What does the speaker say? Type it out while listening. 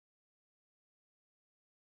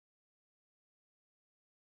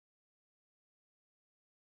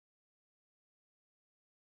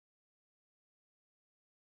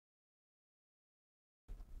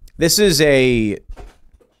This is a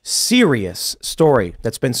serious story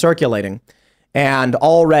that's been circulating, and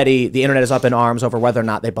already the internet is up in arms over whether or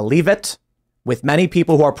not they believe it, with many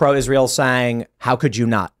people who are pro-Israel saying, how could you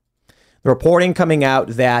not? The reporting coming out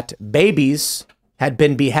that babies had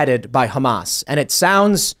been beheaded by Hamas, and it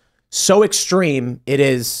sounds so extreme. It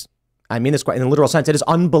is, I mean this quite in a literal sense, it is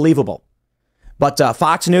unbelievable. But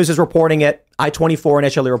Fox News is reporting it. I-24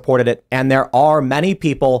 initially reported it, and there are many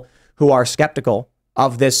people who are skeptical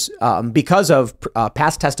of this because of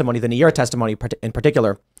past testimony, the Niyar testimony in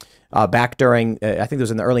particular, back during, I think it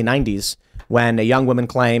was in the early 90s, when a young woman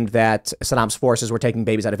claimed that Saddam's forces were taking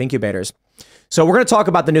babies out of incubators. So we're going to talk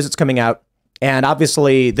about the news that's coming out. And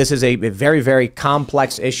obviously, this is a very, very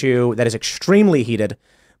complex issue that is extremely heated.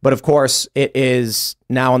 But of course, it is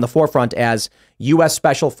now on the forefront as U.S.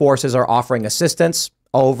 Special Forces are offering assistance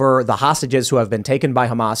over the hostages who have been taken by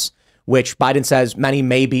Hamas, which Biden says many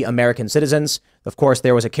may be American citizens. Of course,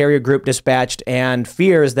 there was a carrier group dispatched and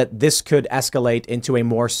fears that this could escalate into a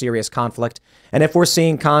more serious conflict. And if we're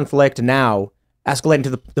seeing conflict now escalating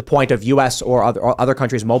to the point of U.S. or other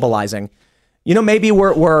countries mobilizing, you know, maybe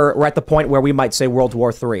we're at the point where we might say World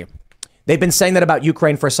War III. They've been saying that about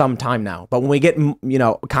Ukraine for some time now. But when we get, you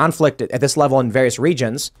know, conflict at this level in various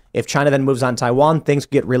regions, if China then moves on Taiwan, things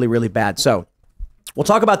get really, really bad. So we'll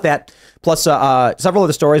talk about that, plus several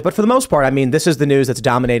other stories. But for the most part, I mean, this is the news that's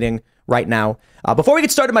dominating right now. Before we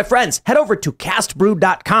get started, my friends, head over to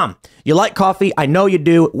castbrew.com. You like coffee? I know you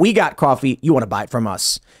do. We got coffee. You want to buy it from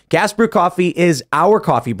us. Cast Brew Coffee is our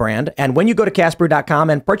coffee brand. And when you go to castbrew.com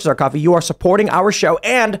and purchase our coffee, you are supporting our show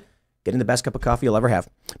and getting the best cup of coffee you'll ever have.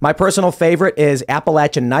 My personal favorite is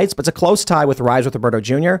Appalachian Nights, but it's a close tie with Rise with Roberto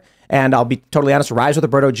Jr. And I'll be totally honest, Rise with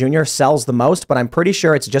Roberto Jr. sells the most, but I'm pretty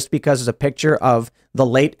sure it's just because there's a picture of the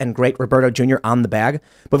late and great Roberto Jr. on the bag.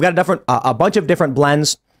 But we've got a bunch of different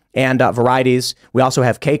blends and varieties. We also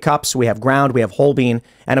have K-Cups, we have ground, we have whole bean,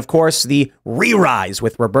 and of course the Re-Rise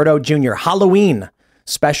with Roberto Jr. Halloween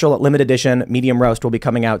special limited edition medium roast will be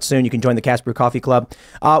coming out soon. You can join the Cast Brew Coffee Club.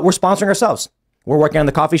 We're sponsoring ourselves. We're working on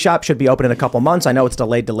the coffee shop, should be open in a couple months. I know it's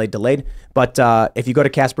delayed. But if you go to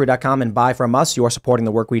castbrew.com and buy from us, you are supporting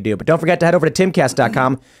the work we do. But don't forget to head over to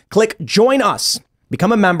timcast.com, click join us,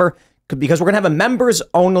 become a member, because we're going to have a members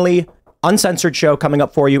only uncensored show coming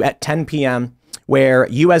up for you at 10 p.m. where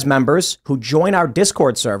you as members who join our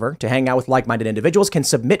Discord server to hang out with like-minded individuals can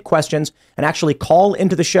submit questions and actually call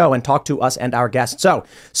into the show and talk to us and our guests. So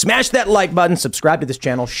smash that like button, subscribe to this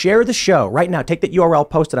channel, share the show right now. Take that URL,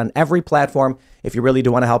 post it on every platform if you really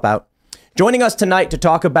do want to help out. Joining us tonight to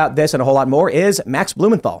talk about this and a whole lot more is Max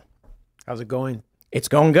Blumenthal. How's it going? It's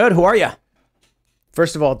going good. Who are you?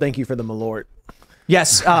 First of all, thank you for the Malort.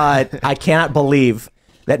 Yes, I cannot believe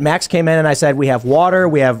that Max came in and I said, we have water,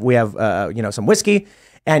 we have you know, some whiskey,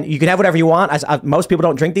 and you can have whatever you want. Most people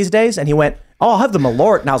don't drink these days. And he went, oh, I'll have the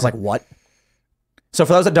Malort. And I was like, what? So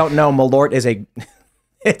for those that don't know, Malort is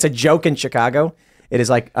it's a joke in Chicago. It is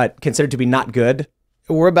like considered to be not good.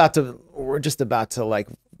 We're just about to like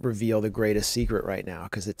reveal the greatest secret right now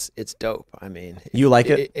because it's dope. I mean, you like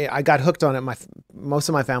it? I got hooked on it. Most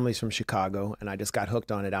of my family's from Chicago, and I just got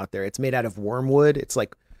hooked on it out there. It's made out of wormwood. It's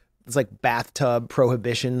like bathtub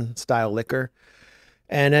prohibition style liquor,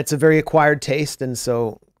 and it's a very acquired taste. And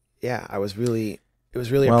so, yeah, it was really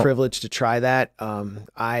a privilege to try that.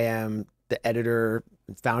 I am the editor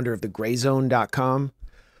and founder of thegrayzone.com.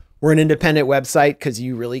 We're an independent website because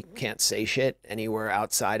you really can't say shit anywhere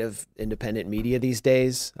outside of independent media these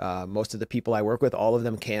days. Most of the people I work with, all of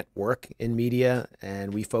them can't work in media,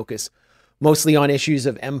 and we focus mostly on issues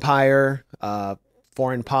of empire,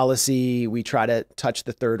 foreign policy. We try to touch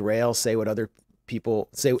the third rail, say what other people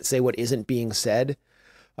say what isn't being said.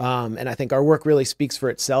 And I think our work really speaks for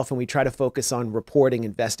itself. And we try to focus on reporting,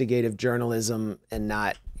 investigative journalism, and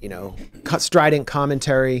not, you know, strident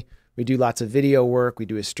commentary. We do lots of video work. We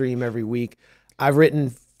do a stream every week. I've written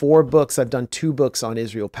 4 books. I've done 2 books on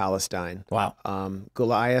Israel-Palestine. Wow.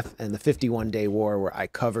 Goliath and the 51-Day War, where I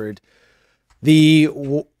covered the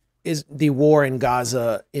war in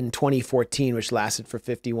Gaza in 2014, which lasted for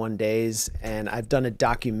 51 days. And I've done a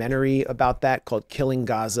documentary about that called Killing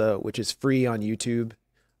Gaza, which is free on YouTube.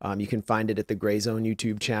 You can find it at the Gray Zone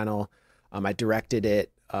YouTube channel. I directed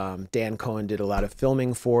it. Dan Cohen did a lot of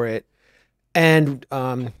filming for it. And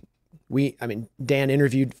Dan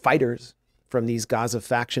interviewed fighters from these Gaza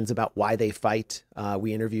factions about why they fight.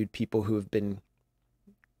 We interviewed people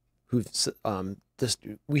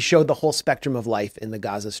we showed the whole spectrum of life in the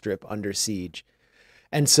Gaza Strip under siege.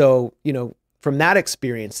 And so, you know, from that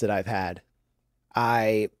experience that I've had,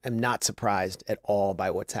 I am not surprised at all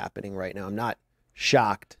by what's happening right now. I'm not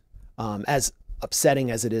shocked. As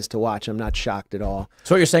upsetting as it is to watch, I'm not shocked at all.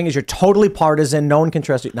 So what you're saying is you're totally partisan. No one can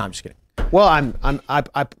trust you. No, I'm just kidding. Well, I'm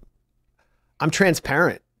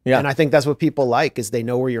transparent. Yeah. And I think that's what people like, is they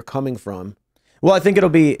know where you're coming from. Well, I think it'll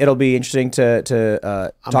be interesting to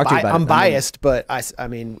talk to you about it. I'm biased, but I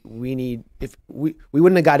mean, we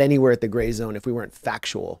wouldn't have got anywhere at the gray zone if we weren't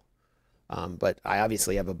factual. But I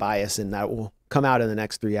obviously have a bias, and that will come out in the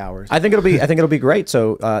next 3 hours. I think it'll be great.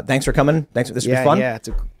 So thanks for coming. This will be fun. Yeah,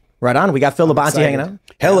 right on. We got Phil Labonte hanging out.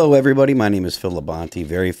 Hello, everybody. My name is Phil Labonte,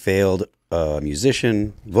 very failed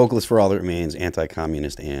musician, vocalist for All That Remains,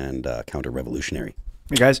 anti-communist, and counter-revolutionary.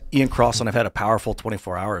 Hey guys, Ian Cross, and I've had a powerful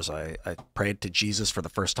 24 hours. I prayed to Jesus for the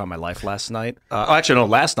first time in my life last night. Actually, no,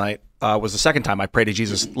 last night was the second time I prayed to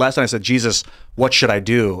Jesus. Last night I said, Jesus, what should I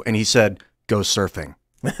do? And he said, go surfing.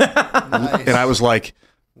 Nice. And I was like,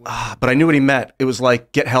 but I knew what he meant. It was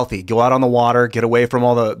like, get healthy, go out on the water, get away from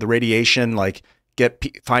all the radiation, like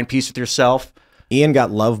find peace with yourself. Ian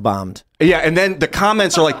got love bombed. Yeah, and then the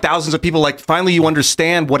comments are like thousands of people like, finally you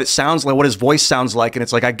understand what it sounds like, what his voice sounds like. And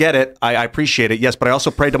it's like, I get it. I appreciate it. Yes, but I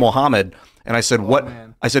also prayed to Muhammad. And I said, what?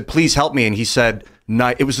 Man. I said, please help me. And he said,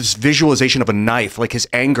 it was this visualization of a knife. Like his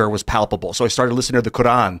anger was palpable. So I started listening to the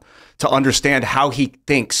Quran to understand how he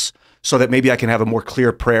thinks so that maybe I can have a more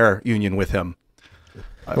clear prayer union with him.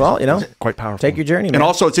 Well, you know, quite powerful. Take your journey, man. And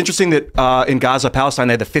also, it's interesting that in Gaza, Palestine,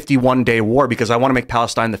 they had the 51-day war because I want to make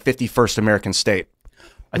Palestine the 51st American state.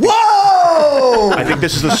 Whoa! I think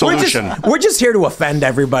this is the solution. We're just here to offend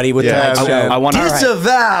everybody with tonight's show. I want to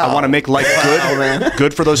disavow. I want to make life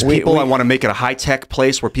good for those people. I want to make it a high-tech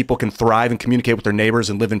place where people can thrive and communicate with their neighbors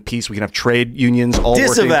and live in peace. We can have trade unions all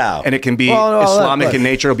working, and it can be Islamic in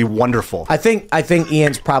nature. It'll be wonderful. I think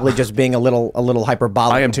Ian's probably just being a little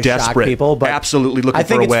hyperbolic. I am to desperate. Shock people, but absolutely looking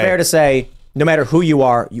for a way. I think it's fair to say, no matter who you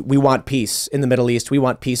are, we want peace in the Middle East. We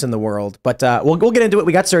want peace in the world. But we'll get into it.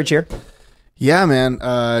 We got Serge here. Yeah, man.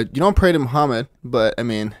 You don't pray to Muhammad, but I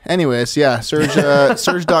mean, anyways, yeah. Serge,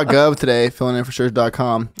 Serge.gov today, filling in for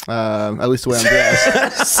Serge.com. At least the way I'm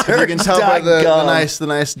dressed. You can tell by the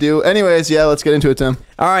nice do. Anyways, yeah, let's get into it, Tim.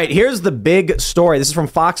 All right, here's the big story. This is from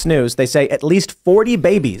Fox News. They say at least 40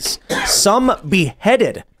 babies, some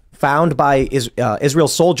beheaded, found by Israel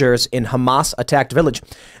soldiers in Hamas-attacked village.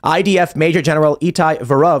 IDF Major General Itai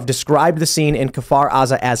Verov described the scene in Kfar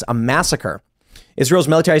Aza as a massacre. Israel's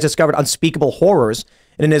military has discovered unspeakable horrors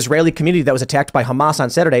in an Israeli community that was attacked by Hamas on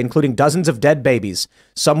Saturday, including dozens of dead babies,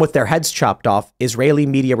 some with their heads chopped off, Israeli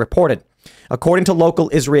media reported. According to local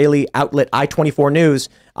Israeli outlet I-24 News,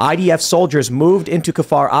 IDF soldiers moved into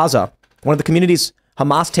Kfar Aza, one of the communities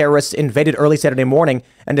Hamas terrorists invaded early Saturday morning,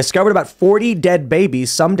 and discovered about 40 dead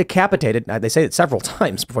babies, some decapitated. They say it several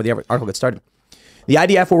times before the article gets started. The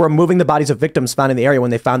IDF were removing the bodies of victims found in the area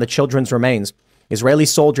when they found the children's remains. Israeli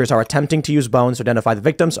soldiers are attempting to use bones to identify the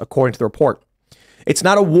victims, according to the report. It's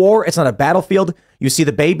not a war. It's not a battlefield. You see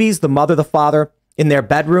the babies, the mother, the father, in their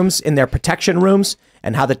bedrooms, in their protection rooms,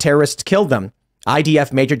 and how the terrorists killed them.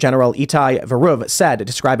 IDF Major General Itai Verov said,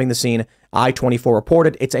 describing the scene. I-24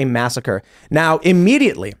 reported it's a massacre. Now,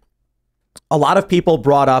 immediately, a lot of people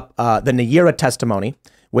brought up the Nayira testimony,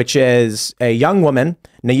 which is a young woman,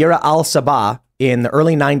 Nayira al-Sabah, in the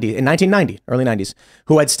early 1990s,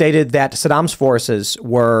 who had stated that Saddam's forces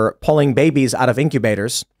were pulling babies out of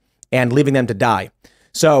incubators and leaving them to die.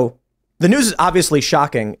 So the news is obviously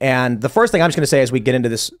shocking. And the first thing I'm just going to say as we get into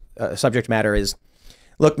this subject matter is,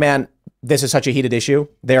 look, man, this is such a heated issue.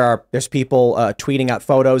 There's people tweeting out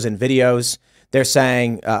photos and videos. They're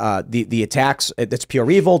saying the attacks, it's pure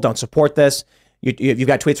evil. Don't support this. You've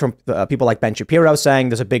got tweets from people like Ben Shapiro saying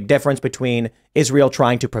there's a big difference between Israel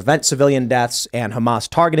trying to prevent civilian deaths and Hamas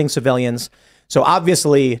targeting civilians. So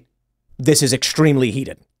obviously, this is extremely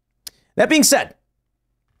heated. That being said,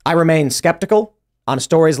 I remain skeptical on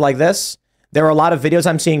stories like this. There are a lot of videos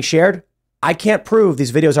I'm seeing shared. I can't prove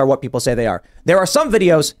these videos are what people say they are. There are some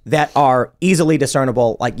videos that are easily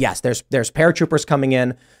discernible. Like, yes, there's paratroopers coming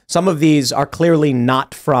in. Some of these are clearly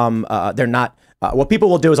not from, they're not. What people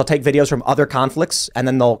will do is they'll take videos from other conflicts and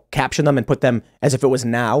then they'll caption them and put them as if it was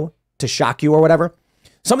now to shock you or whatever.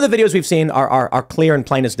 Some of the videos we've seen are clear and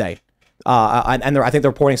plain as day. And I think the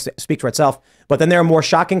reporting speaks for itself. But then there are more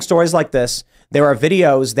shocking stories like this. There are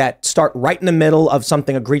videos that start right in the middle of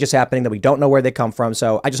something egregious happening that we don't know where they come from.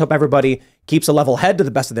 So I just hope everybody keeps a level head to the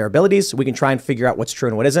best of their abilities. We can try and figure out what's true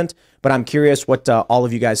and what isn't. But I'm curious what all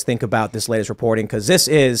of you guys think about this latest reporting, because this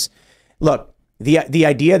is, look, the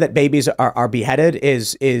idea that babies are beheaded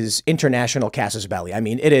is international casus belli. I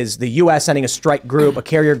mean, it is the U.S. sending a strike group, a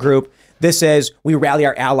carrier group. This is, we rally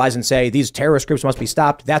our allies and say these terrorist groups must be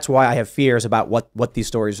stopped. That's why I have fears about what these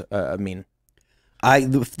stories mean.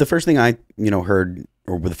 The first thing I heard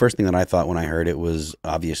or the first thing that I thought when I heard it was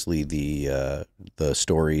obviously the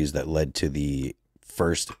stories that led to the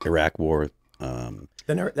first Iraq war.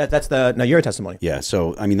 That's the Nayyirah testimony. Yeah,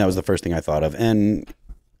 so I mean that was the first thing I thought of, and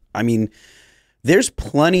I mean there's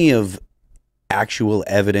plenty of actual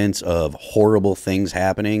evidence of horrible things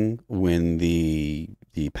happening when the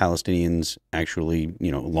Palestinians actually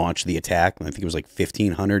launched the attack. I think it was like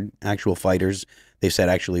 1,500 actual fighters they said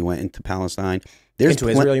actually went into Palestine. Into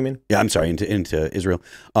Israel, you mean? Yeah, I'm sorry, into Israel.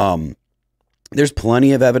 There's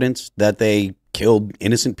plenty of evidence that they killed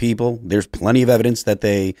innocent people. There's plenty of evidence that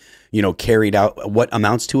they, carried out what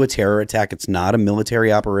amounts to a terror attack. It's not a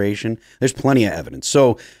military operation. There's plenty of evidence.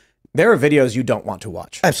 So there are videos you don't want to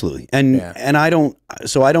watch. Absolutely. And I don't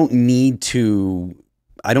need to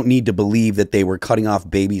believe that they were cutting off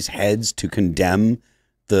babies' heads to condemn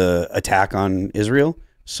the attack on Israel.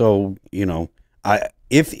 So,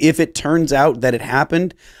 if it turns out that it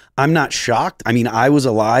happened, I'm not shocked. I mean, I was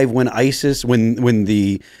alive when ISIS, when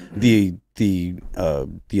the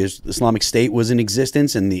Islamic State was in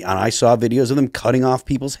existence, and I saw videos of them cutting off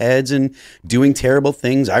people's heads and doing terrible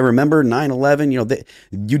things. I remember 9/11.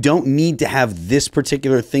 You don't need to have this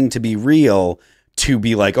particular thing to be real to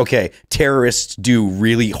be like, okay, terrorists do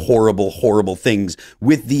really horrible things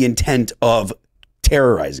with the intent of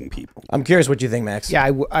terrorizing people. I'm curious what you think, Max.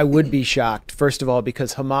 Yeah, I would be shocked, first of all,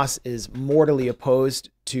 because Hamas is mortally opposed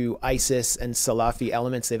to ISIS and Salafi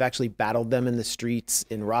elements. They've actually battled them in the streets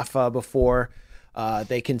in Rafah before.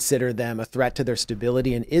 They consider them a threat to their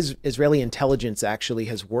stability, and Israeli intelligence actually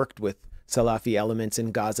has worked with Salafi elements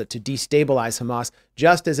in Gaza to destabilize Hamas,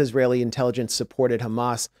 just as Israeli intelligence supported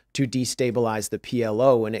Hamas to destabilize the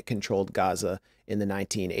PLO when it controlled Gaza in the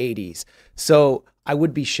 1980s. So I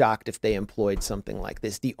would be shocked if they employed something like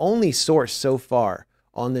this. The only source so far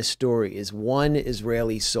on this story is one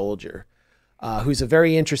Israeli soldier who's a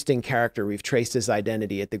very interesting character. We've traced his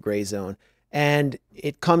identity at the Gray Zone. And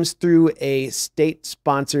it comes through a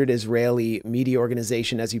state-sponsored Israeli media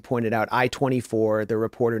organization, as you pointed out, I-24, the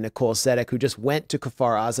reporter Nicole Sedek, who just went to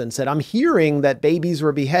Kfar Aza and said, I'm hearing that babies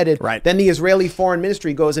were beheaded. Right. Then the Israeli Foreign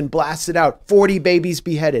Ministry goes and blasts it out, 40 babies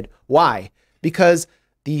beheaded. Why? Because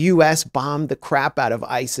the U.S. bombed the crap out of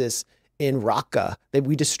ISIS in Raqqa.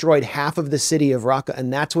 We destroyed half of the city of Raqqa,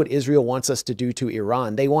 and that's what Israel wants us to do to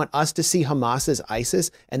Iran. They want us to see Hamas as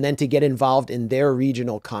ISIS and then to get involved in their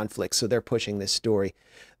regional conflicts. So they're pushing this story.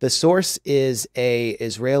 The source is a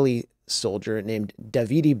Israeli soldier named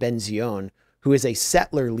Davidi Ben-Zion, who is a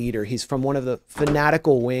settler leader. He's from one of the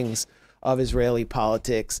fanatical wings of Israeli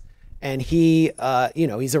politics, and he,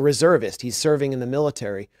 he's a reservist. He's serving in the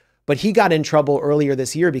military. But he got in trouble earlier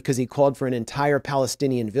this year because he called for an entire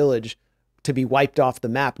Palestinian village to be wiped off the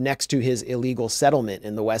map next to his illegal settlement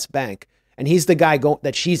in the West Bank. And he's the guy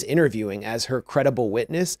that she's interviewing as her credible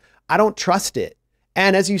witness. I don't trust it.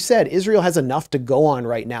 And as you said, Israel has enough to go on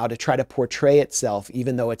right now to try to portray itself,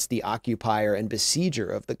 even though it's the occupier and besieger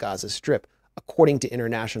of the Gaza Strip, according to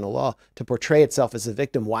international law, to portray itself as a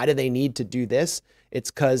victim. Why do they need to do this? It's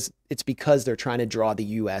because they're trying to draw the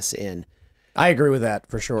U.S. in. I agree with that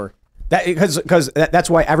for sure. Because that's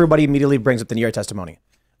why everybody immediately brings up the Nayyirah testimony.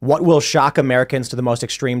 What will shock Americans to the most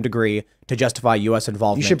extreme degree to justify U.S.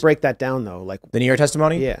 involvement? You should break that down, though. Like the Nayyirah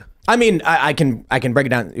testimony. Yeah. I mean, I can break it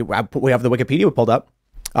down. We have the Wikipedia pulled up.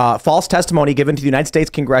 False testimony given to the United States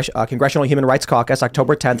Congressional Human Rights Caucus,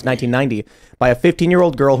 October 10th, 1990, by a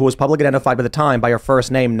 15-year-old girl who was publicly identified by the time by her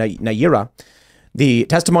first name, Nayyirah. The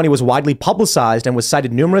testimony was widely publicized and was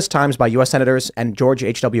cited numerous times by U.S. senators and George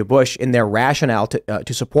H.W. Bush in their rationale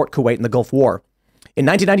to support Kuwait in the Gulf War. In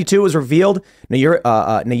 1992, it was revealed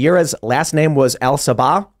Nayyirah's last name was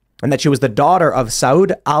al-Sabah and that she was the daughter of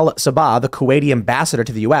Saud al-Sabah, the Kuwaiti ambassador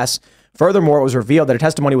to the U.S. Furthermore, it was revealed that her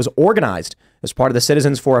testimony was organized as part of the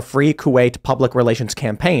Citizens for a Free Kuwait public relations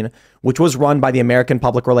campaign, which was run by the American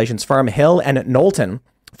public relations firm Hill and Knowlton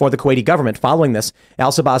for the Kuwaiti government. Following this,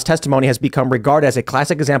 al-Sabah's testimony has become regarded as a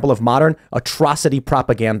classic example of modern atrocity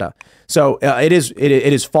propaganda. So it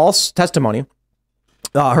is false testimony.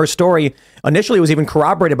 Her story initially was even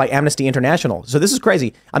corroborated by Amnesty International. So this is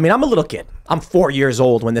crazy. I mean, I'm a little kid. I'm 4 years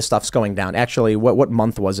old when this stuff's going down. Actually, what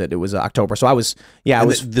month was it? It was October. So I was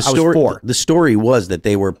 4. The story was that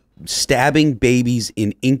they were stabbing babies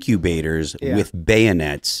in incubators with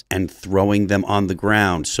bayonets and throwing them on the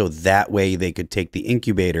ground so that way they could take the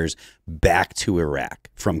incubators back to Iraq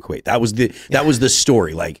from Kuwait. That was the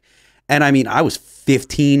story. Like, and I mean, I was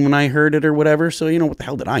 15 when I heard it or whatever. So, what the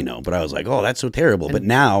hell did I know? But I was like, oh, that's so terrible. But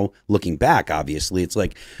now looking back, obviously, it's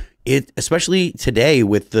like especially today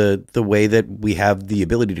with the way that we have the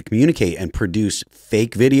ability to communicate and produce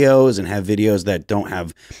fake videos and have videos that don't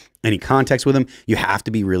have any context with them, you have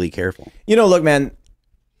to be really careful. Look, man,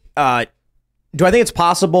 Do I think it's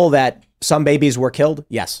possible that some babies were killed?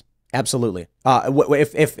 Yes, absolutely.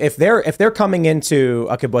 If they're coming into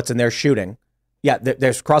a kibbutz and they're shooting, yeah,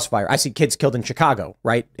 there's crossfire. I see kids killed in Chicago,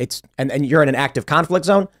 right? And you're in an active conflict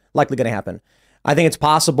zone, likely going to happen. I think it's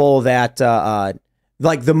possible that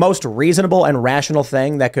like the most reasonable and rational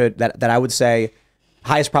thing that I would say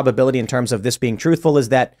highest probability in terms of this being truthful is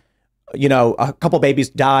that, you know, a couple babies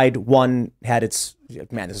died. One had its,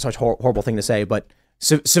 man, this is such a horrible thing to say, but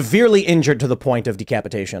severely injured to the point of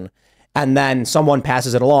decapitation. And then someone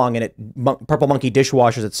passes it along and Purple Monkey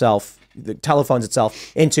dishwashes itself, telephones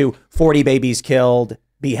itself into 40 babies killed,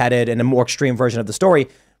 beheaded, in a more extreme version of the story.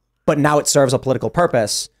 But now it serves a political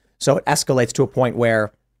purpose. So it escalates to a point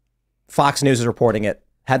where Fox News is reporting it,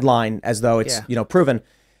 headline, as though it's, you know, proven.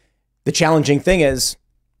 The challenging thing is,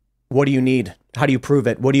 what do you need? How do you prove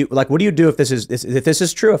it? What do you do if this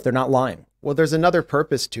is true, if they're not lying? Well, there's another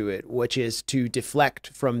purpose to it, which is to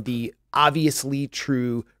deflect from the obviously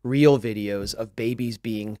true, real videos of babies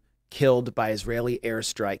being killed by Israeli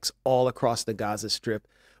airstrikes all across the Gaza Strip.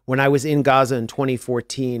 When I was in Gaza in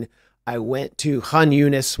 2014, I went to Khan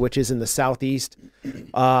Yunis, which is in the southeast,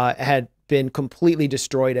 had been completely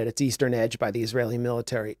destroyed at its eastern edge by the Israeli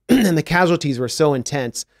military. And the casualties were so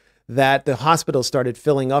intense that the hospital started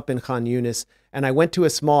filling up in Khan Yunis. And I went to a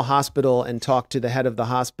small hospital and talked to the head of the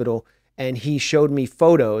hospital, and he showed me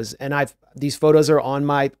photos. And these photos are on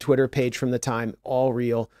my Twitter page from the time, all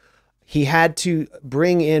real. He had to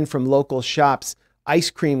bring in from local shops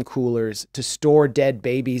ice cream coolers to store dead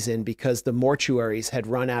babies in because the mortuaries had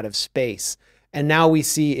run out of space. And now we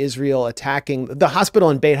see Israel attacking the hospital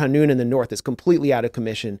in Beit Hanun in the north is completely out of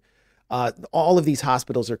commission. All of these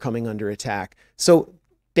hospitals are coming under attack. So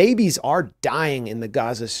babies are dying in the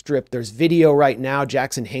Gaza Strip. There's video right now.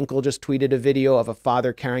 Jackson Hinkle just tweeted a video of a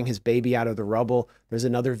father carrying his baby out of the rubble. There's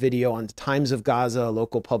another video on Times of Gaza, a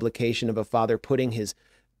local publication, of a father putting his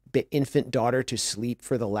infant daughter to sleep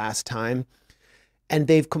for the last time. And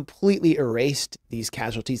they've completely erased these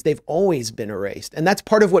casualties. They've always been erased. And that's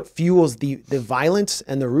part of what fuels the violence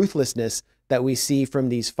and the ruthlessness that we see from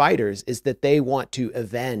these fighters, is that they want to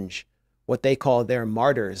avenge what they call their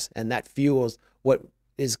martyrs. And that fuels what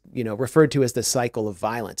is, you know, referred to as the cycle of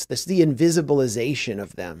violence. This is the invisibilization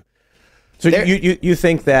of them. So you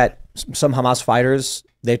think that some Hamas fighters,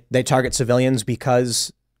 they target civilians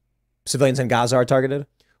because civilians in Gaza are targeted?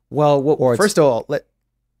 Well, first of all,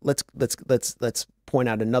 let's point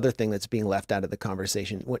out another thing that's being left out of the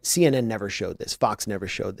conversation. What CNN never showed this, Fox never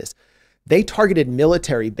showed this. They targeted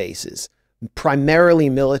military bases, primarily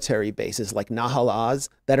military bases like Nahal Oz,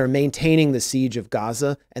 that are maintaining the siege of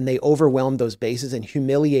Gaza, and they overwhelmed those bases and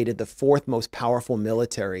humiliated the fourth most powerful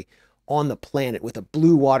military on the planet with a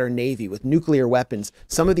blue water navy with nuclear weapons.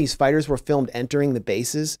 Some of these fighters were filmed entering the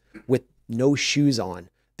bases with no shoes on.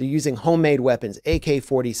 They're using homemade weapons,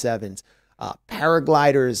 AK-47s,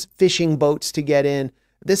 paragliders, fishing boats to get in.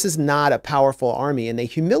 This is not a powerful army, and they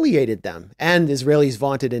humiliated them and Israelis'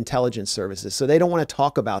 vaunted intelligence services. So they don't want to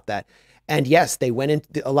talk about that. And yes, they went in.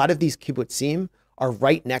 A lot of these kibbutzim are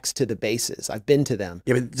right next to the bases. I've been to them.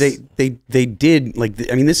 Yeah, but they did,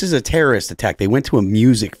 like, I mean, this is a terrorist attack. They went to a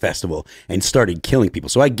music festival and started killing people.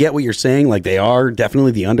 So I get what you're saying. Like, they are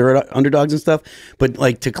definitely the underdogs and stuff. But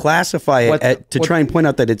like, to classify it, to try and point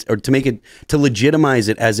out that it's, or to make it, to legitimize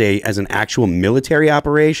it as an actual military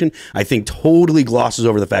operation, I think totally glosses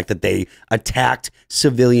over the fact that they attacked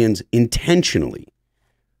civilians intentionally.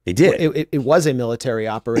 They did. It was a military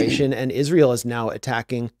operation, and Israel is now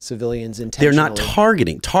attacking civilians intentionally. They're not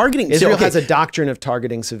targeting. Israel has a doctrine of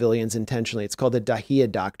targeting civilians intentionally. It's called the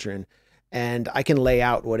BEHEADED doctrine, and I can lay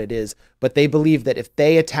out what it is. But they believe that if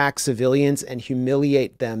they attack civilians and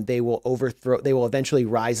humiliate them, they will eventually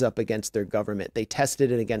rise up against their government. They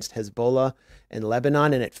tested it against Hezbollah in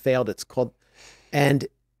Lebanon, and it failed. It's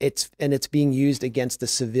being used against the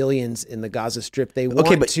civilians in the Gaza Strip. They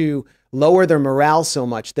want to lower their morale so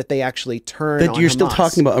much that they actually turn on you're Hamas. Still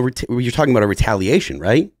talking about you're talking about a retaliation,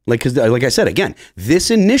 right? Like, because like I said, again,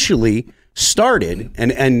 this initially started,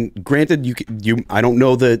 and granted, I don't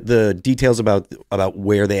know the details about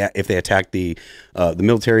where if they attacked the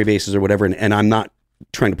military bases or whatever, and I'm not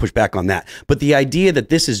trying to push back on that. But the idea that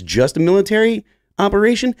this is just a military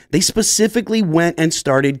operation, they specifically went and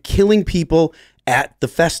started killing people at the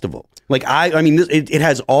festival. Like, I mean, it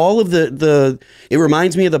has all of it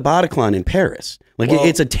reminds me of the Bataclan in Paris. Like,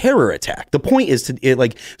 it's a terror attack. The point is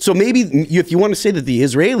so maybe if you want to say that the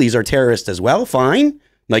Israelis are terrorists as well, fine.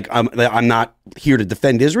 Like, I'm not here to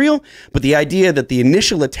defend Israel, but the idea that the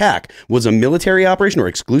initial attack was a military operation or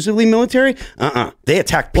exclusively military, they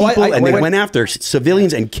attacked people they went after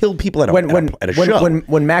civilians and killed people at a show.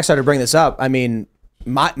 When Max started bringing this up, I mean,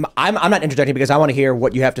 I'm not interjecting because I want to hear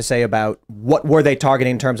what you have to say about what were they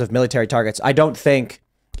targeting in terms of military targets. I don't think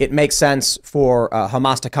it makes sense for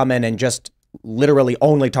Hamas to come in and just literally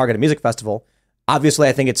only target a music festival. Obviously,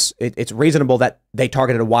 I think it's reasonable that they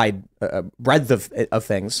targeted a wide breadth of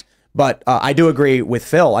things. But I do agree with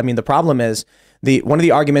Phil. I mean, the problem is one of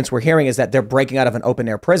the arguments we're hearing is that they're breaking out of an open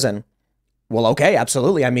air prison. Well, okay,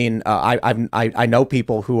 absolutely. I mean, I know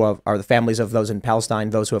people who are the families of those in Palestine,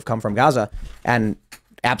 those who have come from Gaza, and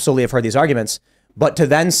absolutely have heard these arguments. But to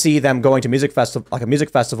then see them going to music festival, like a music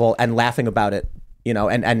festival, and laughing about it, you know,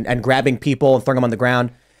 and grabbing people and throwing them on the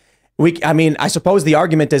ground. I mean, I suppose the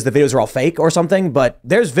argument is the videos are all fake or something, but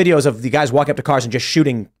there's videos of the guys walking up to cars and just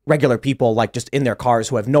shooting regular people, like just in their cars,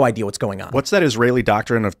 who have no idea what's going on. What's that Israeli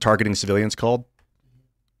doctrine of targeting civilians called?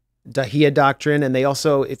 BEHEADED doctrine, and they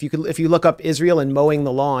also, if you look up Israel and mowing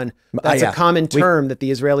the lawn, that's a common term that the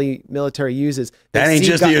Israeli military uses. That ain't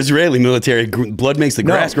just the Israeli military. Blood makes the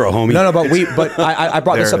grass grow, homie. No, but I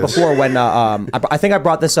brought this up before when I think I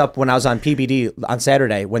brought this up when I was on PBD on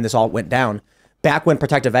Saturday when this all went down. Back when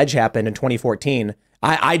Protective Edge happened in 2014,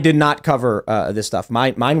 I did not cover this stuff.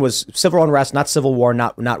 Mine was civil unrest, not civil war,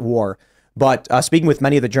 not war. But speaking with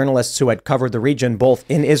many of the journalists who had covered the region, both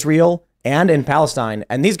in Israel and in Palestine,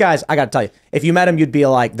 and these guys, I got to tell you, if you met them, you'd be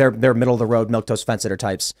like, they're middle of the road, milquetoast fence sitter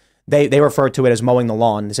types. They refer to it as mowing the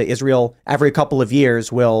lawn. They say Israel every couple of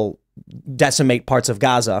years will decimate parts of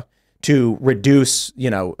Gaza to reduce, you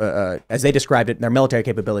know, as they described it, their military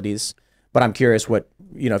capabilities. But I'm curious what,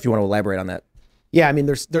 you know, if you want to elaborate on that. Yeah, I mean,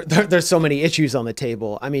 there's so many issues on the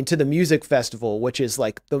table. I mean, to the music festival, which is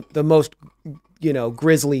like the most, you know,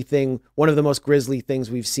 grisly thing, one of the most grisly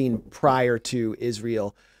things we've seen prior to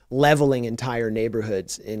Israel leveling entire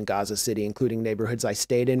neighborhoods in Gaza City, including neighborhoods I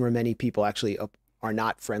stayed in where many people actually are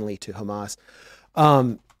not friendly to Hamas.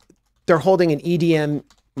 They're holding an EDM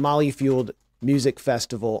Molly-fueled music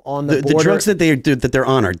festival on the border. The drugs that they're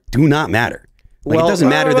on do not matter. Like, well, it doesn't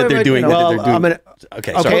matter that they're doing what they're doing.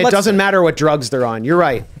 Okay, it doesn't matter what drugs they're on. You're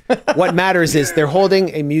right. What matters is they're holding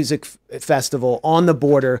a music festival on the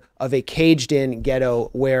border of a caged-in ghetto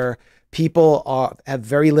where people have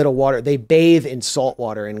very little water. They bathe in salt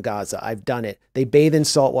water in Gaza. I've done it. They bathe in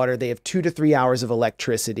salt water. They have 2 to 3 hours of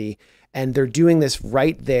electricity, and they're doing this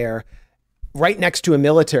right there, right next to a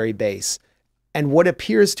military base. And what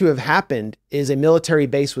appears to have happened is a military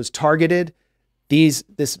base was targeted.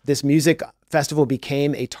 This music festival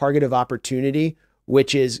became a target of opportunity,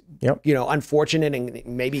 which is, you know, unfortunate and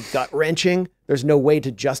maybe gut-wrenching. There's no way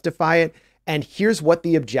to justify it. And here's what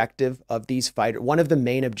the objective of these fighters, one of the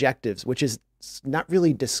main objectives, which is not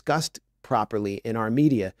really discussed properly in our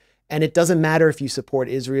media. And it doesn't matter if you support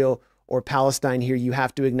Israel or Palestine here, you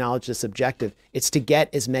have to acknowledge this objective. It's to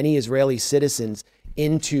get as many Israeli citizens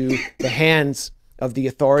into the hands of the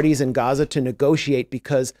authorities in Gaza to negotiate,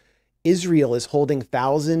 because Israel is holding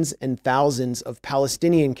thousands and thousands of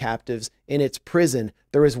Palestinian captives in its prison.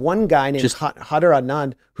 There is one guy named Hadar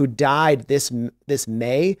Anand who died this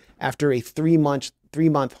May after a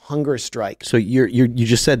 3-month hunger strike. So you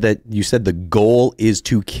just said that the goal is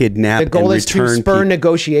to kidnap. The goal is to spur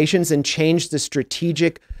negotiations and change the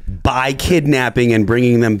strategic by kidnapping and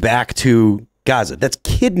bringing them back to Gaza. That's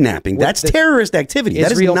kidnapping. That's terrorist activity.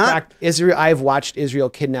 Israel, that is not Israel. I have watched Israel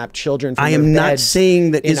kidnap children from I am not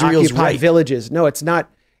saying that Israel's occupied right. villages. No, it's not.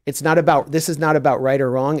 It's not about. This is not about right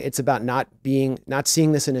or wrong. It's about not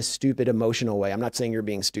seeing this in a stupid, emotional way. I'm not saying you're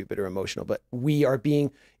being stupid or emotional, but we are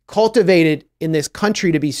being cultivated in this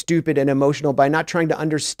country to be stupid and emotional by not trying to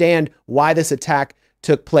understand why this attack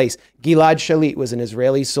took place. Gilad Shalit was an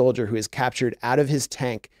Israeli soldier who was captured out of his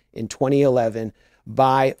tank in 2011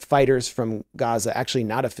 by fighters from Gaza, actually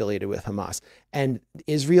not affiliated with Hamas. And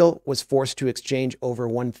Israel was forced to exchange over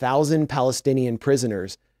 1,000 Palestinian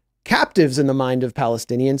prisoners, captives in the mind of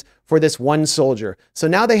Palestinians, for this one soldier. So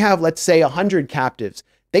now they have, let's say, 100 captives.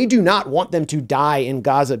 They do not want them to die in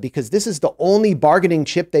Gaza, because this is the only bargaining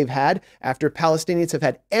chip they've had after Palestinians have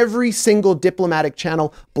had every single diplomatic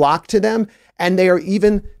channel blocked to them. And they've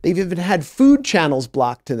even had food channels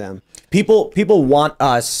blocked to them. People want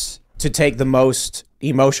us to take the most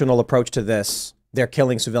emotional approach to this. They're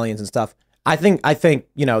killing civilians and stuff. I think,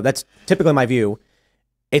 you know, that's typically my view.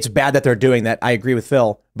 It's bad that they're doing that. I agree with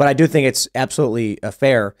Phil, but I do think it's absolutely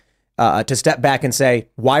fair to step back and say,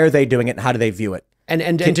 why are they doing it and how do they view it?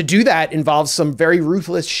 And to do that involves some very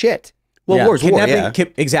ruthless shit. Well, war's war, yeah.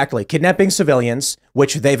 Exactly. Kidnapping civilians,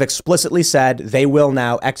 which they've explicitly said they will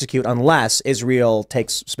now execute unless Israel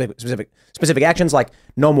takes specific actions, like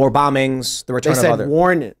no more bombings, the return of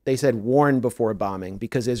other... They said warn before bombing,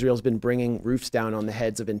 because Israel's been bringing roofs down on the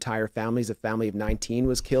heads of entire families. A family of 19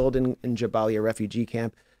 was killed in Jabalia refugee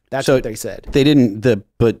camp. That's So what they said. They didn't.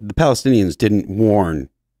 But the Palestinians didn't warn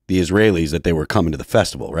the Israelis that they were coming to the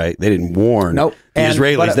festival, right? They didn't warn Nope. the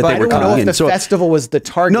Israelis that but they I were don't know coming if in. the So festival was the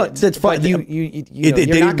target. no, that's fine. But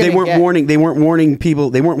they weren't warning. They weren't warning people.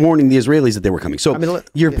 They weren't warning the Israelis that they were coming. So I mean,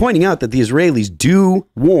 you're pointing out that the Israelis do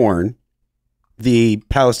warn the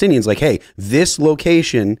Palestinians, like, "Hey, this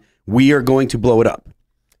location, we are going to blow it up."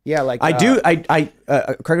 Yeah, like I do.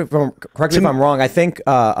 Correct me if I'm wrong. I think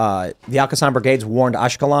the Al-Qassam brigades warned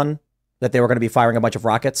Ashkelon that they were going to be firing a bunch of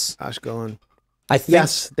rockets. Ashkelon. I think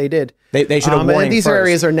Yes, they did. they should have warned. And these first.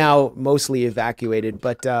 areas are now mostly evacuated,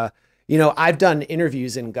 but you know, I've done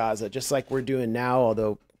interviews in Gaza, just like we're doing now,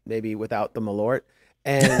 although maybe without the Malort.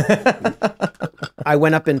 And I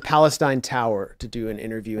went up in Palestine Tower to do an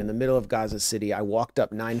interview in the middle of Gaza City. I walked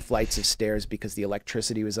up 9 flights of stairs because the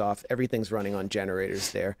electricity was off. Everything's running on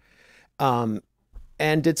generators there, and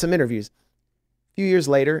did some interviews. A few years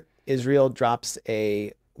later, Israel drops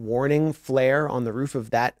a warning flare on the roof of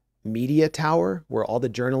that media tower where all the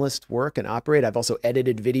journalists work and operate. I've also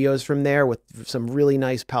edited videos from there with some really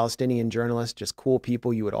nice Palestinian journalists, just cool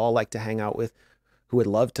people you would all like to hang out with, who would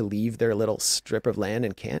love to leave their little strip of land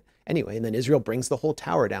and can't. Anyway, and then Israel brings the whole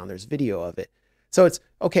tower down. There's video of it. So it's,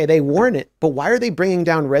 okay, they warn it, but why are they bringing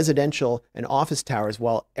down residential and office towers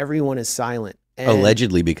while everyone is silent? And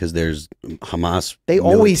Allegedly, because there's Hamas. they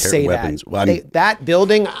always say weapons. that. Well, That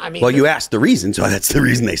building, I mean. well, you asked the reason, so that's the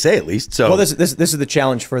reason they say, at least. So Well, this is the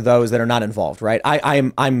challenge for those that are not involved, right?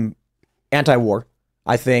 I'm anti-war.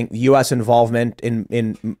 I think U.S. involvement in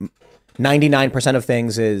 99% of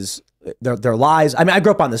things is they're lies. I mean, I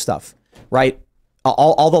grew up on this stuff, right?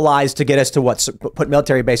 All the lies to get us to put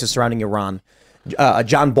military bases surrounding Iran.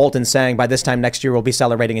 John Bolton saying by this time next year we'll be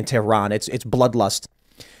celebrating in Tehran. It's bloodlust.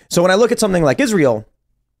 So when I look at something like Israel,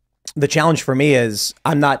 the challenge for me is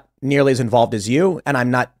I'm not nearly as involved as you, and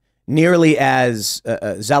I'm not nearly as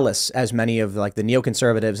zealous as many of like the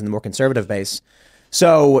neoconservatives and the more conservative base.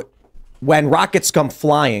 So when rockets come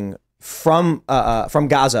flying from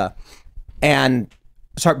Gaza and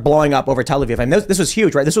start blowing up over Tel Aviv, I mean, this was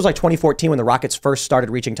huge, right? This was like 2014 when the rockets first started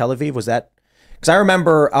reaching Tel Aviv. Was that? Because I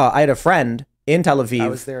remember I had a friend in Tel Aviv. I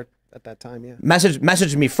was there at that time, yeah.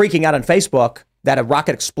 Messaged me freaking out on Facebook that a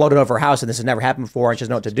rocket exploded over her house and this has never happened before and she doesn't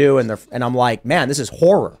know what to do. And I'm like, man, this is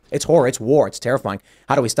horror. It's horror. It's war. It's terrifying.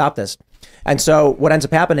 How do we stop this? And so what ends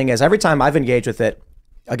up happening is every time I've engaged with it,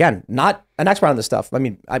 again, not an expert on this stuff. I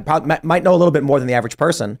mean, I probably might know a little bit more than the average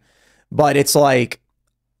person, but it's like,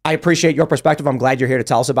 I appreciate your perspective. I'm glad you're here to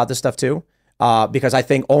tell us about this stuff too. Because I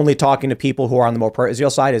think only talking to people who are on the more pro-Israel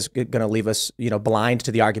side is going to leave us, blind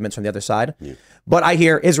to the arguments from the other side. Yeah. But I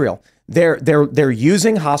hear Israel, they're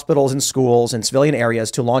using hospitals and schools and civilian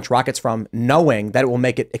areas to launch rockets from, knowing that it will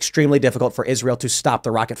make it extremely difficult for Israel to stop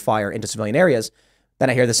the rocket fire into civilian areas. Then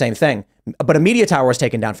I hear the same thing. But a media tower was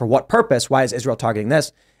taken down. For what purpose? Why is Israel targeting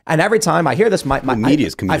this? And every time I hear this, my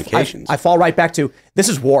media's communications. I fall right back to, this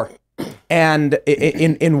is war. And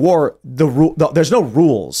in war, there's no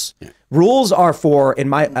rules. Yeah. Rules are for,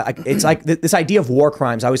 it's like this idea of war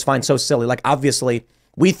crimes I always find so silly. Like, obviously,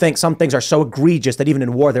 we think some things are so egregious that even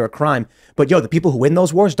in war, they're a crime. But the people who win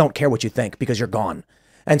those wars don't care what you think because you're gone.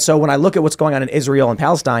 And so when I look at what's going on in Israel and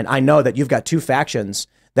Palestine, I know that you've got two factions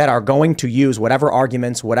that are going to use whatever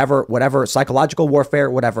arguments, whatever psychological warfare,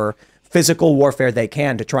 whatever physical warfare they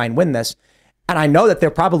can to try and win this. And I know that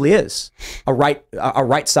there probably is a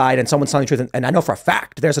right side and someone's telling the truth. And I know for a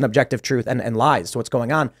fact there's an objective truth and lies to what's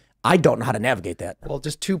going on. I don't know how to navigate that. Well,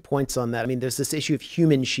 just 2 points on that. I mean, there's this issue of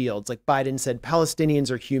human shields. Like Biden said,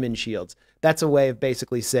 Palestinians are human shields. That's a way of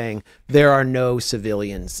basically saying there are no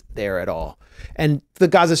civilians there at all. And the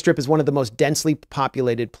Gaza Strip is one of the most densely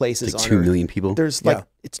populated places on Earth. 2 million people? There's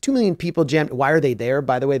it's 2 million people jammed. Why are they there?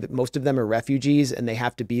 By the way, most of them are refugees and they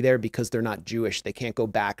have to be there because they're not Jewish. They can't go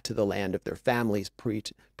back to the land of their families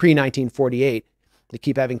pre-1948. They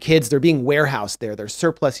keep having kids. They're being warehoused there. They're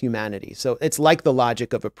surplus humanity. So it's like the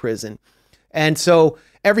logic of a prison. And so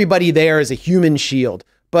everybody there is a human shield.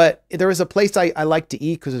 But there was a place I like to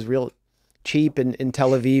eat because it was real cheap in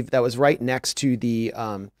Tel Aviv that was right next to the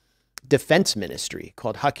defense ministry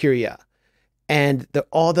called Hakiria. And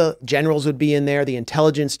all the generals would be in there, the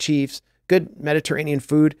intelligence chiefs, good Mediterranean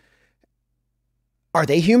food. Are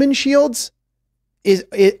they human shields? Is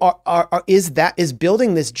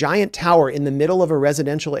building this giant tower in the middle of a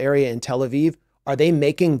residential area in Tel Aviv, are they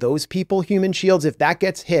making those people human shields? If that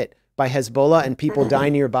gets hit by Hezbollah and people die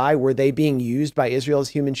nearby, were they being used by Israel as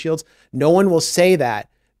human shields? No one will say that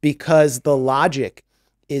because the logic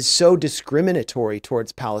is so discriminatory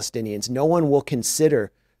towards Palestinians. No one will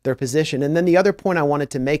consider their position. And then the other point I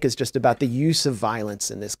wanted to make is just about the use of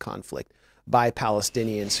violence in this conflict by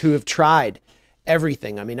Palestinians who have tried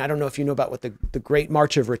everything. I mean, I don't know if you know about what the Great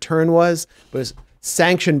March of Return was, but it was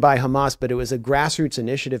sanctioned by Hamas, but it was a grassroots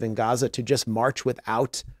initiative in Gaza to just march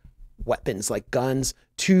without weapons like guns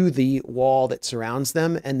to the wall that surrounds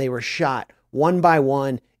them. And they were shot one by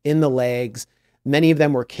one in the legs. Many of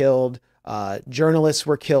them were killed. Journalists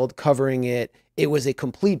were killed covering it. It was a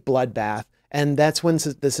complete bloodbath. And that's when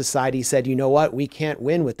the society said, you know what, we can't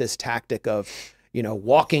win with this tactic of, you know,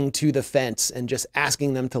 walking to the fence and just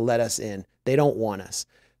asking them to let us in. They don't want us.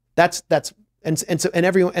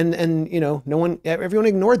 Everyone, you know, everyone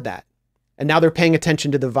ignored that. And now they're paying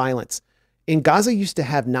attention to the violence. In Gaza used to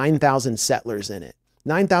have 9,000 settlers in it.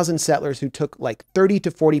 9,000 settlers who took like 30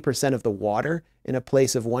 to 40% of the water in a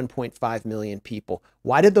place of 1.5 million people.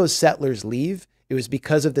 Why did those settlers leave? It was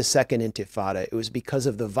because of the Second Intifada. It was because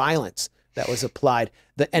of the violence that was applied,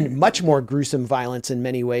 and much more gruesome violence in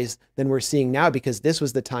many ways than we're seeing now, because this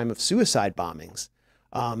was the time of suicide bombings.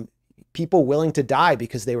 People willing to die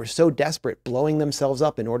because they were so desperate, blowing themselves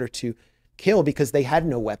up in order to kill because they had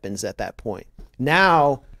no weapons at that point.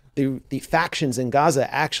 Now, the factions in Gaza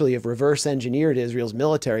actually have reverse engineered Israel's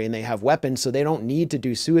military, and they have weapons, so they don't need to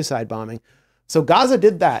do suicide bombing. So Gaza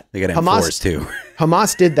did that. They got enforced too.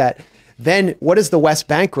 Hamas did that. Then what is the West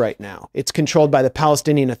Bank right now? It's controlled by the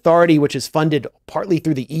Palestinian Authority, which is funded partly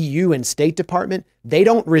through the EU and State Department. They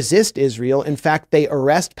don't resist Israel. In fact, they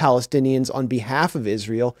arrest Palestinians on behalf of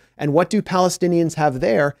Israel. And what do Palestinians have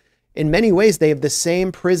there? In many ways, they have the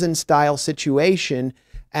same prison-style situation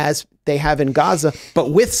as they have in Gaza,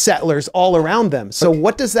 but with settlers all around them. So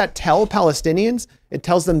what does that tell Palestinians? It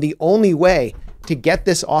tells them the only way to get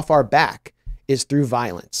this off our back is through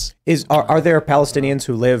violence. Are there Palestinians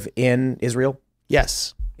who live in Israel?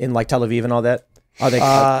 Yes. In like Tel Aviv and all that? Are they?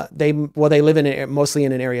 They live mostly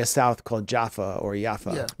in an area south called Jaffa or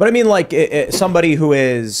Yafa. Yeah. But I mean, like somebody who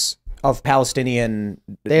is of Palestinian.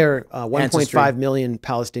 They're 1.5 million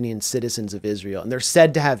Palestinian citizens of Israel, and they're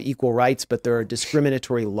said to have equal rights, but there are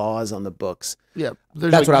discriminatory laws on the books. Yeah,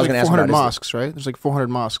 there's That's what I was going to ask 400 about. mosques, right? There's like 400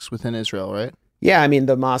 mosques within Israel, right? Yeah, I mean,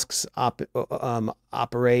 the mosques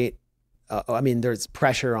operate. I mean, there's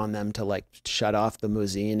pressure on them to like shut off the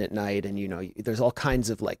muezzin at night, and you know, there's all kinds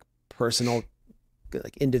of like personal,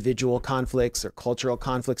 like individual conflicts or cultural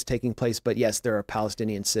conflicts taking place. But yes, there are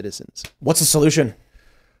Palestinian citizens. What's the solution?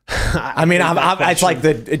 I mean, it's like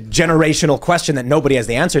the generational question that nobody has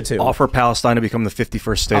the answer to. Offer Palestine to become the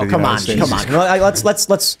 51st state of the United States. Come on.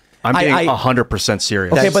 Let's. I'm being 100%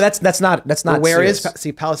 serious. Okay, but that's not. Well, where serious.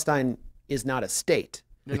 is Palestine is not a state.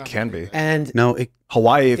 It can be. And No,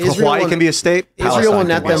 Hawaii, if Hawaii can be a state, Israel will Palestine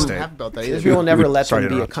let can be a them. state. Happy about that. Israel will never let sorry them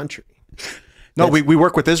to be a interrupt. country. No, we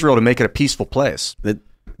work with Israel to make it a peaceful place.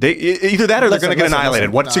 They either that or they're going to get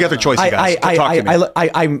annihilated. What's the other choice, you guys? Talk to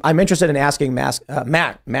me. I'm interested in asking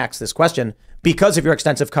Max this question because of your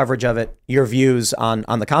extensive coverage of it, your views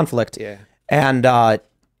on the conflict. Yeah. And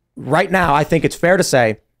right now, I think it's fair to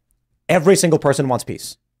say every single person wants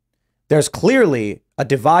peace. There's clearly a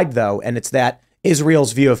divide, though, and it's that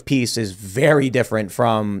Israel's view of peace is very different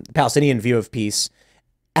from the Palestinian view of peace,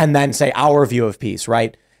 and then say our view of peace,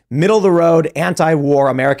 right? Middle of the road, anti-war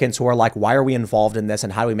Americans who are like, why are we involved in this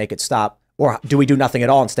and how do we make it stop? Or do we do nothing at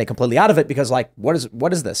all and stay completely out of it? Because like, what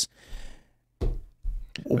is this?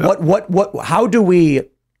 How do we,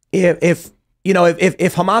 if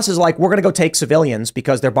Hamas is like, we're going to go take civilians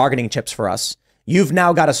because they're bargaining chips for us. You've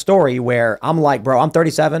now got a story where I'm like, bro, I'm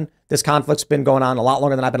 37. This conflict's been going on a lot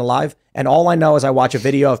longer than I've been alive. And all I know is I watch a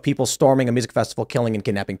video of people storming a music festival, killing and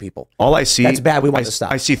kidnapping people. All I see, that's bad. We want to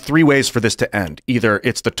stop. I see three ways for this to end. Either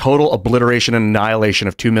it's the total obliteration and annihilation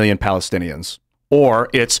of 2 million Palestinians, or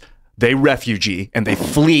it's they refugee and they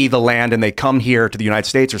flee the land and they come here to the United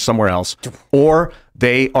States or somewhere else, or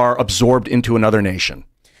they are absorbed into another nation.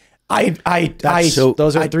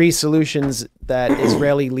 Those are three solutions that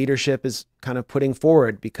Israeli leadership is kind of putting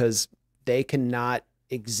forward because they cannot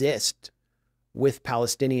exist with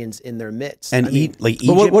Palestinians in their midst. And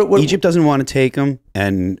Egypt doesn't want to take them,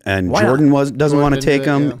 and Jordan doesn't want to take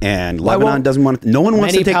them, and Lebanon doesn't want to. No one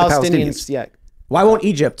wants to take the Palestinians. Yeah. Why won't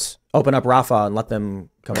Egypt open up Rafah and let them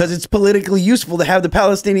come? Because it's politically useful to have the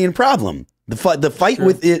Palestinian problem. The fight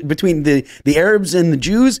between the Arabs and the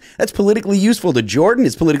Jews, that's politically useful to Jordan,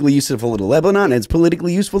 it's politically useful to Lebanon, and it's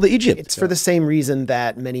politically useful to Egypt. It's for the same reason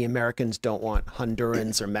that many Americans don't want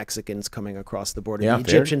Hondurans or Mexicans coming across the border. Yeah, the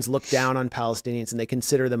Egyptians look down on Palestinians and they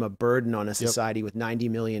consider them a burden on a society with 90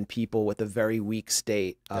 million people with a very weak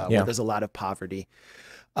state where there's a lot of poverty.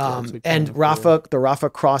 And the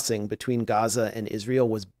Rafah crossing between Gaza and Israel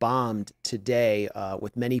was bombed today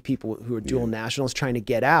with many people who are dual nationals trying to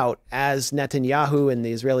get out, as Netanyahu and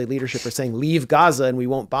the Israeli leadership are saying, leave Gaza and we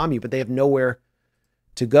won't bomb you, but they have nowhere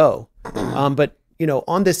to go. But you know,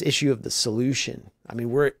 on this issue of the solution, I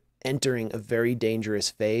mean, we're entering a very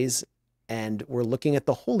dangerous phase, and we're looking at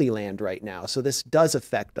the Holy Land right now. So this does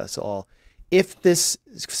affect us all. If this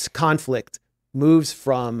conflict moves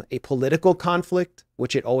from a political conflict,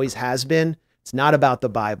 which it always has been, it's not about the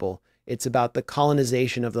Bible. It's about the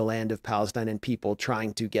colonization of the land of Palestine and people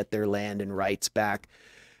trying to get their land and rights back.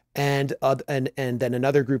 And then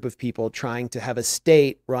another group of people trying to have a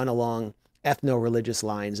state run along ethno-religious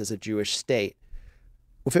lines as a Jewish state.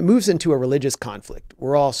 If it moves into a religious conflict,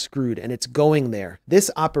 we're all screwed, and it's going there.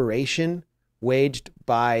 This operation waged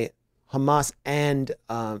by Hamas and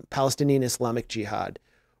Palestinian Islamic Jihad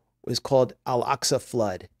was called Al-Aqsa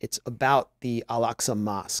Flood. It's about the Al-Aqsa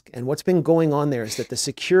Mosque. And what's been going on there is that the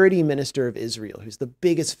security minister of Israel, who's the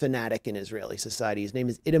biggest fanatic in Israeli society, his name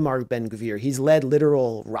is Itamar Ben-Gvir. He's led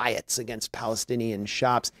literal riots against Palestinian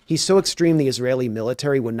shops. He's so extreme the Israeli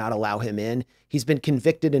military would not allow him in. He's been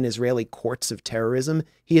convicted in Israeli courts of terrorism.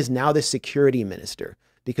 He is now the security minister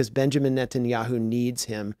because Benjamin Netanyahu needs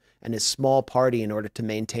him and his small party in order to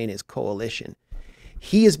maintain his coalition.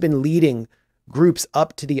 He has been leading groups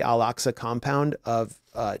up to the Al-Aqsa compound of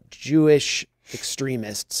Jewish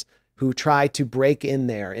extremists who try to break in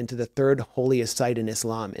there into the third holiest site in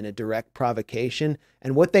Islam in a direct provocation.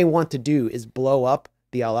 And what they want to do is blow up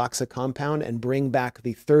the Al-Aqsa compound and bring back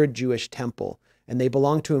the third Jewish temple. And they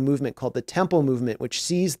belong to a movement called the Temple Movement, which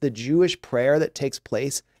sees the Jewish prayer that takes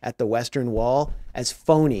place at the Western Wall as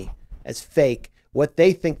phony, as fake. What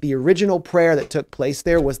they think the original prayer that took place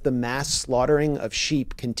there was the mass slaughtering of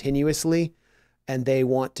sheep continuously, and they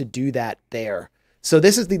want to do that there. So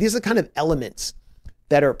these are the kind of elements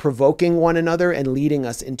that are provoking one another and leading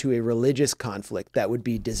us into a religious conflict that would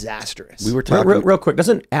be disastrous. We were talking real quick.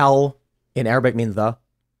 Doesn't al in Arabic mean the?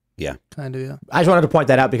 Yeah. Kind of, yeah. I just wanted to point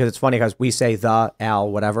that out because it's funny because we say the,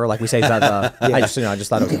 al, whatever. Like we say the. Yeah. I just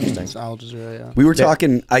thought it was interesting. It's Al Jazeera, yeah. We were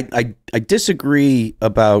talking, I disagree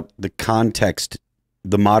about the context,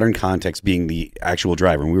 the modern context being the actual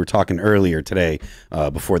driver. And we were talking earlier today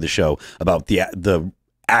before the show about the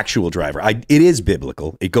actual driver. It is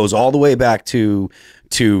biblical. It goes all the way back to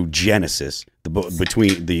Genesis,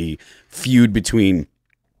 between the feud between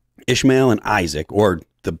Ishmael and Isaac, or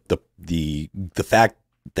the fact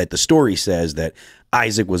that the story says that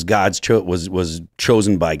Isaac was was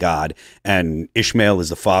chosen by God, and Ishmael is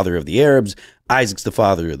the father of the Arabs. Isaac's the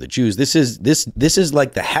father of the Jews. This is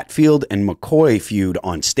like the Hatfield and McCoy feud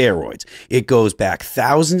on steroids. It goes back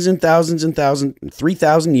thousands and thousands and thousands,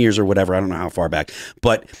 3,000 years or whatever. I don't know how far back,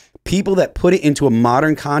 but people that put it into a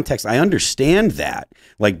modern context, I understand that,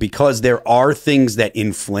 like, because there are things that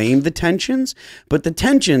inflame the tensions, but the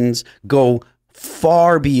tensions go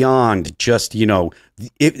far beyond just,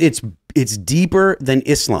 it's deeper than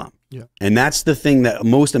Islam. Yeah. And that's the thing that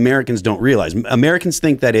most Americans don't realize. Americans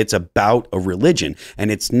think that it's about a religion, and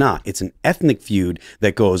it's not. It's an ethnic feud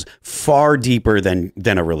that goes far deeper than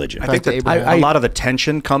a religion. I think that a lot of the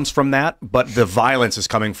tension comes from that, but the violence is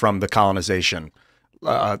coming from the colonization.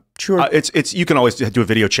 Sure. It's you can always do a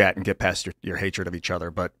video chat and get past your hatred of each other,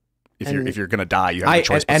 but if you're gonna die, you have a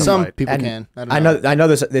choice. And some people can. I know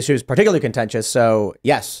this issue is particularly contentious. So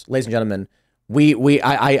yes, ladies and gentlemen,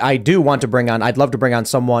 I do want to bring on. I'd love to bring on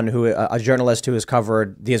someone a journalist who has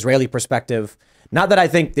covered the Israeli perspective. Not that I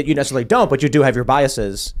think that you necessarily don't, but you do have your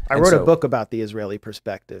biases. I wrote a book about the Israeli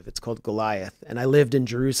perspective. It's called Goliath, and I lived in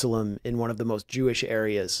Jerusalem in one of the most Jewish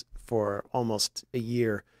areas for almost a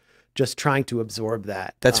year, just trying to absorb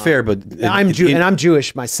that. That's fair, but I'm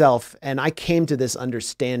Jewish myself, and I came to this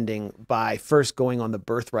understanding by first going on the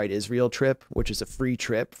Birthright Israel trip, which is a free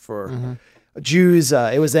trip for Jews.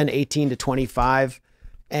 It was then 18 to 25,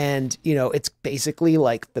 and it's basically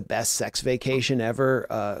like the best sex vacation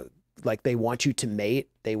ever. Like they want you to mate,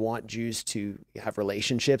 they want Jews to have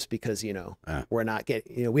relationships because we're not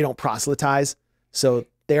we don't proselytize, so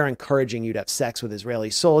they're encouraging you to have sex with Israeli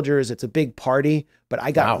soldiers. It's a big party, but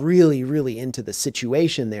I got really, really into the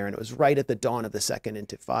situation there, and it was right at the dawn of the Second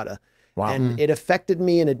Intifada. Wow. And it affected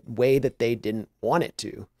me in a way that they didn't want it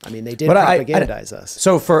to. I mean, they did propagandize us.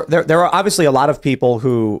 So there are obviously a lot of people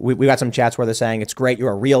who we got some chats where they're saying it's great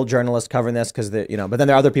you're a real journalist covering this because but then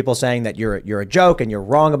there are other people saying that you're a joke and you're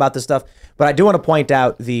wrong about this stuff. But I do want to point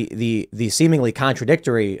out the seemingly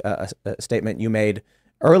contradictory statement you made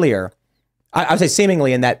earlier. I would say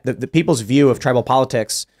seemingly in that the people's view of tribal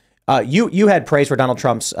politics. You had praise for Donald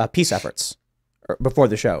Trump's peace efforts before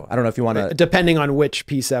the show. I don't know if you want to... Depending on which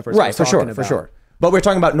peace efforts we're talking about. For sure. But we're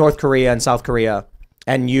talking about North Korea and South Korea,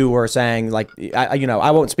 and you were saying, like,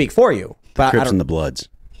 I won't speak for you. But Crips and the Bloods.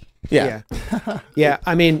 Yeah. Yeah.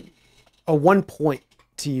 I mean, one point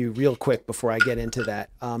to you real quick before I get into that.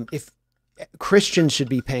 If Christians should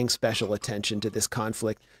be paying special attention to this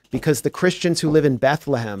conflict, because the Christians who live in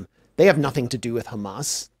Bethlehem, they have nothing to do with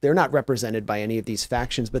Hamas. They're not represented by any of these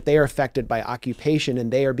factions, but they are affected by occupation,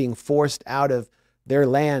 and they are being forced out of their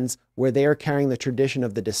lands where they are carrying the tradition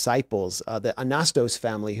of the disciples. The Anastos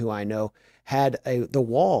family, who I know, had the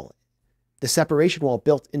wall, the separation wall,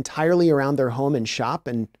 built entirely around their home and shop,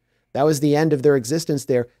 and that was the end of their existence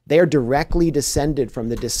there. They are directly descended from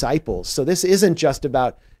the disciples. So this isn't just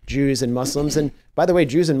about Jews and Muslims. And by the way,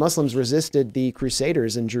 Jews and Muslims resisted the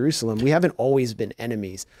Crusaders in Jerusalem. We haven't always been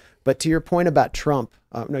enemies. But to your point about Trump,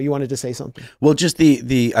 no, you wanted to say something? Well, just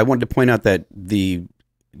I wanted to point out that the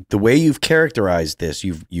way you've characterized this,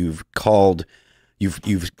 you've called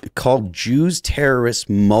Jews terrorists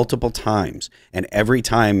multiple times, and every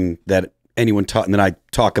time that anyone talk, and then I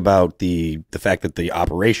talk about the fact that the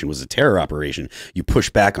operation was a terror operation, you push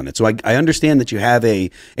back on it. So I understand that you have a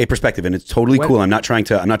perspective, and it's totally cool. I'm not trying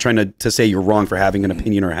to say you're wrong for having an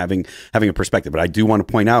opinion or having a perspective, but I do want to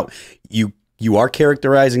point out you are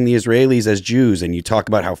characterizing the Israelis as Jews, and you talk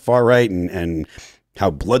about how far right and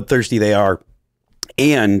how bloodthirsty they are,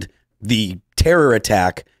 and the terror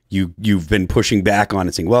attack you've been pushing back on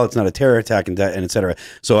and saying, well, it's not a terror attack and et cetera.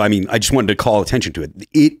 So, I mean, I just wanted to call attention to it.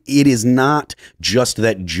 It is not just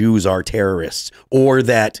that Jews are terrorists or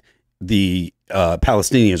that the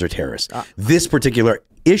Palestinians are terrorists. This particular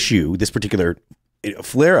issue, this particular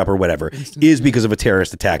flare up or whatever is because of a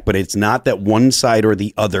terrorist attack, but it's not that one side or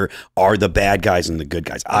the other are the bad guys and the good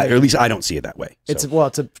guys. Or at least I don't see it that way.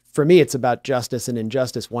 So. For me, it's about justice and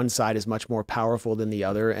injustice. One side is much more powerful than the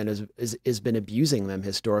other and has been abusing them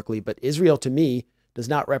historically. But Israel, to me, does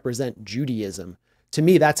not represent Judaism. To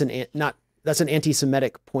me, that's an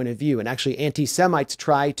anti-Semitic point of view. And actually, anti-Semites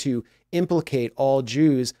try to implicate all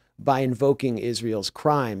Jews by invoking Israel's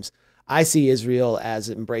crimes. I see Israel as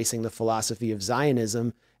embracing the philosophy of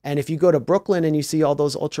Zionism. And if you go to Brooklyn and you see all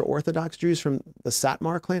those ultra-Orthodox Jews from the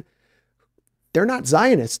Satmar clan, they're not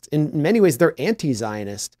Zionists. In many ways, they're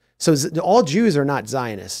anti-Zionist. So all Jews are not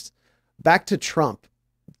Zionists. Back to Trump.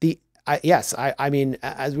 I mean,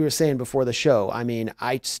 as we were saying before the show, I mean,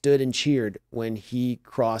 I stood and cheered when he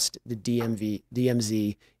crossed the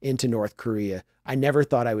DMZ into North Korea. I never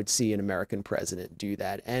thought I would see an American president do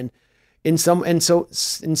that. And in so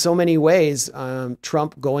many ways,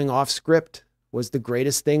 Trump going off script was the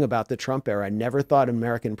greatest thing about the Trump era. I never thought an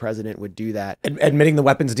American president would do that. Admitting the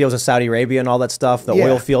weapons deals with Saudi Arabia and all that stuff, the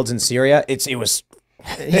oil fields in Syria, it's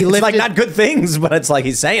like not good things, but it's like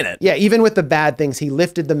he's saying it. Yeah, even with the bad things, he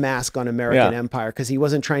lifted the mask on American empire because he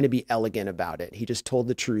wasn't trying to be elegant about it. He just told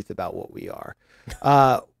the truth about what we are.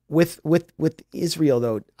 With Israel,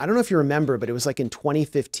 though, I don't know if you remember, but it was like in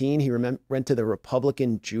 2015, he went to the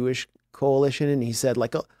Republican Jewish Coalition and he said,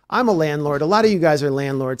 like, I'm a landlord. A lot of you guys are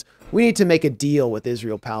landlords. We need to make a deal with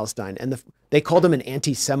Israel-Palestine. And they called him an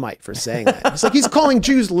anti-Semite for saying that. It's like he's calling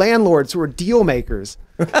Jews landlords who are deal makers.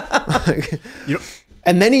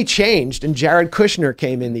 And then he changed, and Jared Kushner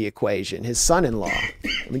came in the equation, his son-in-law.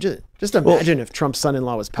 I mean, just imagine if Trump's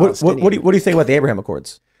son-in-law was Palestinian. What do you think about the Abraham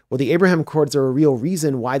Accords? Well, the Abraham Accords are a real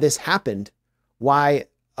reason why this happened, why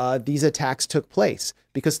these attacks took place.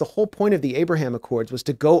 Because the whole point of the Abraham Accords was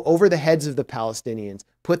to go over the heads of the Palestinians,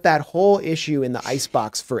 put that whole issue in the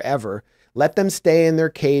icebox forever, let them stay in their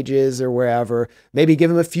cages or wherever, maybe give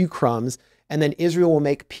them a few crumbs, and then Israel will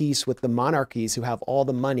make peace with the monarchies who have all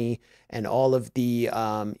the money and all of the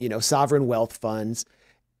sovereign wealth funds.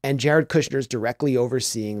 And Jared Kushner's directly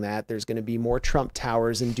overseeing that. There's going to be more Trump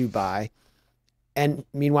towers in Dubai. And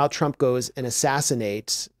meanwhile, Trump goes and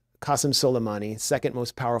assassinates Qasem Soleimani, second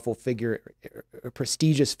most powerful figure,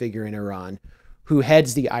 prestigious figure in Iran, who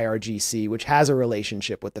heads the IRGC, which has a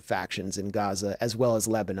relationship with the factions in Gaza as well as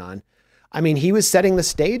Lebanon. I mean, he was setting the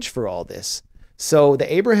stage for all this. So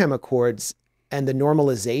the Abraham Accords and the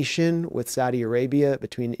normalization with Saudi Arabia,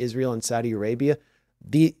 between Israel and Saudi Arabia,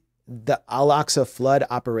 the Al-Aqsa flood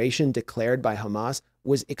operation declared by Hamas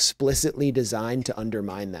was explicitly designed to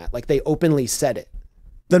undermine that. Like, they openly said it.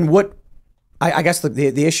 Then what? I guess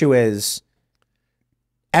the issue is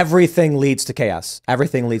everything leads to chaos.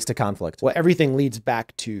 Everything leads to conflict. Well, everything leads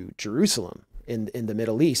back to Jerusalem in the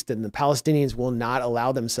Middle East, and the Palestinians will not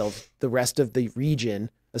allow themselves, the rest of the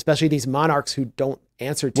region, especially these monarchs who don't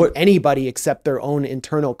answer to anybody except their own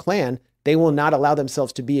internal clan, they will not allow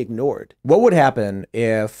themselves to be ignored. What would happen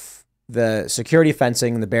if the security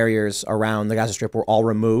fencing and the barriers around the Gaza Strip were all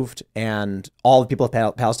removed and all the people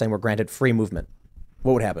of Palestine were granted free movement?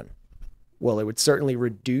 What would happen? Well, it would certainly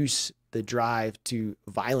reduce the drive to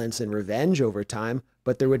violence and revenge over time,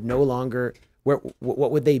 but there would no longer,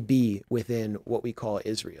 what would they be within what we call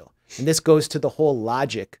Israel? And this goes to the whole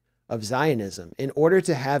logic of Zionism. In order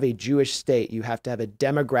to have a Jewish state, you have to have a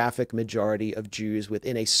demographic majority of Jews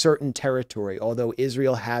within a certain territory, although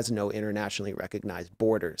Israel has no internationally recognized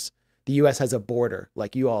borders. The U.S. has a border,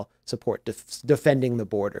 like you all support defending the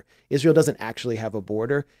border. Israel doesn't actually have a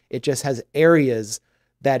border. It just has areas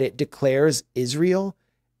that it declares Israel,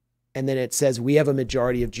 and then it says, we have a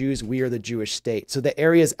majority of Jews, we are the Jewish state. So the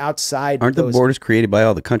areas outside Aren't the borders created by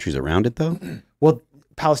all the countries around it, though? Well,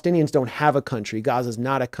 Palestinians don't have a country. Gaza's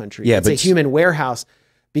not a country. Yeah, it's a human warehouse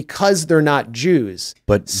because they're not Jews.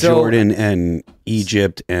 But Jordan and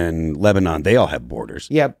Egypt and Lebanon, they all have borders.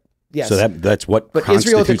 Yeah, yes. So that's what But constitutes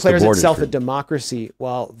Israel the declares borders itself for- a democracy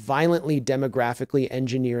while violently demographically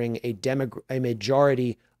engineering a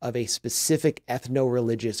majority of a specific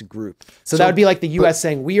ethno-religious group. So that would be like the U.S.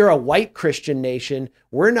 saying, we are a white Christian nation.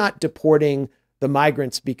 We're not deporting the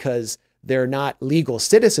migrants because they're not legal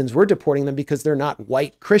citizens. We're deporting them because they're not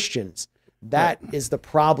white Christians. That is the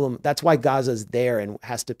problem. That's why Gaza's there and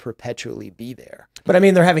has to perpetually be there. But I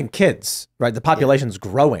mean, they're having kids, right? The population's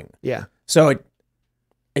growing. Yeah. So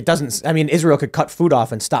it doesn't, I mean, Israel could cut food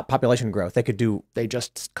off and stop population growth. They could do, They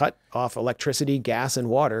just cut off electricity, gas, and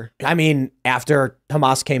water. I mean, after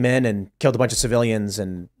Hamas came in and killed a bunch of civilians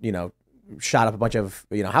and, you know, shot up a bunch of,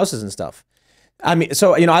 you know, houses and stuff. I mean,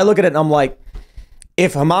 so, you know, I look at it and I'm like,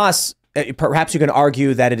 if Hamas, perhaps you can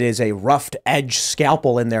argue that it is a roughed edge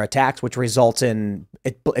scalpel in their attacks, which results in,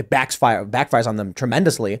 it backfires on them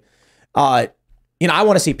tremendously. You know, I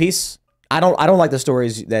want to see peace. I don't like the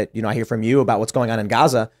stories that, you know, I hear from you about what's going on in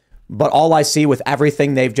Gaza, but all I see with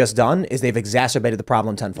everything they've just done is they've exacerbated the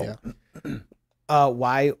problem tenfold. Yeah.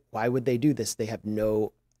 Why would they do this? They have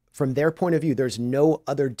from their point of view, there's no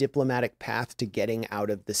other diplomatic path to getting out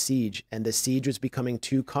of the siege. And the siege was becoming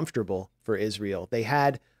too comfortable for Israel.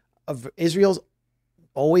 Israel's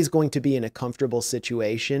always going to be in a comfortable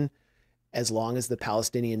situation as long as the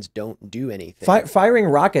Palestinians don't do anything. Firing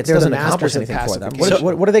rockets They're the doesn't accomplish masters of anything for them.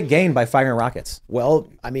 pacification. What do they gain by firing rockets? Well,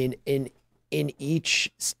 I mean, in each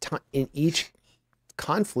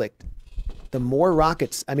conflict, the more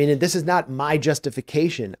rockets, I mean, and this is not my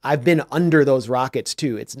justification. I've been under those rockets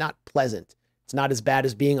too. It's not pleasant. It's not as bad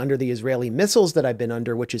as being under the Israeli missiles that I've been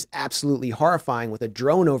under, which is absolutely horrifying with a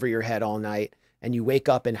drone over your head all night and you wake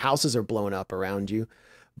up and houses are blown up around you.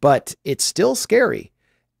 But it's still scary.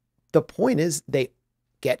 The point is they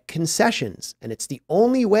get concessions, and it's the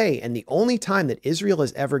only way and the only time that Israel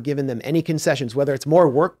has ever given them any concessions, whether it's more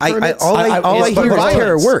work permits. All I hear is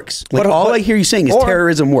terror works. Like, all I hear you saying is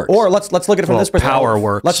terrorism works. Or let's look at it from this perspective. Power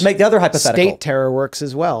works. Let's make the other hypothetical. State terror works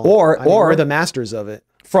as well. Or we're the masters of it.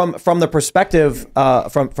 From the perspective,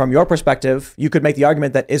 from your perspective, you could make the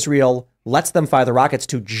argument that Israel lets them fire the rockets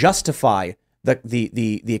to justify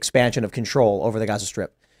the expansion of control over the Gaza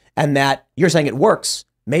Strip, and that you're saying it works.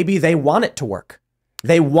 Maybe they want it to work.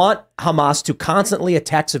 They want Hamas to constantly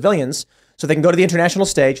attack civilians so they can go to the international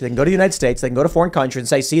stage, they can go to the United States, they can go to foreign countries and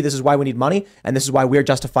say, see, this is why we need money, and this is why we're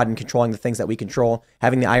justified in controlling the things that we control,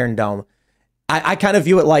 having the Iron Dome. I kind of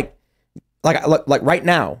view it like right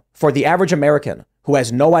now, for the average American who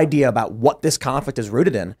has no idea about what this conflict is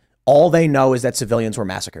rooted in, all they know is that civilians were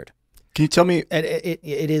massacred. Can you tell me?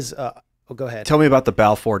 It is... go ahead. Tell me about the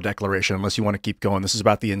Balfour Declaration, unless you want to keep going. This is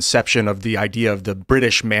about the inception of the idea of the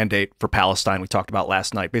British mandate for Palestine we talked about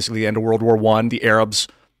last night. Basically, the end of World War I, the Arabs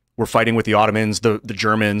were fighting with the Ottomans, the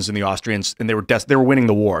Germans, and the Austrians, and they were winning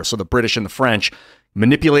the war. So the British and the French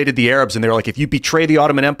manipulated the Arabs, and they were like, if you betray the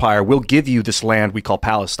Ottoman Empire, we'll give you this land we call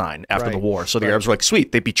Palestine after the war. So the Arabs were like,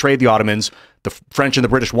 sweet. They betrayed the Ottomans. The French and the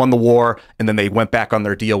British won the war, and then they went back on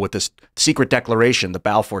their deal with this secret declaration, the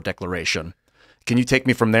Balfour Declaration. Can you take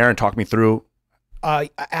me from there and talk me through?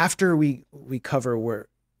 After we cover where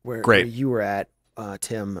you were at,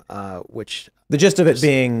 Tim, which the gist of it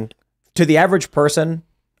being, to the average person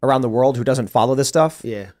around the world who doesn't follow this stuff,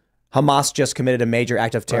 Hamas just committed a major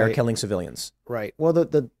act of terror, killing civilians. Right. Well,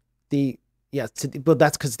 but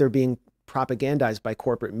that's because they're being propagandized by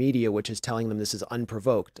corporate media, which is telling them this is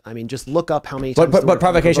unprovoked. I mean, just look up how many times. But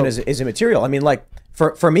provocation is immaterial. I mean, like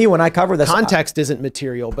for me, when I cover this, context isn't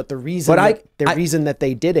material, but the reason reason that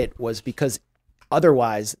they did it was because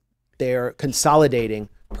otherwise they're consolidating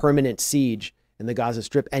permanent siege in the Gaza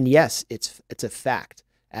Strip. And yes, it's a fact,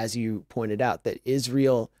 as you pointed out, that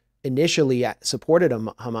Israel initially supported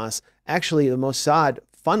Hamas. Actually, the Mossad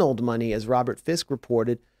funneled money, as Robert Fisk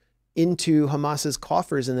reported, into Hamas's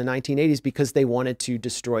coffers in the 1980s because they wanted to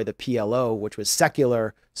destroy the PLO, which was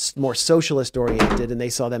secular, more socialist oriented, and they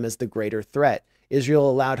saw them as the greater threat. Israel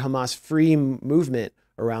allowed Hamas free movement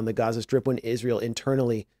around the Gaza Strip when Israel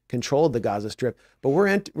internally controlled the Gaza Strip. But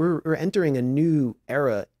we're entering a new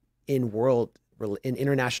era in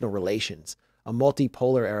international relations. a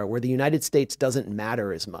multipolar era where the United States doesn't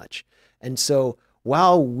matter as much. And so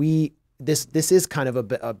while this is kind of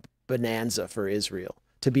a bonanza for Israel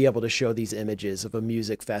to be able to show these images of a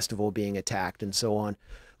music festival being attacked and so on.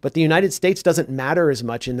 But the United States doesn't matter as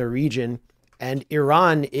much in the region, and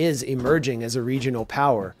Iran is emerging as a regional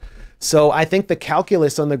power. So I think the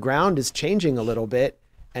calculus on the ground is changing a little bit,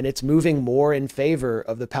 and it's moving more in favor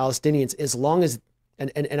of the Palestinians as long as,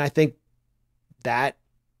 and I think that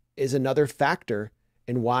is another factor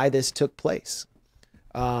in why this took place.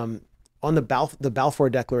 On the Balfour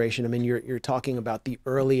Declaration, I mean, you're talking about the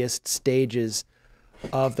earliest stages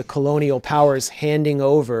of the colonial powers handing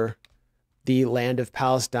over the land of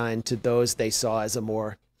Palestine to those they saw as a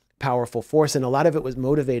more powerful force. And a lot of it was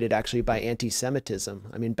motivated actually by anti-Semitism.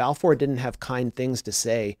 I mean, Balfour didn't have kind things to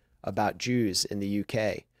say about Jews in the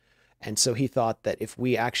UK. And so he thought that if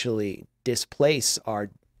we actually displace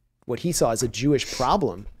what he saw as a Jewish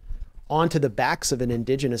problem onto the backs of an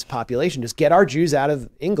indigenous population, just get our Jews out of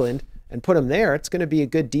England and put them there, it's going to be a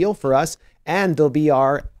good deal for us, and they'll be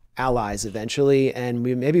our allies eventually, and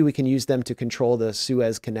maybe we can use them to control the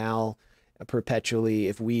Suez Canal perpetually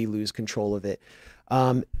if we lose control of it.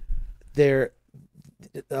 The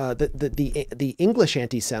English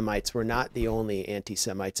anti-Semites were not the only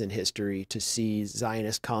anti-Semites in history to see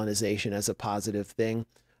Zionist colonization as a positive thing.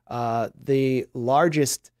 The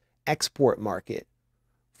largest export market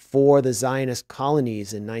for the Zionist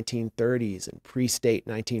colonies in 1930s and pre-state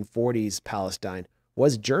 1940s Palestine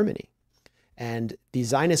was Germany. And the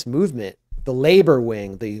Zionist movement, the labor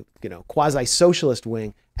wing, the quasi-socialist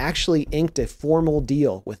wing, actually inked a formal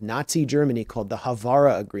deal with Nazi Germany called the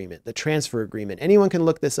Havara Agreement, the transfer agreement. Anyone can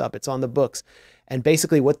look this up. It's on the books. And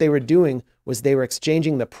basically what they were doing was they were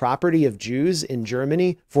exchanging the property of Jews in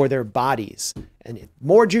Germany for their bodies. And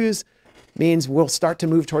more Jews means we'll start to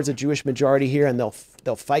move towards a Jewish majority here, and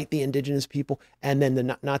they'll fight the indigenous people. And then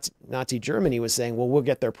the Nazi Germany was saying, well, we'll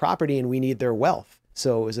get their property and we need their wealth.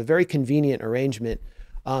 So it was a very convenient arrangement.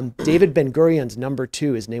 David Ben-Gurion's number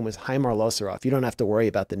 2, his name was Haimar Losarov. You don't have to worry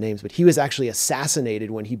about the names, but he was actually assassinated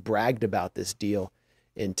when he bragged about this deal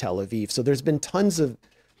in Tel Aviv. So there's been tons of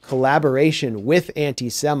collaboration with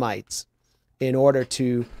anti-Semites in order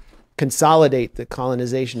to consolidate the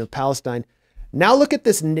colonization of Palestine. Now look at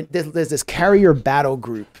this. There's this carrier battle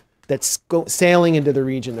group that's sailing into the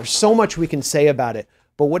region. There's so much we can say about it,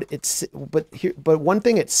 but one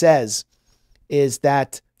thing it says is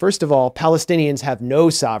that, first of all, Palestinians have no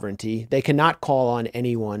sovereignty. They cannot call on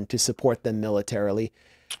anyone to support them militarily.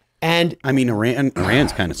 And I mean,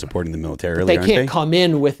 Iran's kind of supporting them militarily. They can't come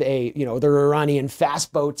in with their Iranian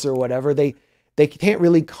fast boats or whatever. They can't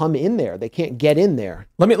really come in there. They can't get in there.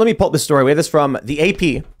 Let me pull up this story. We have this from the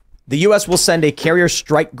AP. The U.S. will send a carrier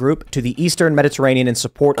strike group to the Eastern Mediterranean in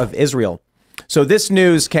support of Israel. So this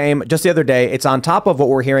news came just the other day. It's on top of what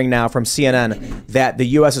we're hearing now from CNN, that the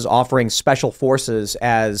U.S. is offering special forces,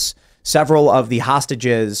 as several of the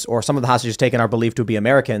hostages, or some of the hostages taken, are believed to be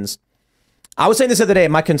Americans. I was saying this the other day.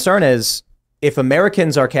 My concern is if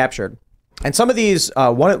Americans are captured, and some of these,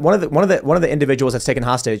 one of the individuals that's taken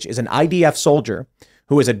hostage is an IDF soldier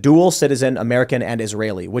who is a dual citizen, American and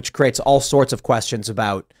Israeli, which creates all sorts of questions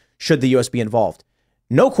about should the U.S. be involved.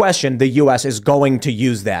 No question, the U.S. is going to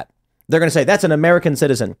use that. They're going to say that's an American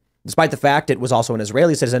citizen, despite the fact it was also an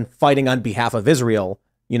Israeli citizen fighting on behalf of Israel,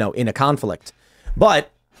 in a conflict.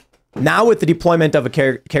 But now with the deployment of a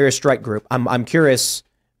carrier strike group, I'm curious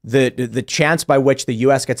the chance by which the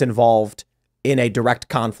U.S. gets involved in a direct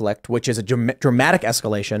conflict, which is a dramatic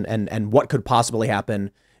escalation, and what could possibly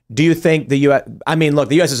happen. Do you think the U.S. I mean, look,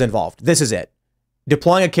 the U.S. is involved. This is it.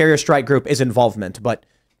 Deploying a carrier strike group is involvement, but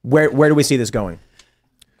where do we see this going?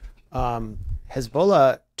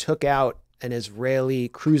 Hezbollah took out an Israeli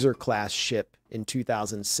cruiser-class ship in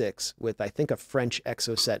 2006 with, I think, a French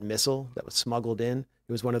Exocet missile that was smuggled in.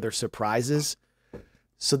 It was one of their surprises.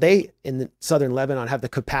 So they, in the southern Lebanon, have the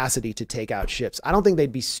capacity to take out ships. I don't think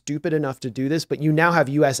they'd be stupid enough to do this, but you now have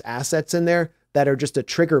U.S. assets in there that are just a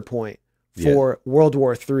trigger point for World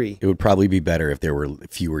War III. It would probably be better if there were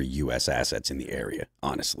fewer U.S. assets in the area,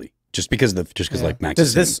 honestly. Just because like Max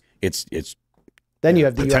is saying, it's then you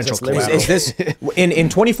have the USS Liberty. Is this in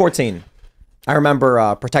 2014? I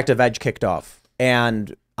remember Protective Edge kicked off,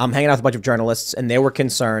 and I'm hanging out with a bunch of journalists, and they were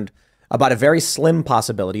concerned about a very slim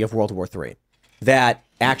possibility of World War III, that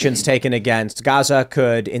actions taken against Gaza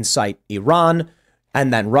could incite Iran,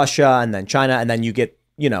 and then Russia, and then China, and then you get,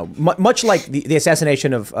 much like the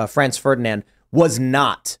assassination of Franz Ferdinand was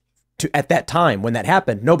not. At that time when that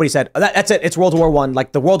happened, nobody said, that's it, it's World War I,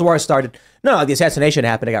 like the World War started. No, the assassination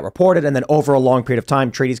happened, it got reported, and then over a long period of time,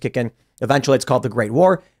 treaties kick in. Eventually, it's called the Great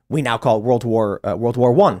War. We now call it World War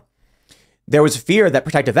I. there was fear that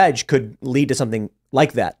Protective Edge could lead to something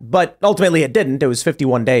like that. But ultimately it didn't. It was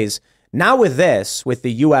 51 days. Now with this, with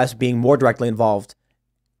the U.S. being more directly involved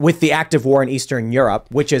with the active war in Eastern Europe,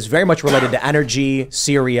 which is very much related to energy,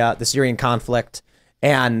 Syria, the Syrian conflict,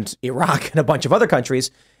 and Iraq and a bunch of other countries,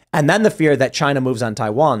 and then the fear that China moves on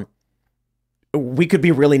Taiwan, we could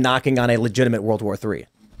be really knocking on a legitimate World War III,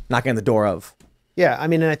 knocking on the door of. Yeah, I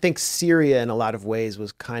mean, and I think Syria in a lot of ways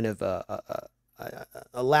was kind of a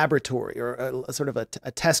laboratory or a sort of a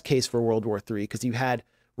test case for World War III, because you had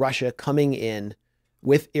Russia coming in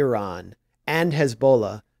with Iran and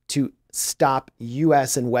Hezbollah to stop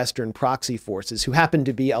U.S. and Western proxy forces who happened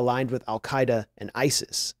to be aligned with Al-Qaeda and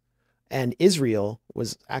ISIS. And Israel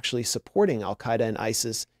was actually supporting Al-Qaeda and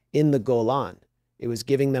ISIS in the Golan. It was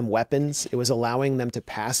giving them weapons. It was allowing them to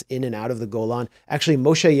pass in and out of the Golan. Actually,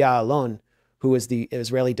 Moshe Ya'alon, who was the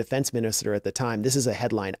Israeli defense minister at the time, this is a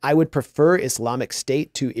headline: "I would prefer Islamic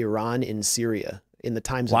State to Iran in Syria," in the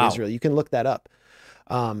Times of Israel. You can look that up.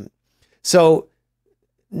 So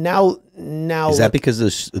now is that because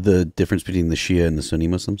of the difference between the Shia and the Sunni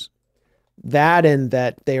Muslims? That, and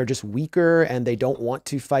that they are just weaker and they don't want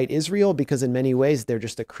to fight Israel because in many ways they're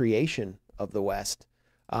just a creation of the West.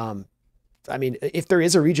 I mean, if there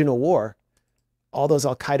is a regional war, all those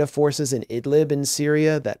Al-Qaeda forces in Idlib in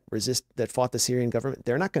Syria that fought the Syrian government,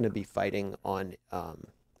 they're not going to be fighting on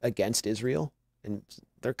against Israel. And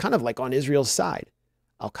they're kind of like on Israel's side,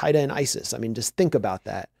 Al-Qaeda and ISIS. I mean, just think about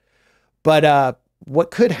that. But what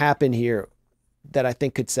could happen here that I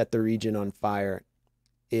think could set the region on fire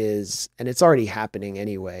is, and it's already happening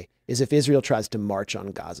anyway, is if Israel tries to march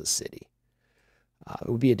on Gaza City. It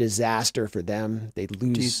would be a disaster for them. They'd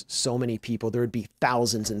lose so many people. There would be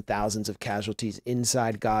thousands and thousands of casualties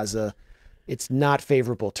inside Gaza. It's not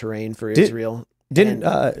favorable terrain for Israel. Didn't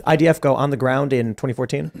IDF go on the ground in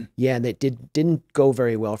 2014? Yeah, and it didn't go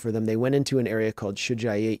very well for them. They went into an area called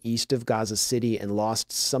Shuja'iyeh east of Gaza City and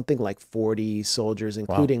lost something like 40 soldiers,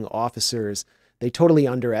 including officers. They totally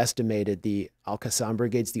underestimated the Al-Qassam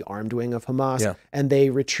brigades, the armed wing of Hamas, and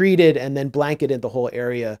they retreated and then blanketed the whole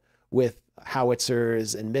area with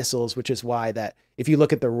howitzers and missiles, which is why that if you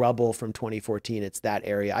look at the rubble from 2014, it's that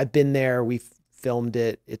area. I've been there. We've filmed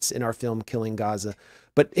it. It's in our film, Killing Gaza.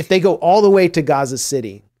 But if they go all the way to Gaza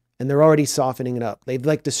City, and they're already softening it up, they've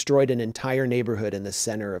like destroyed an entire neighborhood in the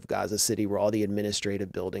center of Gaza City where all the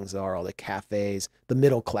administrative buildings are, all the cafes, the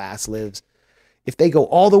middle class lives. If they go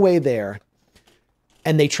all the way there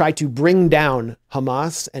and they try to bring down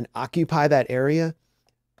Hamas and occupy that area,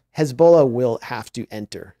 Hezbollah will have to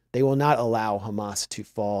enter. They will not allow Hamas to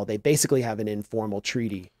fall. They basically have an informal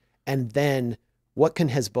treaty. And then what can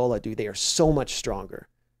Hezbollah do? They are so much stronger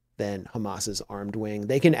than Hamas's armed wing.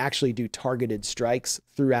 They can actually do targeted strikes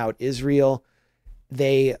throughout Israel.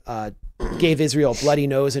 They gave Israel a bloody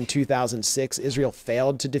nose in 2006. Israel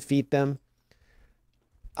failed to defeat them.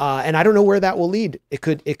 And I don't know where that will lead. It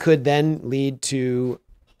could then lead to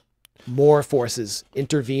more forces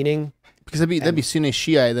intervening. Because that'd be Sunni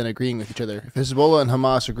Shia then agreeing with each other. If Hezbollah and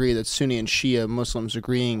Hamas agree, that Sunni and Shia Muslims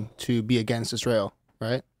agreeing to be against Israel,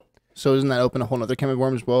 right? So doesn't that open a whole other can of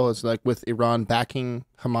worms as well? It's like with Iran backing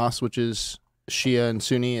Hamas, which is Shia and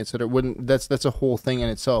Sunni, etc. That's a whole thing in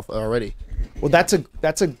itself already. Well, that's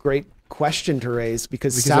a great question to raise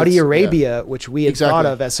because Saudi Arabia, which we had thought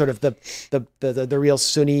of as sort of the real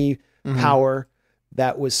Sunni power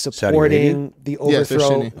that was supporting the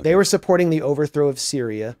overthrow. They were supporting the overthrow of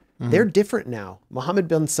Syria. They're different now. Mohammed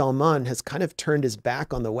bin Salman has kind of turned his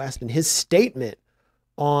back on the West, and his statement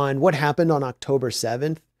on what happened on October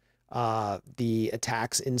 7th, the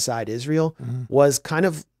attacks inside Israel, was kind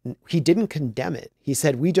of, he didn't condemn it. He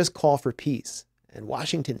said, "We just call for peace." And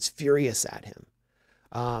Washington's furious at him.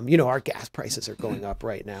 You know, our gas prices are going up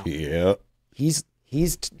right now. Yeah. He's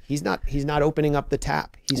not opening up the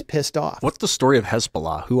tap. He's pissed off. What's the story of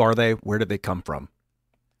Hezbollah? Who are they? Where did they come from?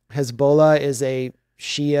 Hezbollah is a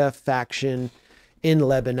Shia faction in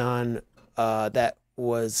Lebanon that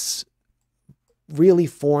was really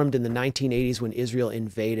formed in the 1980s when Israel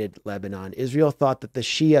invaded Lebanon. Israel thought that the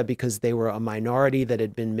Shia, because they were a minority that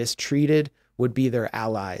had been mistreated, would be their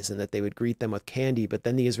allies and that they would greet them with candy. But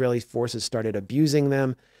then the Israeli forces started abusing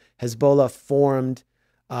them. Hezbollah formed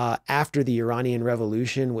after the Iranian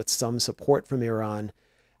Revolution with some support from Iran,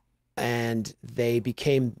 and they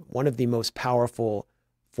became one of the most powerful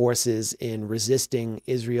forces in resisting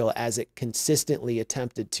Israel as it consistently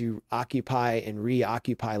attempted to occupy and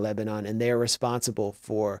reoccupy Lebanon. And they are responsible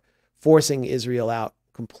for forcing Israel out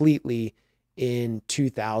completely in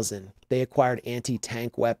 2000. They acquired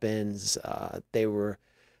anti-tank weapons. They were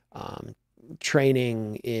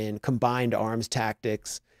training in combined arms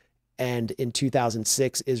tactics. And in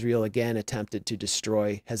 2006, Israel again attempted to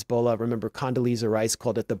destroy Hezbollah. Remember, Condoleezza Rice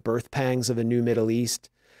called it the birth pangs of a new Middle East,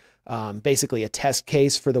 basically a test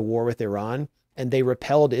case for the war with Iran. And they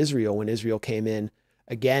repelled Israel when Israel came in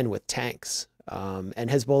again with tanks. And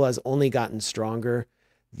Hezbollah has only gotten stronger.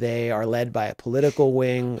 They are led by a political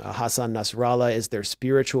wing. Hassan Nasrallah is their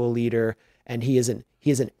spiritual leader, and he is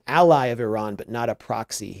an ally of Iran, but not a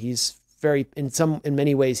proxy. He's very, in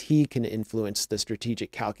many ways, he can influence the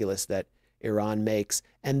strategic calculus that Iran makes.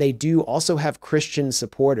 And they do also have Christian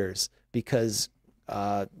supporters because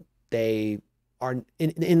they are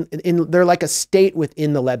they're like a state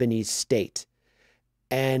within the Lebanese state,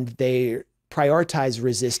 and they prioritize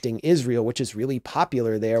resisting Israel, which is really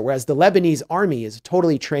popular there. Whereas the Lebanese army is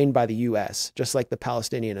totally trained by the U.S., just like the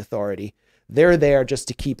Palestinian Authority. They're there just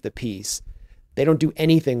to keep the peace. They don't do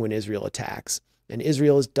anything when Israel attacks. And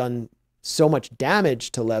Israel has done so much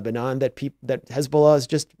damage to Lebanon that Hezbollah is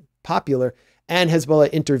just popular. And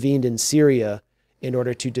Hezbollah intervened in Syria in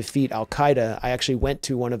order to defeat al-Qaeda. I actually went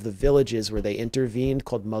to one of the villages where they intervened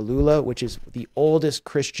called Malula, which is the oldest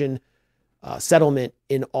Christian settlement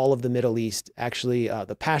in all of the Middle East. Actually,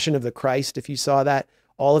 the Passion of the Christ, if you saw that,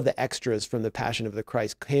 all of the extras from the Passion of the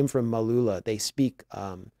Christ came from Malula. They speak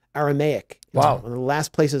Aramaic. Wow. One of the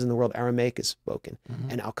last places in the world Aramaic is spoken.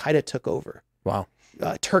 And al-Qaeda took over. Wow.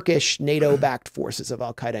 Turkish, NATO-backed forces of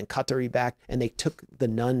al-Qaeda and Qatari-backed, and they took the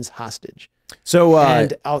nuns hostage. So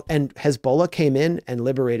and Hezbollah came in and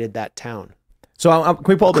liberated that town. So can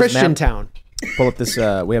we pull up this Christian map? town. Pull up this.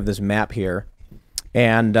 We have this map here,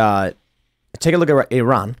 and take a look at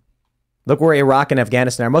Iran. Look where Iraq and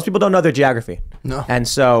Afghanistan are. Most people don't know their geography. No. And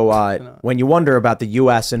so when you wonder about the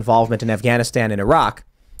U.S. involvement in Afghanistan and Iraq,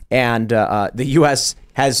 and the U.S.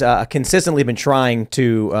 has consistently been trying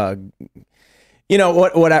to,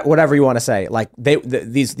 whatever you want to say, like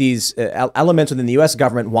these elements within the U.S.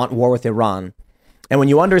 government want war with Iran. And when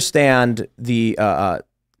you understand the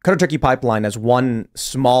Qatar-Turkey pipeline as one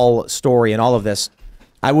small story in all of this,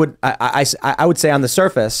 I would say on the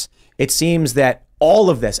surface, it seems that all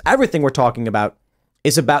of this, everything we're talking about,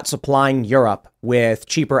 is about supplying Europe with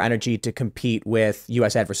cheaper energy to compete with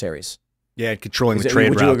U.S. adversaries. Yeah, controlling the trade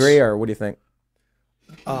routes. Would you agree, or what do you think?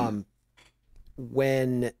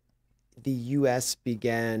 When the U.S.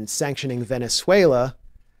 began sanctioning Venezuela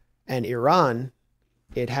and Iran,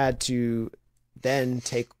 it had to then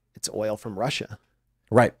take its oil from Russia.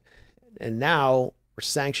 Right. And now we're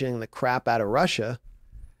sanctioning the crap out of Russia.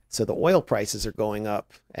 So the oil prices are going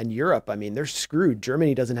up, and Europe, I mean, they're screwed.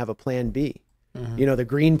 Germany doesn't have a plan B. You know, the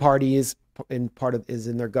Green Party is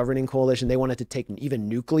in their governing coalition. They wanted to take even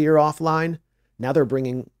nuclear offline. Now they're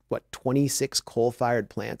bringing 26 coal-fired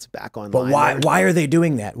plants back online. But why are they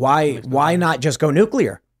doing that? Why not just go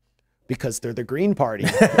nuclear? Because they're the Green Party.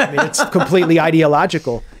 I mean, it's completely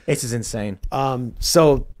ideological. This is insane.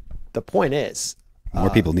 So the point is, More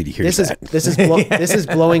people need to hear that. This is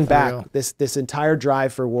blowing back this entire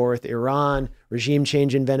drive for war with Iran, regime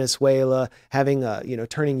change in Venezuela, having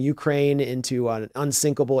turning Ukraine into an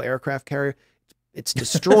unsinkable aircraft carrier. It's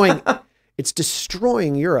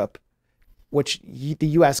destroying Europe, which the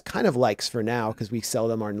U.S. kind of likes for now because we sell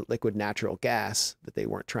them our liquid natural gas that they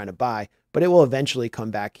weren't trying to buy. But it will eventually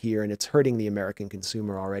come back here, and it's hurting the American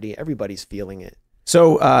consumer already. Everybody's feeling it.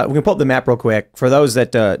 So we can pull up the map real quick. For those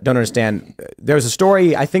that don't understand, there's a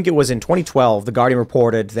story, I think it was in 2012, The Guardian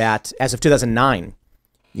reported that as of 2009,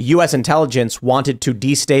 U.S. intelligence wanted to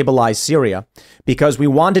destabilize Syria because we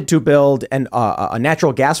wanted to build a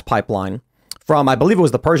natural gas pipeline from, I believe it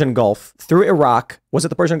was the Persian Gulf, through Iraq. Was it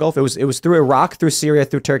the Persian Gulf? It was through Iraq, through Syria,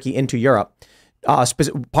 through Turkey, into Europe.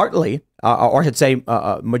 Partly, or I should say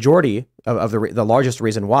majority of the largest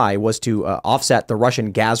reason why was to offset the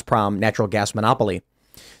Russian Gazprom natural gas monopoly.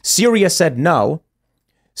 Syria said no.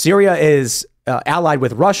 Syria is allied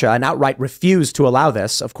with Russia and outright refused to allow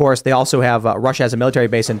this. Of course, they also have Russia has a military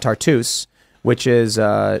base in Tartus, which is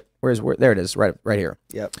there it is, right here.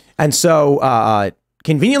 Yep. And so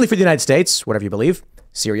conveniently for the United States, whatever you believe,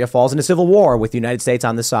 Syria falls into civil war with the United States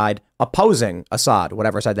on the side opposing Assad,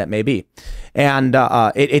 whatever side that may be. And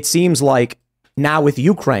it seems like now with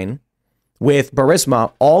Ukraine, with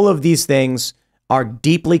Burisma, all of these things are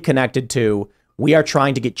deeply connected to we are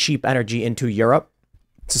trying to get cheap energy into Europe.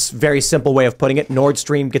 It's a very simple way of putting it. Nord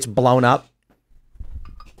Stream gets blown up.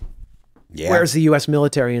 Yeah. Where's the U.S.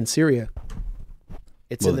 military in Syria?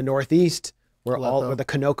 It's in the northeast where the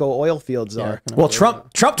Conoco oil fields are. Well,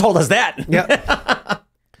 Trump told us that. Yeah.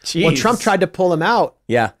 Well, Trump tried to pull him out.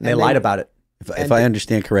 Yeah, they lied about it. If I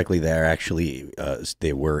understand correctly, they're actually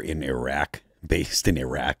they were in Iraq, based in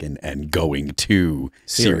Iraq, and going to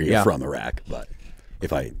Syria from Iraq. But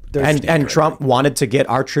If I And understand correctly. Trump wanted to get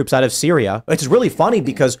our troops out of Syria. It's really funny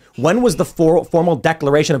because when was the formal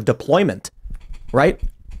declaration of deployment? Right?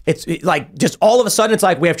 It's like just all of a sudden it's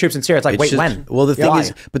like we have troops in Syria. It's like wait, when? Well, the thing Why?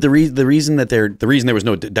 is, but the reason there was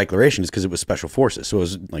no declaration is because it was special forces, so it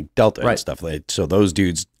was like Delta and stuff. So those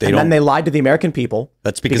dudes then they lied to the American people.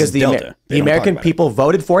 That's because it's Delta. The American people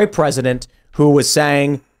voted for a president who was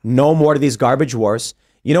saying no more to these garbage wars.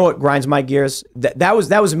 You know what grinds my gears? That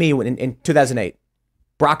was me in 2008.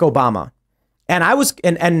 Barack Obama. And I was,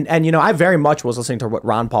 and you know, I very much was listening to what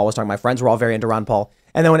Ron Paul was talking. My friends were all very into Ron Paul.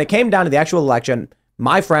 And then when it came down to the actual election,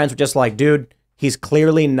 my friends were just like, dude, he's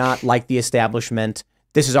clearly not like the establishment.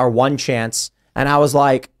 This is our one chance. And I was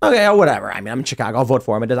like, okay, whatever. I mean, I'm in Chicago. I'll vote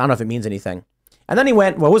for him. I don't know if it means anything. And then he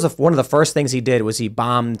went, one of the first things he did was he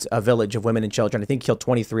bombed a village of women and children. I think he killed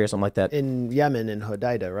 23 or something like that. In Yemen, in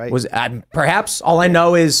Hodeida, right? Was perhaps all I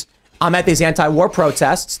know is I'm at these anti-war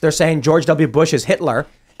protests. They're saying George W. Bush is Hitler.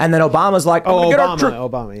 And then Obama's like, oh,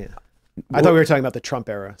 Obama, yeah. I thought we were talking about the Trump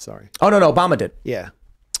era. Sorry. Oh, no, Obama did. Yeah.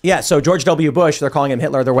 Yeah, so George W. Bush, they're calling him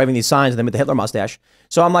Hitler. They're waving these signs and then with the Hitler mustache.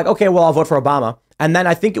 So I'm like, okay, well, I'll vote for Obama. And then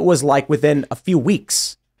I think it was like within a few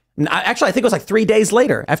weeks. Actually, I think it was like 3 days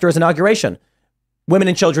later after his inauguration. Women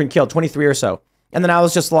and children killed, 23 or so. And then I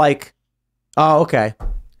was just like, oh, okay.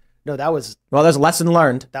 No, that was... Well, there's a lesson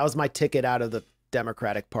learned. That was my ticket out of the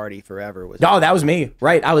Democratic Party forever. Oh, that was me,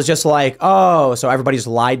 right? I was just like, oh, so everybody just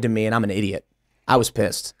lied to me and I'm an idiot. I was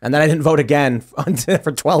pissed. And then I didn't vote again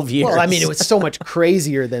for 12 years. Well, I mean, it was so much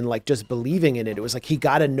crazier than like just believing in it. It was like he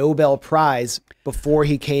got a Nobel Prize before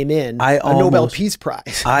he came in, a Nobel Peace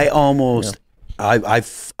Prize. I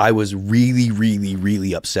was really, really,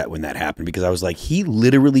 really upset when that happened because I was like, he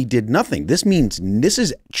literally did nothing. This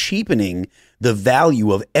is cheapening the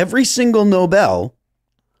value of every single Nobel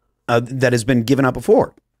that has been given out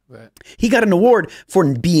before. Right. He got an award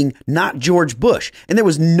for being not George Bush. And there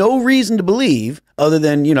was no reason to believe, other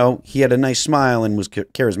than, you know, he had a nice smile and was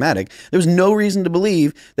charismatic. There was no reason to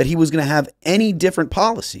believe that he was going to have any different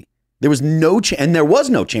policy. There was no and there was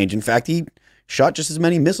no change. In fact, he shot just as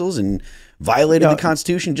many missiles and violated the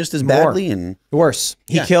Constitution just as badly and worse.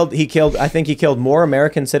 He killed. I think he killed more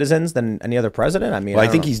American citizens than any other president. I mean, well, I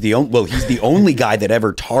think he's the only guy that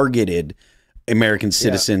ever targeted American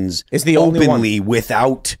citizens is the openly only one.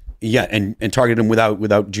 without and targeted them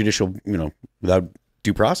without judicial, you know, without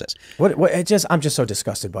due process. I'm just so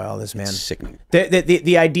disgusted by all this, man. It's sickening.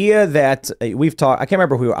 The idea that we've talked, I can't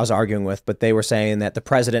remember who I was arguing with, but they were saying that the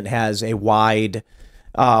president has a wide,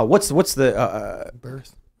 what's the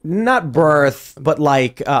birth? Not birth, but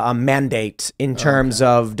like a mandate in terms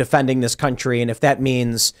of defending this country, and if that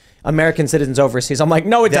means American citizens overseas, I'm like,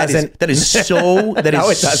 no, it doesn't. That is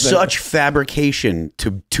such fabrication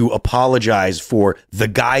to apologize for the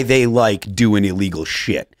guy they like doing illegal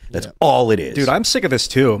shit. That's all it is. Dude, I'm sick of this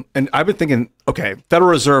too. And I've been thinking, okay, Federal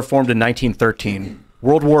Reserve formed in 1913.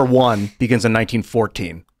 World War I begins in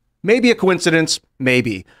 1914. Maybe a coincidence,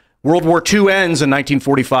 maybe. World War II ends in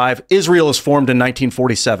 1945. Israel is formed in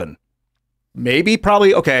 1947. Maybe,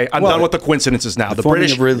 probably. Okay, I'm done with the coincidences now. The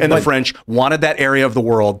British and the French wanted that area of the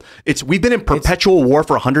world. We've been in perpetual war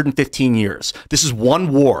for 115 years. This is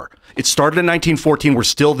one war. It started in 1914. We're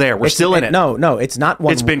still there. We're still in it. No, it's not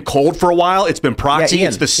one. It's been cold for a while. It's been proxy. Ian,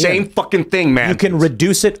 it's the same fucking thing, man. You can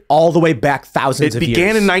reduce it all the way back thousands of years. It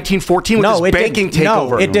began in 1914 with this banking takeover.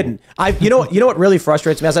 No, it didn't. You know what really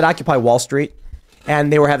frustrates me? I was at Occupy Wall Street,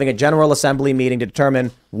 and they were having a General Assembly meeting to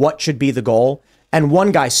determine what should be the goal. And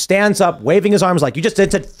one guy stands up, waving his arms like, you just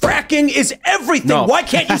said fracking is everything. No. Why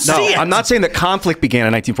can't you see it? I'm not saying that conflict began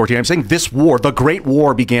in 1914. I'm saying this war, the Great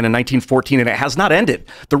War, began in 1914, and it has not ended.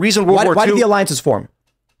 The reason World War II... Why did the alliances form?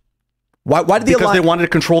 Why did the Because they wanted to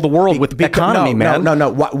control the world with economy, man. No.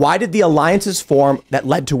 Why did the alliances form that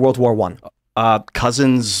led to World War I?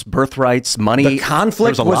 Cousins, birthrights, money. The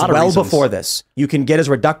conflict was well before this. You can get as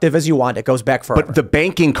reductive as you want. It goes back forever. But the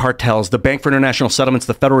banking cartels, the Bank for International Settlements,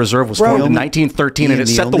 the Federal Reserve was formed in 1913, and it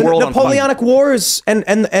set the world on fire. Napoleonic Wars and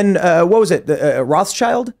what was it?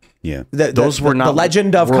 Rothschild? Yeah. Those were not the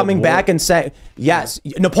legend of coming back and saying, yes,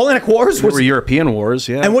 Napoleonic Wars were European wars,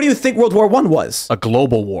 yeah. And what do you think World War I was? A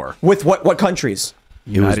global war. With what countries?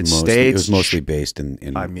 United States. It was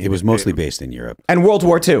mostly based in Europe. And World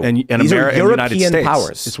War II. And These are European European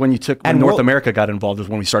powers. It's when North America got involved is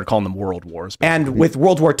when we started calling them world wars. And with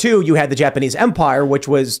World War II, you had the Japanese Empire, which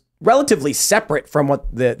was relatively separate from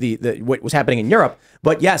what what was happening in Europe.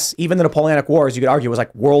 But yes, even the Napoleonic Wars, you could argue, was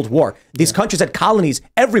like world war. These countries had colonies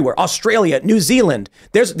everywhere. Australia, New Zealand.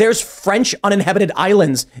 There's French uninhabited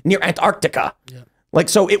islands near Antarctica. Yeah. Like,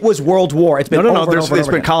 so it was world war. It's been There's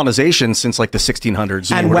been colonization since like the 1600s.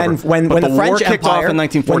 And when the French Empire, in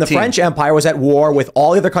 1914. when the French Empire was at war with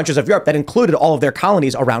all the other countries of Europe, that included all of their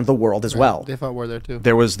colonies around the world as well. They fought war there too.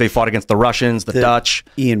 They fought against the Russians, the Dutch.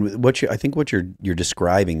 Ian, I think what you're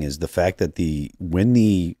describing is the fact that when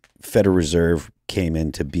the Federal Reserve came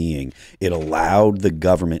into being, it allowed the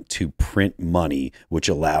government to print money, which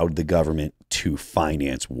allowed the government to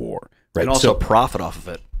finance war, right? And also profit off of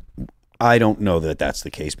it. I don't know that that's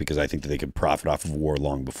the case, because I think that they could profit off of war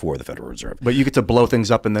long before the Federal Reserve. But you get to blow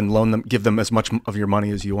things up and then give them as much of your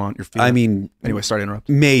money as you want. I mean, anyway, sorry to interrupt.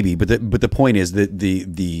 Maybe, but the point is that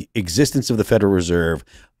the existence of the Federal Reserve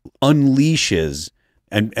unleashes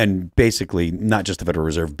and basically not just the Federal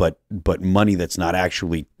Reserve, but money that's not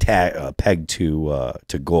actually pegged to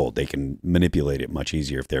gold. They can manipulate it much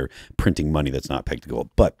easier if they're printing money that's not pegged to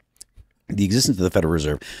gold. But the existence of the Federal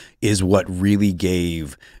Reserve is what really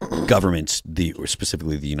gave governments, or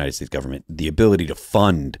specifically the United States government, the ability to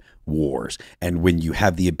fund wars. And when you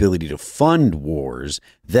have the ability to fund wars,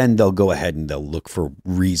 then they'll go ahead and they'll look for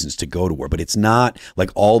reasons to go to war. But it's not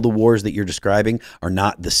like all the wars that you're describing are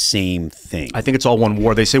not the same thing. I think it's all one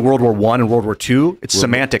war. They say World War I and World War II. It's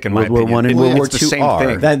semantic in my opinion. World War I and World War II II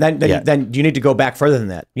are. Then you need to go back further than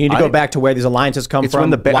that. You need to go back to where these alliances come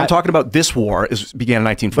from. I'm talking about this war began in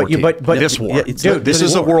 1914. But this war. Dude, this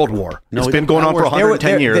is a world war. No, it's been going on for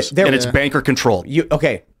 110 years, and it's banker controlled.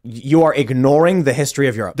 You are ignoring the history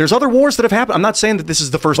of Europe. There's other wars that have happened. I'm not saying that this is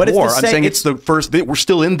the first war. I'm saying it's the first. We're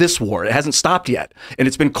still in this war. It hasn't stopped yet, and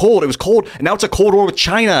it's been cold. It was cold, and now it's a cold war with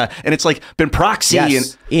China, and it's like been proxy.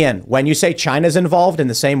 Yes, Ian. When you say China's involved in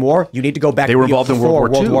the same war, you need to go back. They were involved in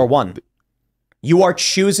World War I. You are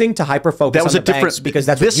choosing to hyper-focus on the banks because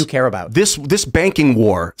that's what you care about. This banking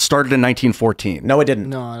war started in 1914. No, it didn't.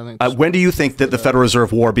 No, I don't think when do you think that the Federal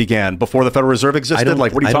Reserve War began? Before the Federal Reserve existed?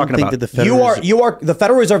 Like, what are you talking about? The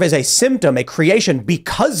Federal Reserve is a symptom, a creation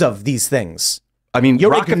because of these things. I mean, you're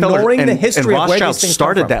Rockefeller ignoring the history and of where Rothschild these things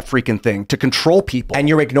started come from. that freaking thing to control people. And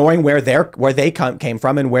you're ignoring where they came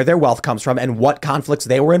from and where their wealth comes from and what conflicts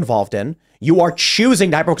they were involved in. You are choosing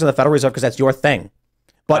to hyper-focus on the Federal Reserve because that's your thing.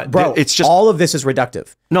 But bro, it's just all of this is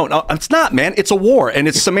reductive. No, it's not, man. It's a war, and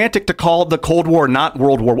it's semantic to call the Cold War not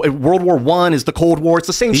World War. World War I is the Cold War. It's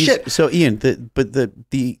the same shit. So, Ian,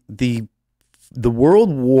 the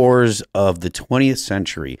world wars of the 20th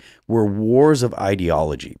century were wars of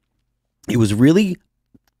ideology. It was really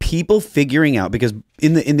people figuring out, because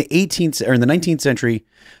in the 18th or in the 19th century,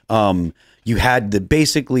 you had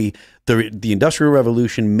basically the Industrial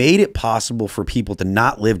Revolution made it possible for people to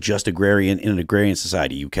not live just in an agrarian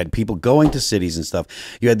society. You had people going to cities and stuff.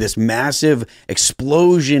 You had this massive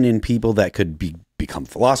explosion in people that could become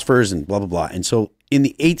philosophers and blah blah blah. And so in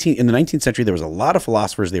the 19th century, there was a lot of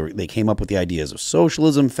philosophers. They came up with the ideas of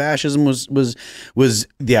socialism. Fascism was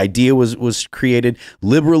the idea was created.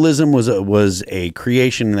 Liberalism was a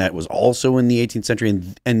creation that was also in the 18th century.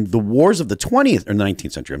 And the wars of the 20th or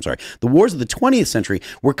 19th century, I'm sorry, the wars of the 20th century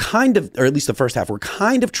were kind of, or at least the first half, were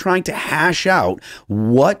kind of trying to hash out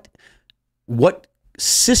what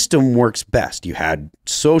system works best. You had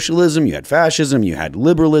socialism, you had fascism, you had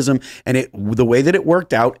liberalism, and the way that it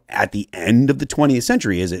worked out at the end of the 20th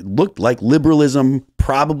century is it looked like liberalism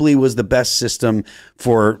probably was the best system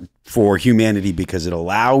for humanity because it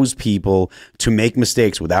allows people to make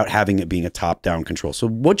mistakes without having it being a top-down control. So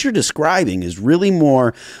what you're describing is really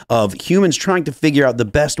more of humans trying to figure out the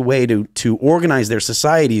best way to organize their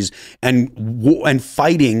societies and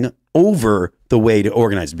fighting over the way to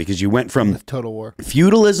organize it, because you went from total war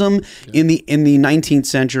feudalism in the 19th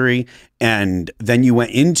century, and then you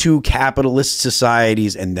went into capitalist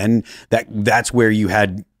societies, and then that's where you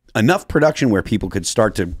had enough production where people could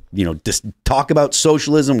start to just talk about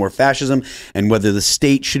socialism or fascism and whether the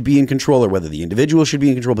state should be in control or whether the individual should be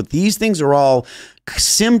in control. But these things are all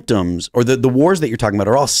symptoms, or the wars that you're talking about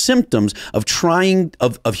are all symptoms of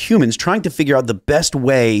humans trying to figure out the best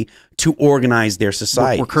way to organize their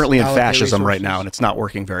society. We're currently in fascism right now, and it's not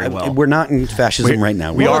working very well. We're not in fascism right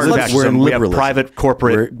now. We are in fascism. We're in liberalism. We have private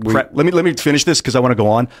corporate. Let me finish this because I want to go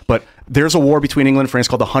on. But there's a war between England and France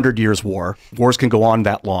called the 100 Years' War. Wars can go on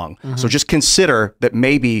that long. So just consider that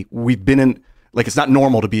maybe we've been in. Like, it's not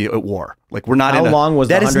normal to be at war. Like, we're not. How long was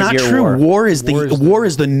the 100-year war? That is not true. War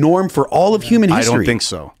is the norm for all of human history. I don't think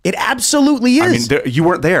so. It absolutely is. I mean, you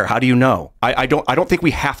weren't there. How do you know? I don't think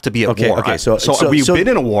we have to be at war. Okay. So we've been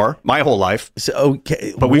in a war my whole life.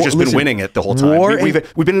 But we've just been winning it the whole time.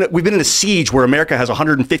 We've been in a siege where America has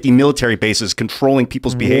 150 military bases controlling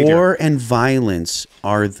people's behavior. War and violence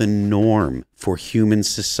are the norm for human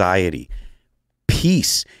society.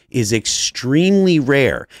 Peace is extremely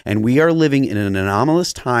rare. And we are living in an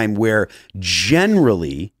anomalous time where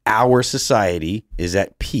generally our society is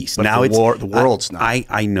at peace. But now the world's not.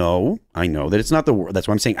 I know that it's not the world. That's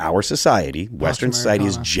why I'm saying our society, Western society,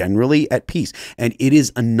 is generally at peace. And it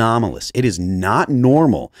is anomalous. It is not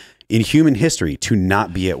normal in human history to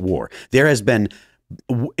not be at war. There has been,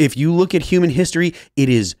 if you look at human history, it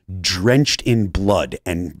is drenched in blood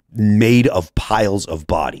and made of piles of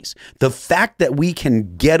bodies. The fact that we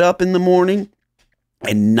can get up in the morning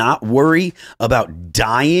and not worry about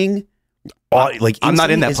dying, like I'm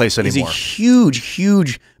not in that place anymore. Is a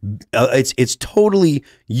huge. It's totally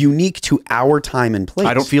unique to our time and place.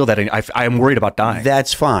 I don't feel that. I am worried about dying.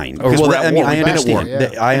 That's fine. Because we're at war. I We've been at war. understand.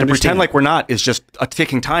 I To understand. pretend like we're not is just a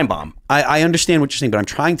ticking time bomb. I understand what you're saying, but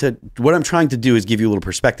what I'm trying to do is give you a little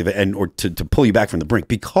perspective or to pull you back from the brink,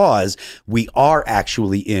 because we are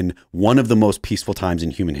actually in one of the most peaceful times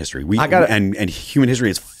in human history. And human history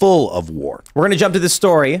is full of war. We're going to jump to this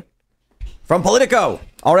story from Politico.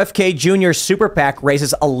 RFK Jr. Super PAC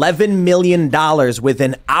raises $11 million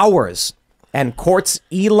within hours and courts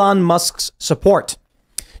Elon Musk's support.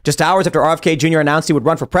 Just hours after RFK Jr. announced he would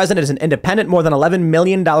run for president as an independent, more than $11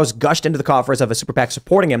 million gushed into the coffers of a super PAC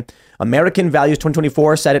supporting him. American Values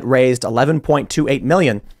 2024 said it raised $11.28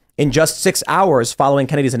 million in just 6 hours following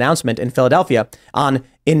Kennedy's announcement in Philadelphia on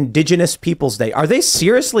Indigenous Peoples Day. Are they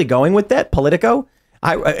seriously going with that, Politico?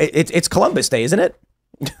 It's Columbus Day, isn't it?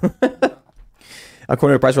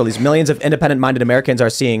 According to a press release, millions of independent-minded Americans are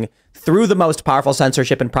seeing through the most powerful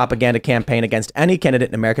censorship and propaganda campaign against any candidate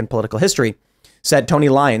in American political history, said Tony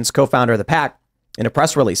Lyons, co-founder of the PAC, in a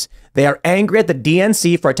press release. They are angry at the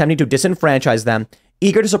DNC for attempting to disenfranchise them,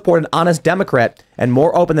 eager to support an honest Democrat, and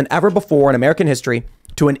more open than ever before in American history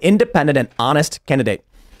to an independent and honest candidate.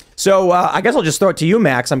 So I guess I'll just throw it to you,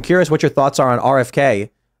 Max. I'm curious what your thoughts are on RFK.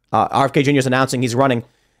 RFK Jr. is announcing he's running.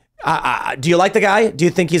 Do you like the guy? Do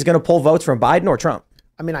you think he's going to pull votes from Biden or Trump?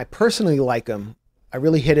 I mean, I personally like him. I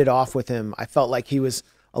really hit it off with him. I felt like he was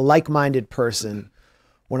a like-minded person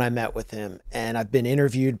when I met with him. And I've been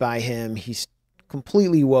interviewed by him. He's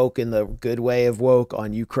completely woke in the good way of woke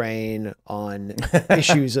on Ukraine, on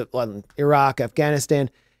issues on Iraq,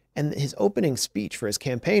 Afghanistan. And his opening speech for his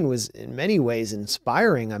campaign was in many ways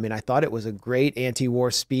inspiring. I mean, I thought it was a great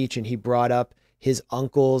anti-war speech, and he brought up his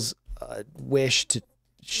uncle's wish to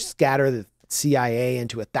scatter the CIA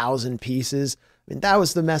into 1,000 pieces. I mean, that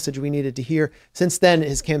was the message we needed to hear. Since then,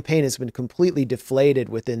 his campaign has been completely deflated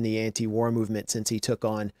within the anti-war movement since he took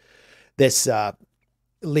on this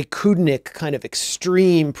Likudnik kind of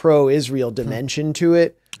extreme pro-Israel dimension to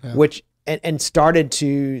it, which and started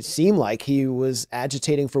to seem like he was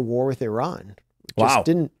agitating for war with Iran. Just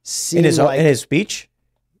didn't seem in his speech.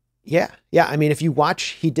 Yeah. I mean, if you watch,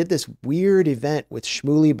 he did this weird event with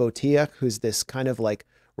Shmuley Boteach, who's this kind of like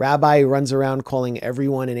rabbi who runs around calling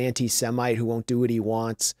everyone an anti-Semite who won't do what he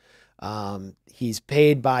wants. He's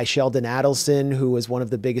paid by Sheldon Adelson, who was one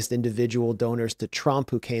of the biggest individual donors to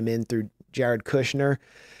Trump, who came in through Jared Kushner.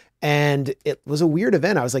 And it was a weird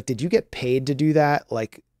event. I was like, did you get paid to do that?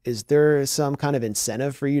 Like, is there some kind of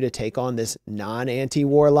incentive for you to take on this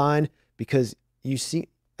non-anti-war line? Because you see,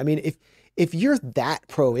 I mean, if you're that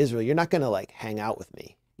pro-Israel, you're not going to like hang out with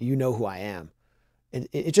me. You know who I am. And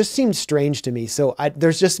it just seemed strange to me. So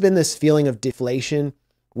there's just been this feeling of deflation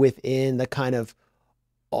within the kind of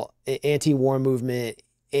anti-war movement,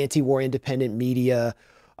 anti-war independent media,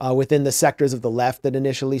 within the sectors of the left that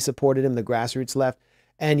initially supported him, the grassroots left.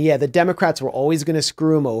 And yeah, the Democrats were always going to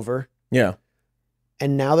screw him over. Yeah.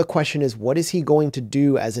 And now the question is, what is he going to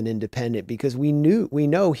do as an independent? Because we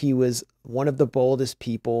know he was one of the boldest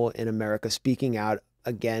people in America speaking out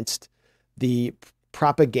against the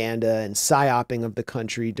propaganda and psyoping of the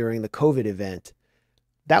country during the COVID event.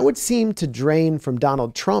 That would seem to drain from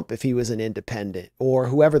Donald Trump if he was an independent, or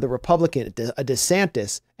whoever the Republican, a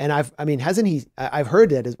DeSantis. And I've heard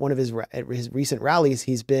that as one of his recent rallies,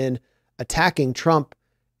 he's been attacking Trump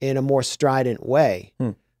in a more strident way.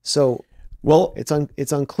 So, well,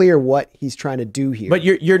 it's unclear what he's trying to do here. But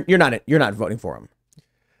you're not voting for him.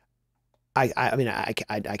 I mean,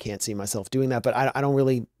 I can't see myself doing that, but I don't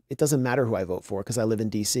really. It doesn't matter who I vote for because I live in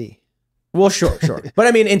DC. Well, sure. But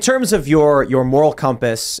I mean, in terms of your moral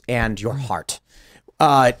compass and your heart,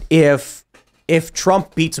 if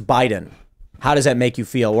Trump beats Biden, how does that make you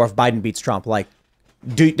feel? Or if Biden beats Trump, like,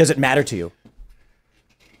 does it matter to you?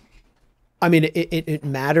 I mean, it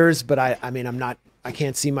matters, but I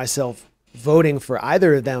can't see myself voting for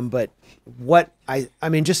either of them. But I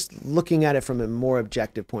mean, just looking at it from a more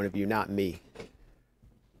objective point of view, not me.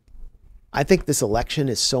 I think this election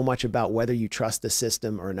is so much about whether you trust the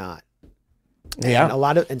system or not. Yeah.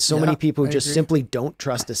 And so many people who just simply don't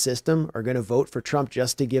trust the system are going to vote for Trump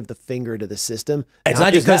just to give the finger to the system. It's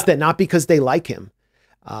not just that. Not because they like him.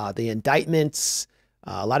 The indictments,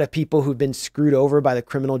 a lot of people who've been screwed over by the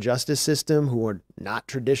criminal justice system, who are not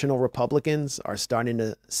traditional Republicans, are starting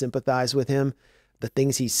to sympathize with him. The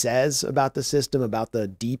things he says about the system, about the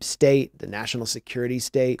deep state, the national security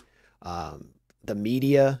state, the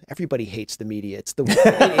media. Everybody hates the media. It's the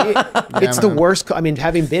the worst. I mean,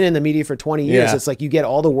 having been in the media for 20 years, it's like you get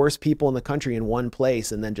all the worst people in the country in one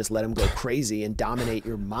place and then just let them go crazy and dominate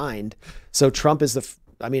your mind. So Trump is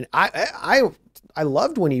I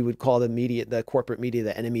loved when he would call the media, the corporate media,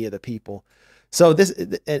 the enemy of the people. So this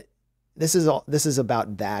is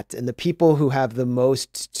about that, and the people who have the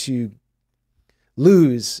most to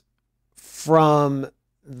lose from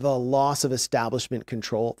the loss of establishment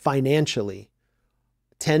control financially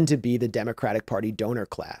tend to be the Democratic Party donor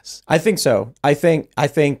class. I think so. I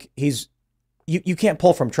think he's you can't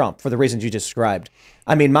pull from Trump for the reasons you just described.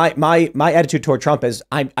 I mean, my attitude toward Trump is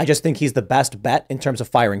I just think he's the best bet in terms of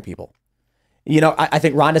firing people. You know, I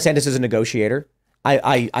think Ron DeSantis is a negotiator.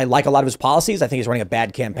 I like a lot of his policies. I think he's running a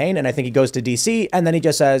bad campaign, and I think he goes to DC and then he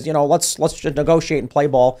just says, you know, let's just negotiate and play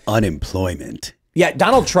ball. Unemployment. Yeah,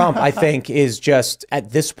 Donald Trump, I think, is just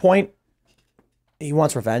at this point, he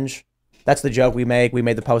wants revenge. That's the joke we make. We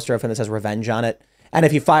made the poster of him that says revenge on it. And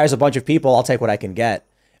if he fires a bunch of people, I'll take what I can get.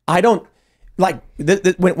 I don't like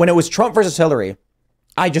when it was Trump versus Hillary.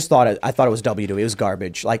 I thought it was W2. It was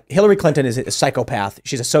garbage. Like Hillary Clinton is a psychopath.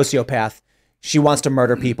 She's a sociopath. She wants to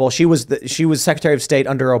murder people. She was Secretary of State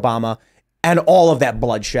under Obama, and all of that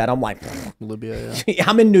bloodshed. I'm like, Libya. Yeah.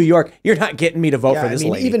 I'm in New York. You're not getting me to vote for this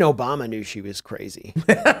lady. Even Obama knew she was crazy.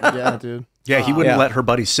 Yeah, dude. Yeah, he wouldn't let her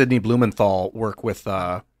buddy Sidney Blumenthal work with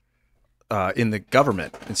in the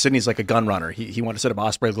government. And Sidney's like a gun runner. He wanted to set up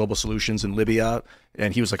Osprey Global Solutions in Libya,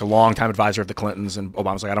 and he was like a longtime advisor of the Clintons. And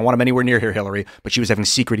Obama's like, I don't want him anywhere near here, Hillary. But she was having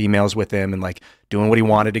secret emails with him and like doing what he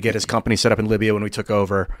wanted to get his company set up in Libya when we took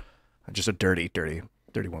over. Just a dirty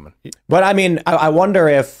woman. But I mean, I wonder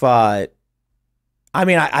if, I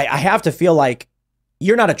have to feel like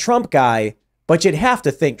you're not a Trump guy, but you'd have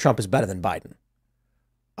to think Trump is better than Biden.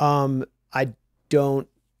 I don't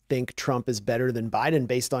think Trump is better than Biden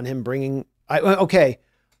based on him bringing, okay.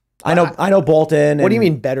 I know Bolton. What do you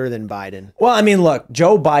mean better than Biden? Well, I mean, look,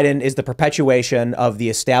 Joe Biden is the perpetuation of the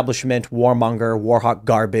establishment, warmonger, warhawk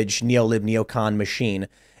garbage, neolib, neocon machine.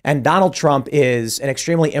 And Donald Trump is an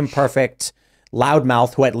extremely imperfect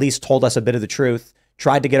loudmouth who at least told us a bit of the truth,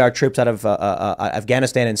 tried to get our troops out of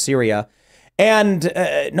Afghanistan and Syria, and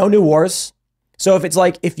no new wars. So if it's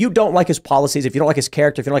like, if you don't like his policies, if you don't like his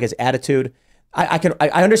character, if you don't like his attitude,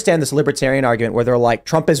 I understand this libertarian argument where they're like,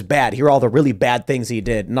 Trump is bad. Here are all the really bad things he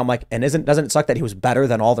did. And I'm like, and doesn't it suck that he was better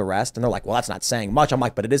than all the rest? And they're like, well, that's not saying much. I'm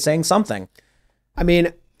like, but it is saying something. I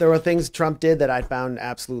mean, there were things Trump did that I found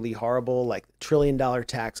absolutely horrible, like $1 trillion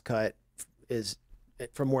tax cut is,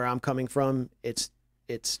 from where I'm coming from, it's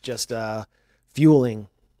just fueling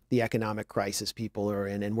the economic crisis people are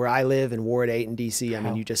in. And where I live in Ward 8 in DC, I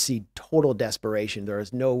mean, you just see total desperation. There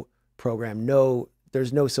is no program,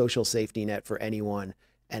 there's no social safety net for anyone,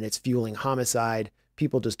 and it's fueling homicide.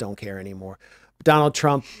 People just don't care anymore. Donald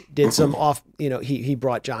Trump did some he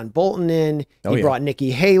brought John Bolton in, he brought Nikki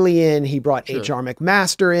Haley in, he brought H.R.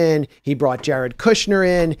 McMaster in, he brought Jared Kushner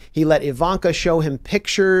in, he let Ivanka show him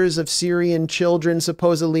pictures of Syrian children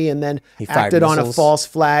supposedly, and then he acted on a false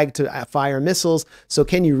flag to fire missiles. So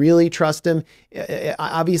can you really trust him?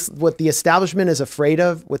 Obviously, what the establishment is afraid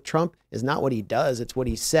of with Trump is not what he does, it's what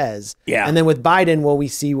he says. Yeah. And then with Biden, well, we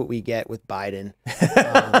see what we get with Biden.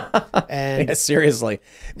 And yeah, seriously.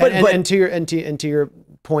 And to your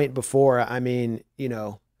point before, I mean,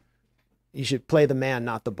 you should play the man,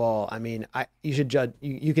 not the ball. I mean, you should judge.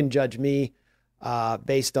 You can judge me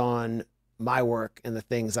based on my work and the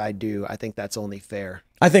things I do. I think that's only fair.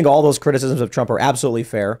 I think all those criticisms of Trump are absolutely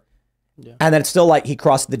fair. Yeah. And then it's still like he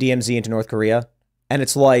crossed the DMZ into North Korea, and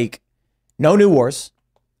it's like no new wars,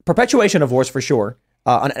 perpetuation of wars for sure.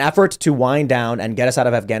 An effort to wind down and get us out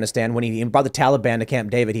of Afghanistan. When he brought the Taliban to Camp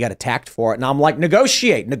David, he got attacked for it. And I'm like,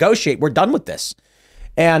 negotiate. We're done with this.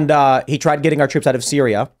 And he tried getting our troops out of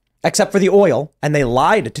Syria, except for the oil. And they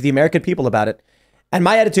lied to the American people about it. And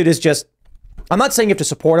my attitude is just, I'm not saying you have to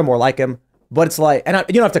support him or like him, but it's like, and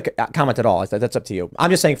you don't have to comment at all. That's up to you. I'm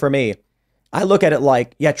just saying for me, I look at it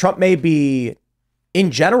like, yeah, Trump may be in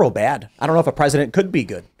general bad. I don't know if a president could be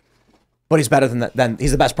good, but he's better than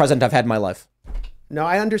he's the best president I've had in my life. No,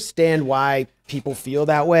 I understand why people feel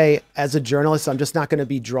that way. As a journalist, I'm just not going to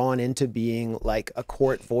be drawn into being like a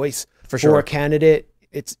court voice for a candidate.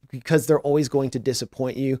 It's because they're always going to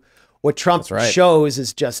disappoint you. What Trump right. shows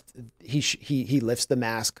is just he lifts the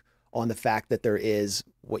mask on the fact that there is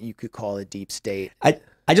what you could call a deep state.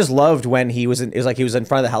 I just loved when he was in, it was like he was in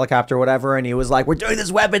front of the helicopter or whatever, and he was like, we're doing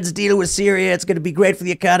this weapons deal with Syria. It's going to be great for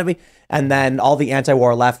the economy. And then all the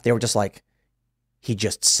anti-war left, they were just like, he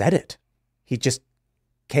just said it. He just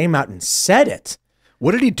came out and said it.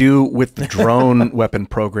 What did he do with the drone weapon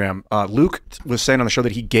program? Luke was saying on the show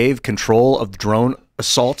that he gave control of drone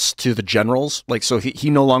assaults to the generals. Like, so he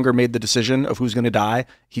no longer made the decision of who's going to die.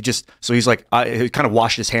 So he's like, he kind of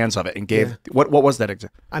washed his hands of it and gave, what was that?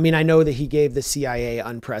 I mean, I know that he gave the CIA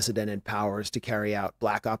unprecedented powers to carry out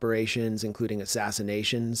black operations, including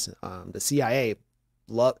assassinations. The CIA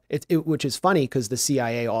which is funny because the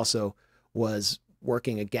CIA also was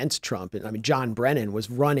working against Trump. And I mean, John Brennan was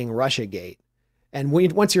running Russiagate. And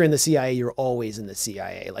once you're in the CIA, you're always in the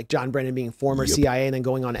CIA. Like John Brennan being former CIA and then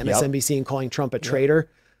going on MSNBC and calling Trump a traitor.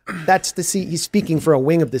 That's he's speaking for a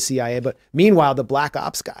wing of the CIA. But meanwhile, the black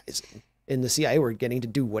ops guys in the CIA were getting to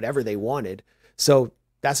do whatever they wanted. So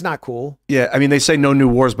that's not cool. Yeah, I mean, they say no new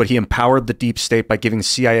wars, but he empowered the deep state by giving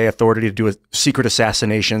CIA authority to do secret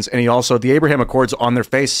assassinations. And he also, the Abraham Accords on their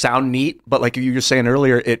face sound neat, but like you were saying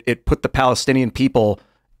earlier, it put the Palestinian people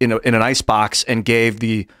in an icebox and gave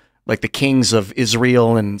the kings of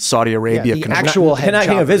Israel and Saudi Arabia, the actual head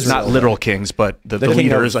king of Israel, not literal kings, but the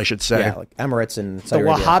leaders, I should say. Yeah, like Emirates and the Saudi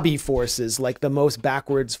Arabia. Wahhabi forces, like the most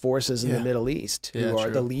backwards forces in the Middle East, who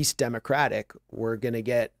are the least democratic, were going to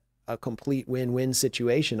get a complete win-win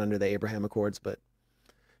situation under the Abraham Accords. But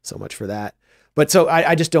so much for that. But so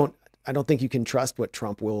I don't think you can trust what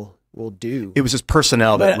Trump will do. It was his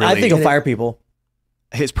personnel that really. I think he'll fire people.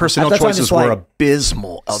 His personnel choices were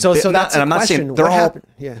abysmal. So that's and I'm not saying they're all.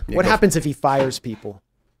 What happens if he fires people?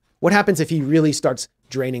 What happens if he really starts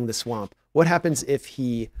draining the swamp? What happens if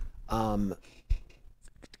he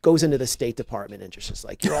goes into the State Department and just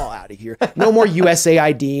like, you're all out of here. No more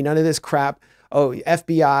USAID, none of this crap. Oh,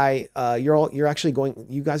 FBI,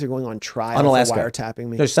 you guys are going on trial for wiretapping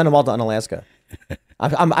me. Just send them all to Unalaska.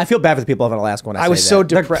 I feel bad for the people of Alaska when I say that. I was so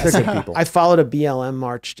depressed. They're good people. I followed a BLM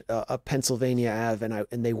march up Pennsylvania Ave,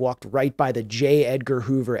 and they walked right by the J. Edgar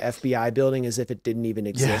Hoover FBI building as if it didn't even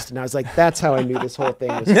exist. And I was like, that's how I knew this whole thing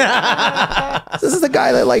was. This is the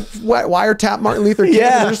guy that like wiretapped Martin Luther King.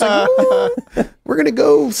 Yeah. Just like, we're gonna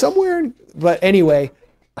go somewhere. But anyway,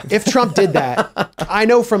 if Trump did that, I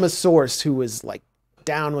know from a source who was like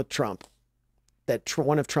down with Trump that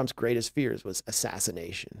one of Trump's greatest fears was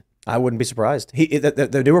assassination. I wouldn't be surprised.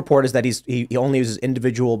 The new report is that he only uses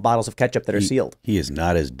individual bottles of ketchup that are sealed. He is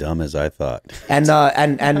not as dumb as I thought. And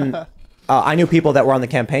I knew people that were on the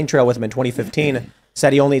campaign trail with him in 2015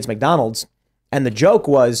 said he only eats McDonald's. And the joke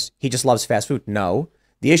was he just loves fast food. No.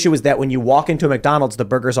 The issue is that when you walk into a McDonald's, the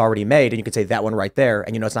burger's already made, and you can say that one right there,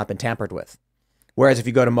 and you know it's not been tampered with. Whereas if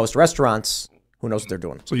you go to most restaurants, who knows what they're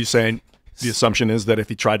doing? So you're saying the assumption is that if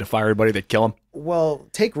he tried to fire everybody, they'd kill him? Well,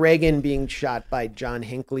 take Reagan being shot by John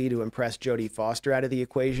Hinckley to impress Jodie Foster out of the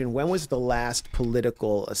equation. When was the last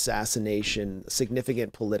political assassination,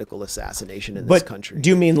 significant political assassination in this country? Do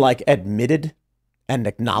you mean like admitted and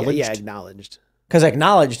acknowledged? Yeah, acknowledged. Because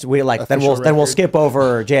acknowledged, we like then we'll skip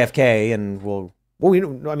over JFK and we'll.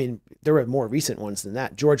 Well, I mean, there were more recent ones than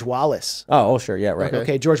that. George Wallace. Oh, sure, yeah, right.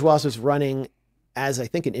 Okay, George Wallace was running as I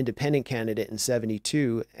think an independent candidate in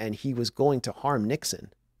 '72, and he was going to harm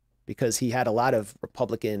Nixon because he had a lot of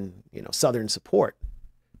Republican, Southern support.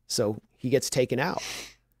 So he gets taken out.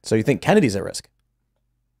 So you think Kennedy's at risk?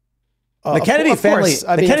 The Kennedy family,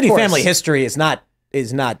 family history is not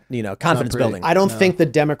confidence building. I don't think the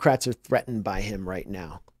Democrats are threatened by him right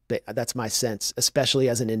now. That's my sense, especially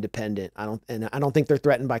as an independent. I don't think they're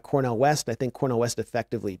threatened by Cornel West. I think Cornel West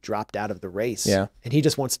effectively dropped out of the race. Yeah. And he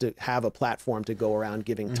just wants to have a platform to go around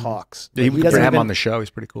giving talks. Yeah, he doesn't have him on the show. He's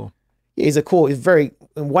pretty cool. Yeah, he's a very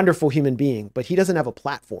wonderful human being, but he doesn't have a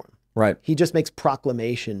platform. Right. He just makes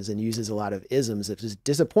proclamations and uses a lot of isms. It's just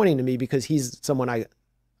disappointing to me because he's someone I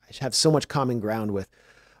have so much common ground with.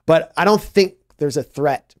 But I don't think there's a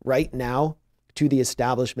threat right now to the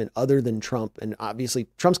establishment other than Trump. And obviously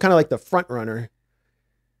Trump's kind of like the front runner.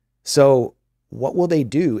 So what will they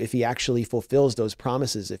do if he actually fulfills those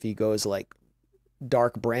promises? If he goes like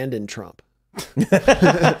dark Brandon Trump? Is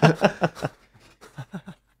that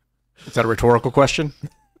a rhetorical question?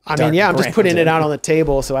 I mean, yeah, I'm just putting it out on the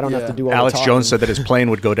table so I don't have to do all Alex the talking. Jones said that his plane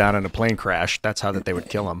would go down in a plane crash. That's how that they would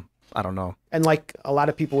kill him. I don't know. And like a lot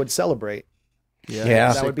of people would celebrate.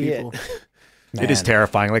 Yeah. That would be it. Man. It is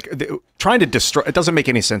terrifying. Like trying to destroy, it doesn't make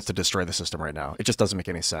any sense to destroy the system right now. It just doesn't make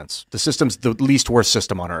any sense. The system's the least worst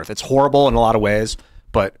system on earth. It's horrible in a lot of ways,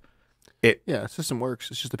 but Yeah, the system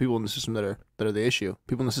works. It's just the people in the system that are the issue.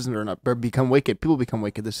 People in the system become wicked. People become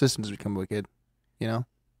wicked. The systems become wicked. You know.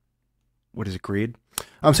 What is it, greed?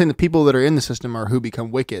 I'm saying the people that are in the system are who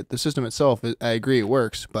become wicked. The system itself, I agree, it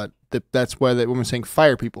works, but that's why when we're saying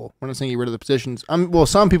fire people, we're not saying get rid of the positions. Well,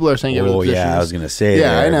 some people are saying get rid of the positions. Yeah, I was gonna say.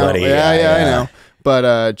 Yeah, there, I know. buddy. Yeah, I know.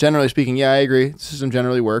 But generally speaking, yeah, I agree. The system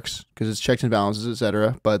generally works because it's checks and balances,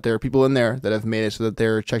 etc. But there are people in there that have made it so that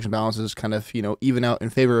their checks and balances kind of even out in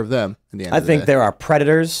favor of them. At the end I of the think day. there are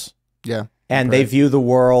predators. Yeah. And they view the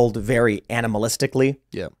world very animalistically.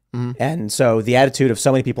 Yeah. And so the attitude of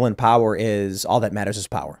so many people in power is all that matters is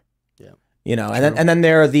power. Yeah. You know, and then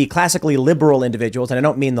there are the classically liberal individuals, and I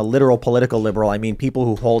don't mean the literal political liberal, I mean people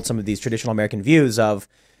who hold some of these traditional American views of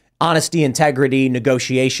honesty, integrity,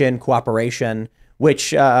 negotiation, cooperation,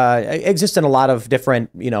 which exist in a lot of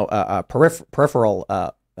different, peripheral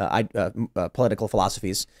political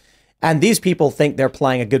philosophies. And these people think they're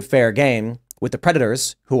playing a good, fair game with the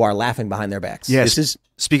predators who are laughing behind their backs. Yes. This is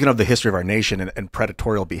speaking of the history of our nation and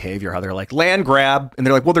predatorial behavior, how they're like land grab, and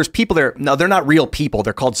they're like, well, there's people there. No, they're not real people.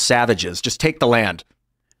 They're called savages. Just take the land.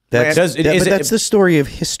 But that's the story of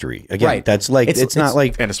history. Again, right. That's like it's not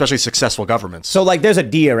like, and especially successful governments. So like, there's a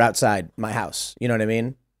deer outside my house. You know what I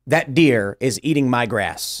mean? That deer is eating my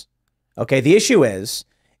grass. Okay. The issue is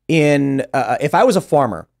if I was a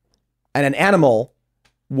farmer and an animal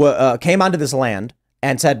came onto this land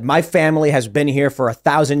and said, my family has been here for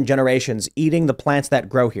 1,000 generations eating the plants that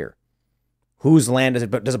grow here. Whose land is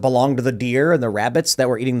it? Does it belong to the deer and the rabbits that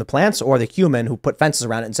were eating the plants, or the human who put fences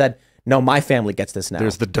around it and said, no, my family gets this now?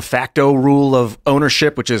 There's the de facto rule of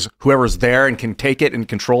ownership, which is whoever's there and can take it and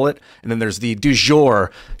control it. And then there's the du jour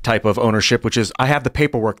type of ownership, which is I have the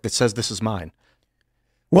paperwork that says this is mine.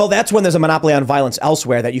 Well, that's when there's a monopoly on violence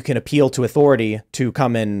elsewhere that you can appeal to authority to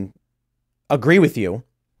come and agree with you.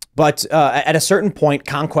 But at a certain point,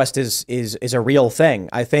 conquest is a real thing.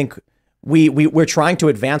 I think we're trying to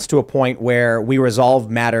advance to a point where we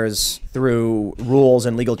resolve matters through rules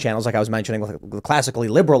and legal channels, like I was mentioning with the classically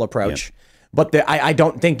liberal approach. Yeah. But I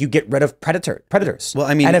don't think you get rid of predators. Well,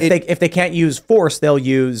 I mean, and if they can't use force, they'll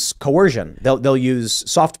use coercion. They'll use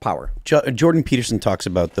soft power. Jordan Peterson talks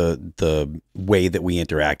about the way that we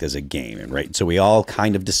interact as a game, and right. So we all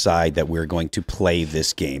kind of decide that we're going to play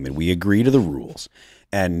this game, and we agree to the rules.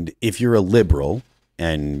 And if you're a liberal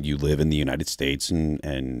and you live in the United States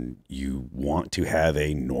and you want to have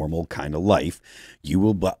a normal kind of life, you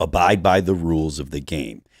will abide by the rules of the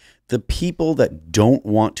game. The people that don't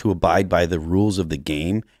want to abide by the rules of the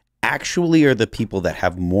game actually are the people that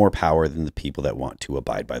have more power than the people that want to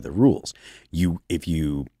abide by the rules. If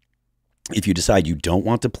you decide you don't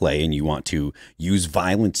want to play and you want to use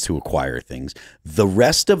violence to acquire things, the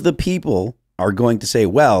rest of the people are going to say,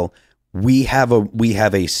 well, we have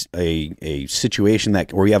a situation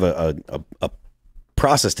or we have a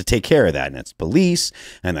process to take care of that, and that's police,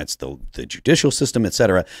 and that's the judicial system,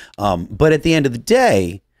 etc. But at the end of the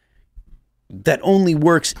day, that only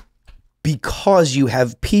works because you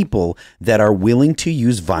have people that are willing to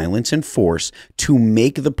use violence and force to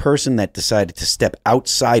make the person that decided to step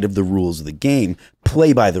outside of the rules of the game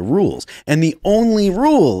play by the rules. And the only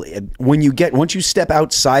rule, once you step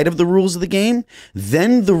outside of the rules of the game,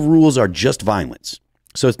 then the rules are just violence.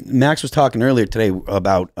 So Max was talking earlier today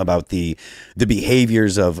about the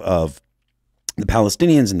behaviors of the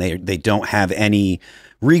Palestinians, and they don't have any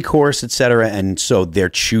recourse, etc., and so they're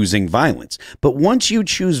choosing violence. But once you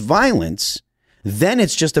choose violence, then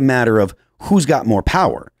it's just a matter of who's got more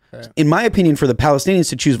power. Okay. In my opinion, for the Palestinians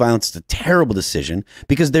to choose violence is a terrible decision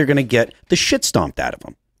because they're going to get the shit stomped out of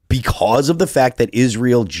them because of the fact that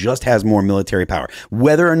Israel just has more military power.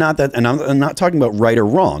 Whether or not that, and I'm not talking about right or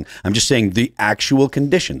wrong, I'm just saying the actual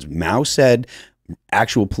conditions. Mao said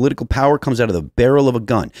actual political power comes out of the barrel of a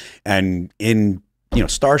gun. And in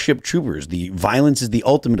Starship Troopers, the violence is the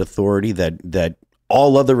ultimate authority that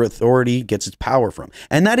all other authority gets its power from.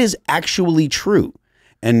 And that is actually true.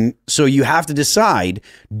 And so you have to decide,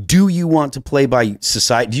 do you want to play by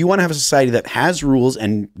society? Do you want to have a society that has rules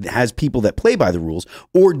and has people that play by the rules,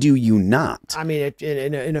 or do you not? I mean,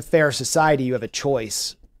 in a fair society, you have a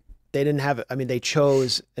choice. They didn't have, they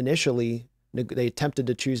chose initially, they attempted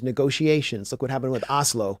to choose negotiations. Look what happened with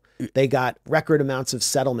Oslo. They got record amounts of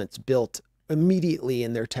settlements built immediately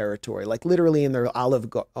in their territory, like literally in their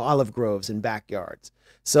olive groves and backyards.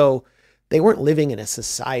 So they weren't living in a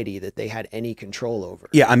society that they had any control over.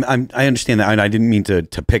 Yeah, I understand that, and I didn't mean to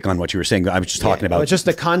pick on what you were saying. I was just talking about just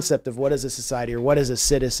the concept of what is a society or what is a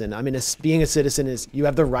citizen. I mean, being a citizen is you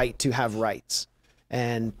have the right to have rights,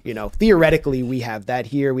 and theoretically we have that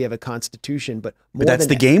here. We have a constitution, but that's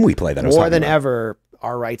the game we play. That more than ever,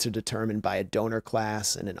 our rights are determined by a donor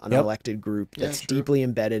class and an unelected group that's deeply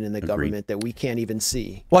embedded in the government that we can't even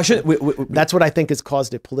see. Well, that's what I think has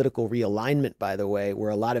caused a political realignment, by the way, where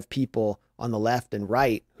a lot of people on the left and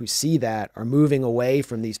right who see that are moving away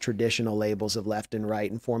from these traditional labels of left and right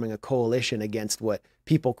and forming a coalition against what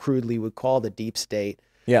people crudely would call the deep state.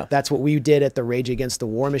 Yeah. That's what we did at the Rage Against the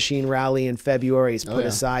War Machine rally in February, is put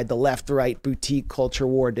aside the left-right boutique culture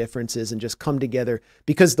war differences and just come together,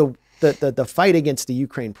 because the fight against the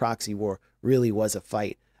Ukraine proxy war really was a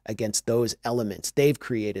fight against those elements. They've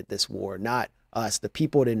created this war, not us. The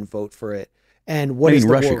people didn't vote for it. And what is the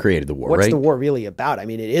Russia war? created the war, What's right? the war really about? I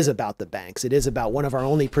mean, it is about the banks. It is about one of our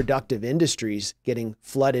only productive industries getting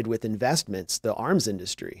flooded with investments, the arms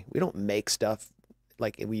industry. We don't make stuff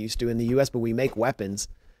like we used to in the U.S., but we make weapons.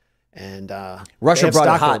 And Russia brought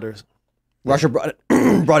it hot. Russia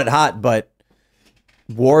brought it hot, but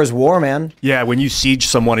war is war, man. Yeah, when you siege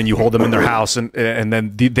someone and you hold them in their house and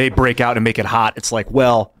then they break out and make it hot, it's like,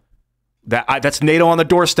 well, that's NATO on the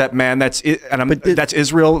doorstep, man. That's it, and that's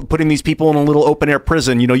Israel putting these people in a little open air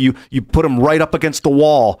prison. You know, you put them right up against the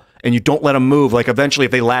wall and you don't let them move. Like eventually,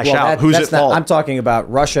 if they lash out, who's at fault? I'm talking about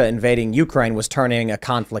Russia invading Ukraine was turning a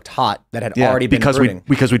conflict hot that had already been brewing.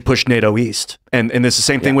 Because we'd pushed NATO east, and it's the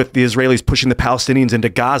same thing with the Israelis pushing the Palestinians into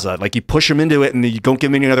Gaza. Like you push them into it and you don't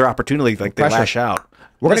give them any other opportunity. Like they lash out.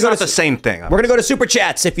 We're going to go to the same thing. We're going to go to Super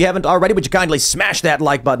Chats. If you haven't already, would you kindly smash that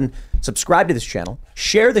like button, subscribe to this channel,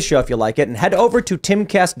 share the show if you like it, and head over to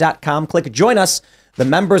timcast.com. Click Join Us. The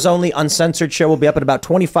members-only uncensored show will be up in about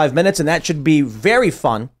 25 minutes, and that should be very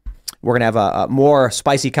fun. We're going to have more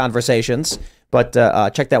spicy conversations, but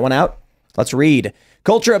check that one out. Let's read.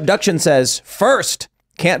 Culture Abduction says, first,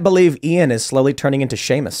 can't believe Ian is slowly turning into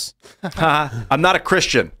Seamus. I'm not a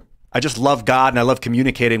Christian. I just love God, and I love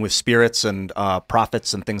communicating with spirits and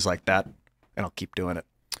prophets and things like that, and I'll keep doing it.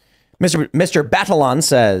 Mr. Batalon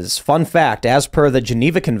says, fun fact, as per the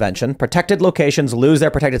Geneva Convention, protected locations lose their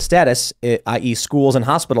protected status, i.e. schools and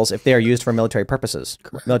hospitals, if they are used for military purposes,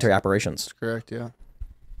 military operations. That's correct, yeah.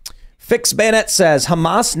 Fix Bayonet says,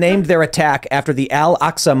 Hamas named their attack after the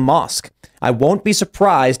Al-Aqsa Mosque. I won't be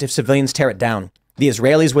surprised if civilians tear it down. The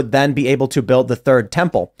Israelis would then be able to build the third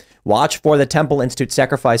temple. Watch for the Temple Institute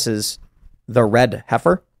sacrifices the red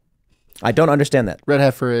heifer. I don't understand that. Red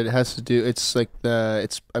heifer, it has to do, it's like I'm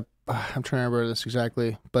trying to remember this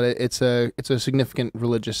exactly, but it's a significant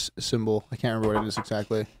religious symbol. I can't remember what it is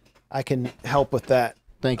exactly. I can help with that.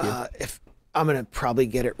 Thank you. If I'm going to probably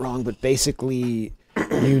get it wrong, but basically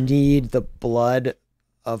you need the blood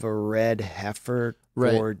of a red heifer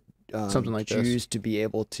for something like Jews to be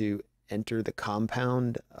able to enter the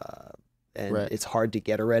compound. And it's hard to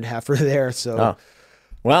get a red heifer there. So,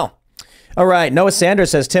 well, all right. Noah Sanders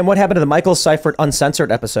says, Tim, what happened to the Michael Seifert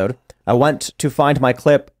Uncensored episode? I went to find my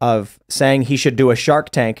clip of saying he should do a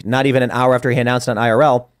Shark Tank not even an hour after he announced it on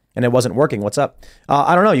IRL, and it wasn't working. What's up?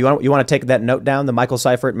 I don't know. You want to take that note down, the Michael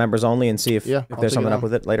Seifert members only, and see if there's something up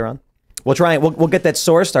with it later on? We'll try and we'll get that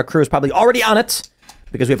sourced. Our crew is probably already on it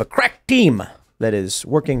because we have a crack team that is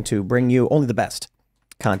working to bring you only the best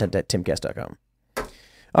content at timcast.com.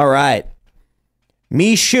 All right.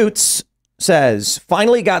 Me Shoots says,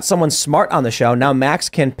 finally got someone smart on the show. Now Max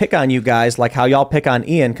can pick on you guys like how y'all pick on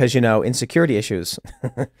Ian because, you know, insecurity issues.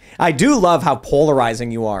 I do love how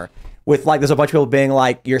polarizing you are with, like, there's a bunch of people being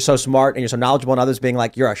like, you're so smart and you're so knowledgeable, and others being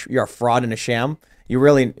like, you're a fraud and a sham. You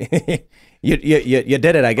really, you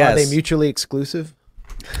did it, I guess. Are they mutually exclusive?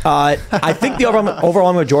 I think the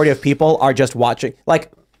overwhelming majority of people are just watching.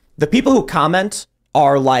 Like, the people who comment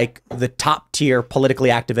are like the top tier politically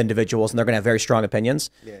active individuals, and they're going to have very strong opinions.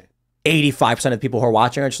 Yeah. 85% of the people who are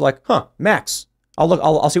watching are just like, huh, Max,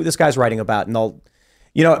 I'll see what this guy's writing about. And they'll,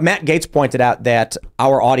 you know, Matt Gaetz pointed out that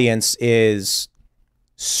our audience is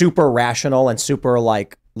super rational and super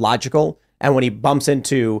like logical. And when he bumps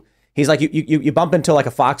into, he's like, you bump into like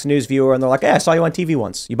a Fox News viewer and they're like, hey, I saw you on TV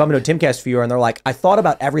once. You bump into a Timcast viewer and they're like, I thought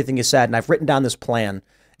about everything you said and I've written down this plan.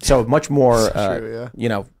 So much more, you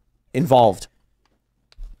know, involved.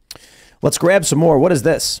 Let's grab some more. What is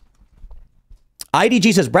this?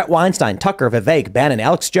 IDG says Brett Weinstein, Tucker, Vivek, Bannon,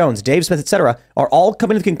 Alex Jones, Dave Smith, etc. are all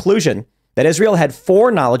coming to the conclusion that Israel had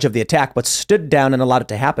foreknowledge of the attack but stood down and allowed it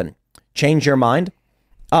to happen. Change your mind?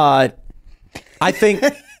 I think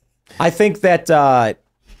that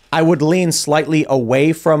I would lean slightly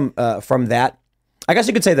away from that. I guess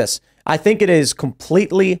you could say this. I think it is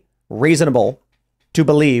completely reasonable to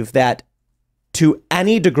believe that to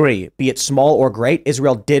any degree, be it small or great,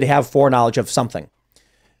 Israel did have foreknowledge of something.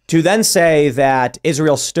 To then say that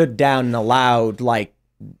Israel stood down and allowed like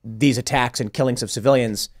these attacks and killings of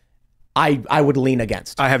civilians, I would lean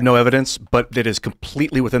against. I have no evidence, but it is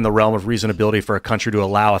completely within the realm of reasonability for a country to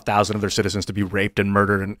allow 1,000 of their citizens to be raped and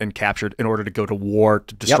murdered and captured in order to go to war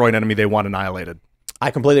to destroy an enemy they want annihilated.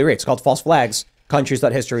 I completely agree. It's called false flags. Countries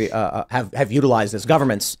that history have utilized this,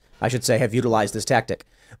 governments, I should say, have utilized this tactic.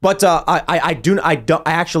 But I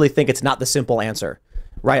actually think it's not the simple answer,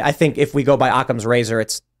 right? I think if we go by Occam's razor,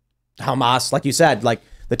 it's Hamas, like you said, like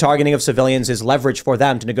the targeting of civilians is leverage for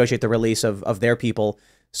them to negotiate the release of their people.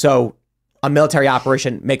 So a military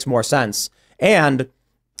operation makes more sense. And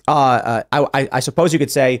I suppose you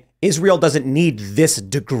could say Israel doesn't need this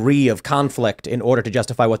degree of conflict in order to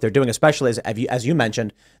justify what they're doing, especially as you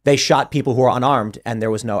mentioned, they shot people who are unarmed and there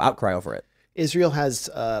was no outcry over it. Israel has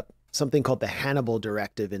something called the Hannibal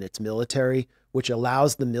Directive in its military, which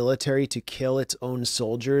allows the military to kill its own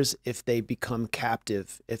soldiers if they become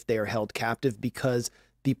captive, if they are held captive, because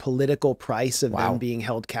the political price of them being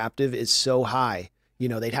held captive is so high. You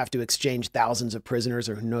know, they'd have to exchange thousands of prisoners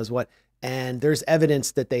or who knows what. And there's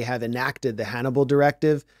evidence that they have enacted the Hannibal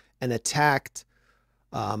Directive and attacked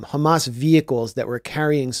Hamas vehicles that were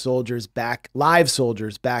carrying soldiers back, live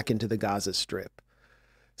soldiers back into the Gaza Strip.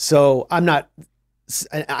 So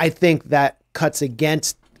I think that cuts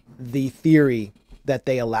against the theory that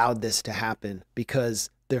they allowed this to happen,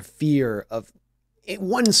 because their fear of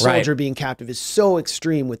one soldier being captive is so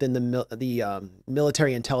extreme within the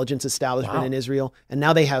military intelligence establishment in Israel. And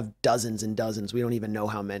now they have dozens and dozens. We don't even know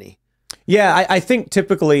how many. Yeah, I think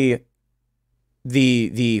typically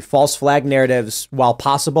the false flag narratives, while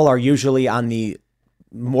possible, are usually on the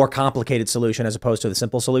more complicated solution as opposed to the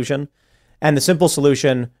simple solution. And the simple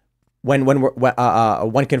solution, one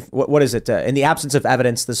can, what is it? In the absence of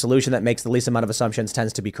evidence, the solution that makes the least amount of assumptions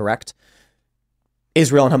tends to be correct.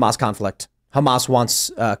 Israel and Hamas conflict. Hamas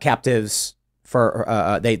wants captives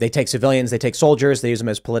for, they take civilians, they take soldiers, they use them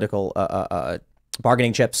as political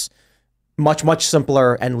bargaining chips. Much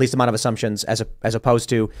simpler and least amount of assumptions as opposed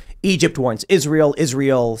to Egypt warns Israel.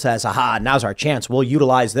 Israel says, aha, now's our chance. We'll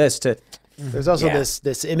utilize this to... There's also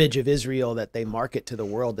this image of Israel that they market to the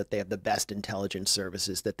world, that they have the best intelligence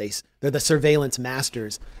services, that they're the surveillance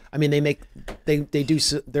masters. I mean,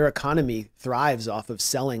 their economy thrives off of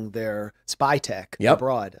selling their spy tech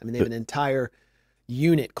abroad. I mean, they have an entire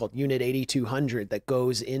unit called Unit 8200 that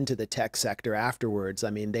goes into the tech sector afterwards. I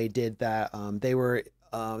mean, they did that. They were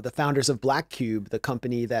the founders of Black Cube, the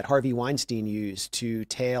company that Harvey Weinstein used to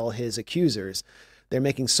tail his accusers. They're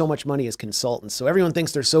making so much money as consultants. So everyone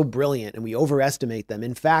thinks they're so brilliant and we overestimate them.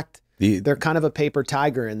 In fact, they're kind of a paper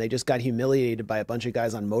tiger, and they just got humiliated by a bunch of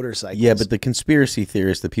guys on motorcycles. Yeah, but the conspiracy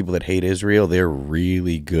theorists, the people that hate Israel, they're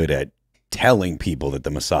really good at telling people that the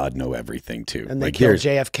Mossad know everything too. And they kill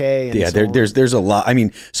JFK. And there's a lot. I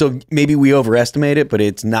mean, so maybe we overestimate it, but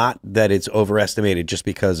it's not that it's overestimated just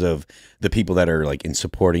because of the people that are like in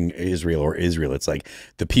supporting Israel or Israel. It's like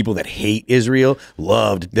the people that hate Israel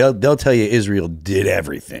they'll tell you Israel did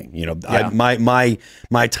everything. You know, my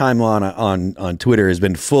timeline on Twitter has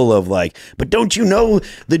been full of like, but don't you know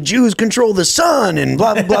the Jews control the sun and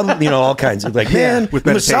blah blah blah. You know, all kinds of like, man, with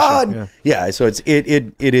Mossad. Yeah, so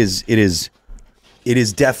it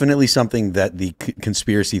is definitely something that the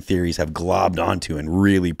conspiracy theories have globbed onto and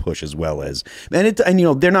really push, as well as, and you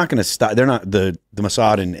know, they're not going to stop. They're not the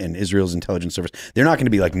Mossad and Israel's intelligence service. They're not going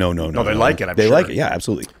to be like, no, they like it. They like it. Yeah,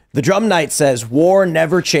 absolutely. The Drum Knight says, war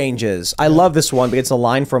never changes. I love this one because it's a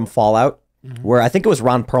line from Fallout where I think it was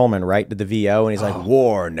Ron Perlman, right? Did the VO, and he's like,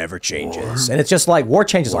 war never changes. And it's just like, war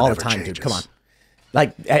changes all the time, dude. Come on.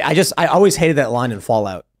 Like, I always hated that line in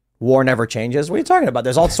Fallout. War never changes. What are you talking about?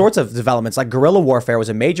 There's all sorts of developments. Like guerrilla warfare was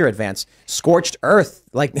a major advance. Scorched earth.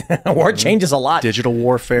 Like war changes a lot. Digital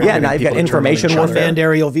warfare. Yeah, now you've got information warfare. Unmanned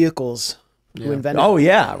aerial vehicles. Who invented them? Oh,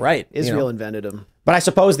 yeah, right. Israel invented them. But I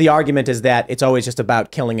suppose the argument is that it's always just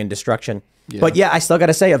about killing and destruction. Yeah. But yeah, I still got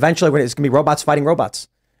to say, eventually it's going to be robots fighting robots.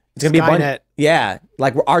 It's going to be a bunch. Yeah,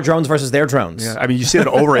 like our drones versus their drones. Yeah, I mean, you see that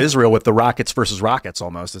over Israel with the rockets versus rockets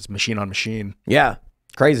almost. It's machine on machine. Yeah,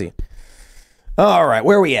 crazy. All right,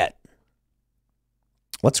 where are we at?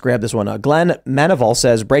 Let's grab this one. Glenn Manival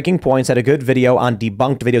says, Breaking Points had a good video on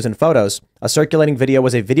debunked videos and photos. A circulating video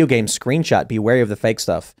was a video game screenshot. Be wary of the fake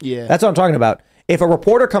stuff. Yeah. That's what I'm talking about. If a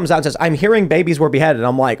reporter comes out and says, I'm hearing babies were beheaded,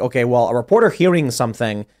 I'm like, okay, well, a reporter hearing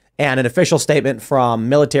something and an official statement from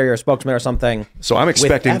military or spokesman or something so I'm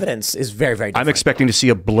expecting, with evidence is very, very different. I'm expecting to see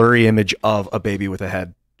a blurry image of a baby with a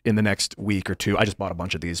head in the next week or two. I just bought a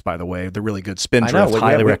bunch of these, by the way. They're really good. Spin I know. drift,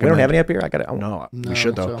 highly We recommend. don't have any up here. I got it. No, we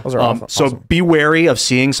should though. Those are awesome. So be wary of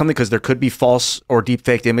seeing something because there could be false or deep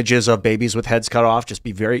faked images of babies with heads cut off. Just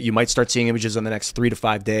be you might start seeing images in the next 3 to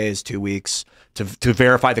 5 days, 2 weeks to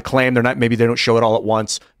verify the claim. Maybe they don't show it all at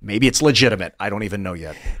once. Maybe it's legitimate. I don't even know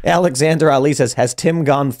yet. Alexander Ali says, has Tim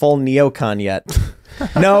gone full neocon yet?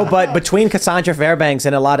 No, but between Cassandra Fairbanks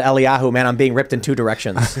and Elad Eliyahu, man, I'm being ripped in 2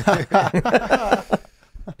 directions.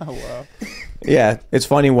 Oh, wow. Yeah, it's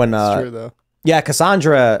funny when It's true, though. yeah,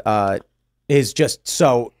 Cassandra is just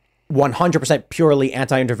so 100% purely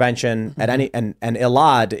anti-intervention at any and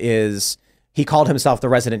Elad is he called himself the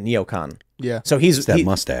resident neocon. Yeah. So he's That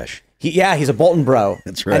mustache. he's a Bolton bro.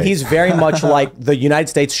 That's right. And he's very much like the United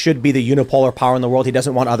States should be the unipolar power in the world. He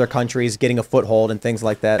doesn't want other countries getting a foothold and things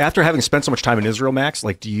like that. After having spent so much time in Israel, Max,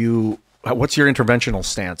 like, what's your interventional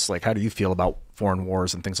stance? Like, how do you feel about foreign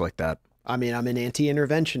wars and things like that? I mean, I'm an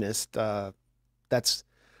anti-interventionist. That's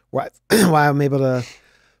why I'm able to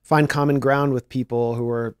find common ground with people who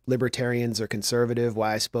are libertarians or conservative.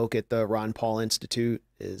 Why I spoke at the Ron Paul Institute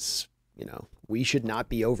is, we should not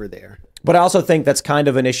be over there. But I also think that's kind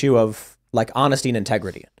of an issue of like honesty and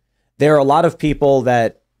integrity. There are a lot of people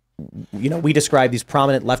that, we describe these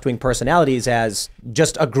prominent left-wing personalities as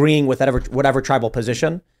just agreeing with whatever tribal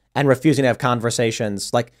position and refusing to have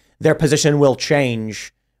conversations. Like their position will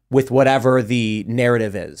change with whatever the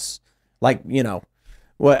narrative is. Like,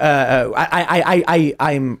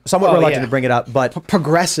 I'm somewhat reluctant to bring it up, but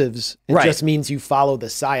Progressives, it Right. just means you follow the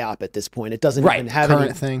PSYOP at this point. It doesn't Right. even have Current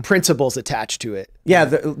any thing. principles attached to it. yeah,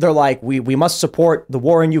 they're like, we must support the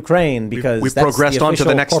war in Ukraine because we've that's progressed the on to the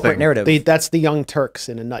official next corporate thing. narrative. That's the Young Turks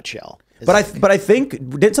in a nutshell. But I think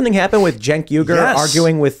didn't something happen with Cenk Uygur Yes.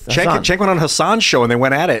 arguing with Hassan? Cenk went on Hassan's show and they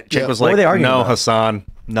went at it. Cenk was What like, were they arguing no, about? Hassan,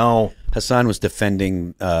 no. Hassan was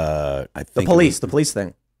defending, I think. the police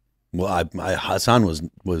thing. Well, Hassan was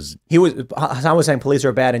Hassan was saying police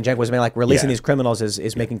are bad, and Cenk was saying like releasing Yeah. these criminals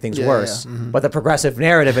is making things Yeah, worse. yeah. Mhm. But the progressive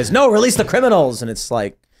narrative is no, release the criminals, and it's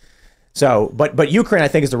like so. But Ukraine, I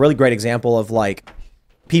think, is a really great example of like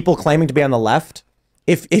people claiming to be on the left.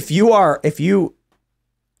 If you,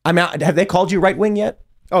 I mean, have they called you right wing yet?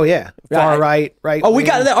 Oh yeah, far right. Oh, we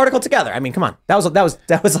got that article together. I mean, come on, that was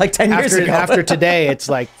like 10 years ago. After today, it's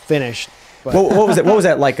like finished. But what was it? What was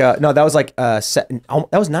that like? No, that was like that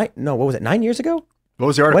was 9. No, what was it? 9 years ago? What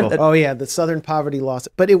was the article? When- oh yeah, the Southern Poverty Law.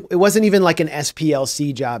 But it wasn't even like an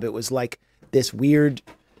SPLC job. It was like this weird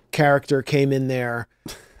character came in there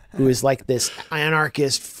who is like this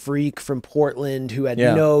anarchist freak from Portland who had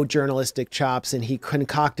Yeah. no journalistic chops, and he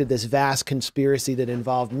concocted this vast conspiracy that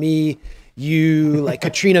involved me, you, like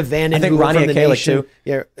Katrina Vanden, I think who were Ronnie from the Akalik, Nation, too.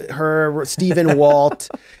 yeah, her, Stephen Walt,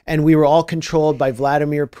 and we were all controlled by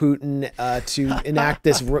Vladimir Putin to enact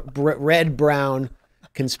this red-brown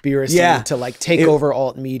conspiracy Yeah. to like take over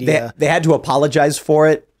alt media. They had to apologize for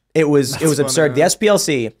it. It was absurd. The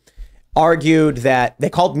SPLC argued that they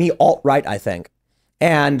called me alt-right, I think.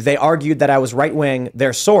 And they argued that I was right-wing.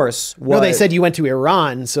 Their source was... No, they said you went to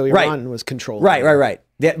Iran, so Iran was controlled. Right.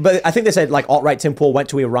 Yeah, but I think they said like alt-right Tim Pool went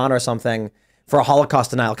to Iran or something for a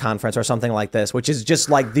Holocaust denial conference or something like this, which is just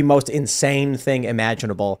like the most insane thing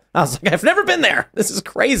imaginable. I was like, I've never been there. This is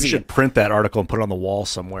crazy. You should print that article and put it on the wall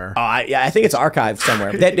somewhere. I think it's archived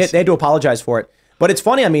somewhere. They had to apologize for it. But it's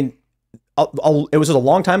funny. I mean, it was a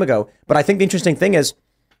long time ago. But I think the interesting thing is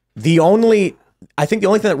the only thing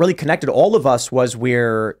that really connected all of us was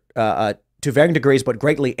we're to varying degrees, but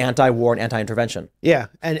greatly anti-war and anti-intervention. Yeah,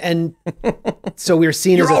 and so we're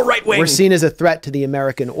seen You're as all right-wing. we're seen as a threat to the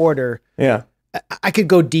American order. Yeah. I could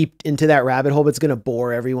go deep into that rabbit hole, but it's going to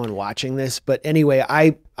bore everyone watching this. But anyway,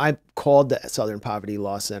 I called the Southern Poverty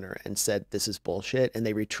Law Center and said this is bullshit, and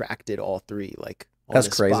they retracted all three. Like on That's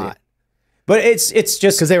the crazy. spot. But it's just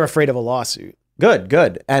Because they were afraid of a lawsuit,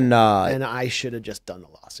 good. And and I should have just done the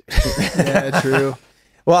lawsuit. Yeah, true.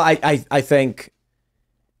 well, I think,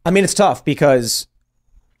 I mean, it's tough because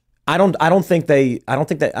I don't think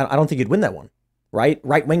you'd win that one, right?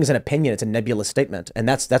 Right wing is an opinion; it's a nebulous statement, and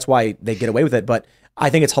that's why they get away with it. But I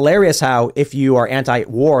think it's hilarious how if you are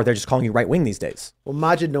anti-war, they're just calling you right wing these days. Well,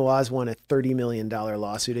 Majid Nawaz won a $30 million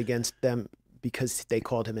lawsuit against them because they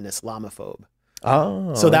called him an Islamophobe.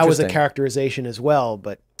 Oh, So that was a interesting. characterization as well.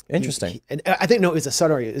 But Interesting. and I think no, it was a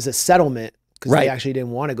settlement because Right. they actually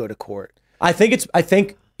didn't want to go to court.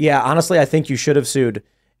 Yeah, honestly, I think you should have sued,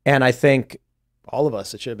 and I think. All of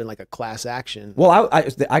us, it should have been like a class action. Well,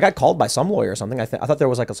 I got called by some lawyer or something. I thought there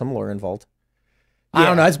was like some lawyer involved. I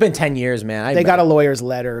don't know. It's been 10 years, man. They got a lawyer's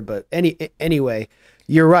letter, but anyway,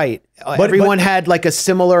 you're right. But- Everyone had like a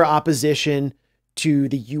similar opposition to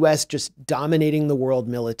the U.S. just dominating the world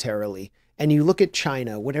militarily. And you look at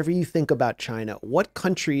China, whatever you think about China, what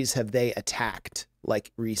countries have they attacked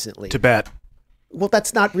like recently? Tibet. Well,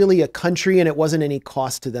 that's not really a country and it wasn't any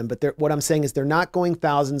cost to them. But what I'm saying is they're not going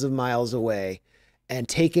thousands of miles away and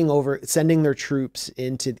taking over, sending their troops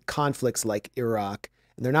into conflicts like Iraq.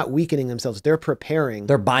 And they're not weakening themselves. They're preparing.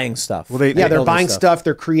 They're buying stuff. Well, they're building buying stuff.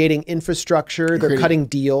 They're creating infrastructure. They're cutting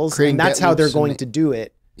deals. creating And that's debt how they're loops going and- to do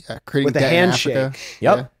it. Yeah, creating with a debt in handshake. Africa.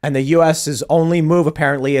 Yep. Yeah. And the U.S.'s only move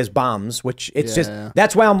apparently is bombs, which it's just, Yeah.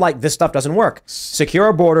 that's why I'm like, this stuff doesn't work. Secure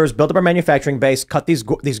our borders, build up our manufacturing base, cut these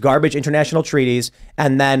garbage international treaties,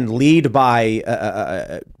 and then lead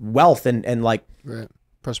by wealth and like, Right.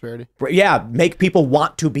 Prosperity. yeah, make people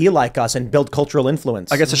want to be like us and build cultural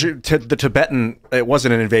influence. I guess the Tibetan, it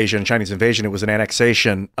wasn't an invasion, Chinese invasion. It was an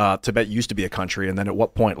annexation. Tibet used to be a country. And then at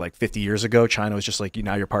what point, like 50 years ago, China was just like,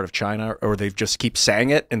 now you're part of China, or they just keep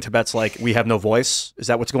saying it. And Tibet's like, we have no voice. Is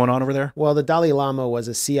that what's going on over there? Well, the Dalai Lama was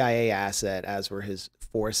a CIA asset, as were his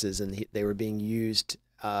forces, and they were being used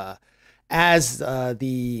as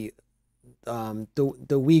the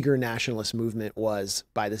Uyghur nationalist movement was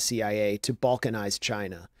by the CIA to balkanize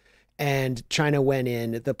China. And China went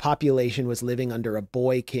in, the population was living under a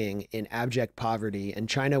boy king in abject poverty. And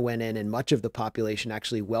China went in, and much of the population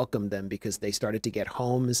actually welcomed them because they started to get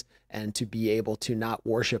homes and to be able to not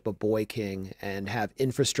worship a boy king and have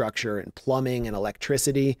infrastructure and plumbing and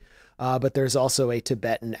electricity. But there's also a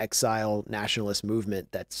Tibetan exile nationalist movement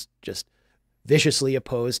that's just viciously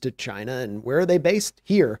opposed to China. And where are they based?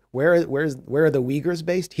 Here. Where are the Uyghurs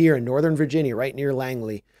based? Here in Northern Virginia, right near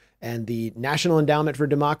Langley. And the National Endowment for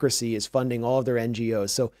Democracy is funding all of their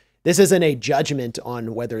NGOs. So this isn't a judgment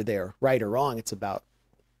on whether they're right or wrong. It's about...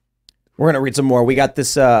 We're going to read some more. We got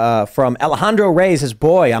this from Alejandro Reyes, his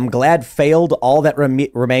boy. I'm glad Failed All That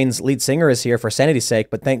Remains lead singer is here for sanity's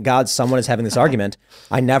sake, but thank God someone is having this argument.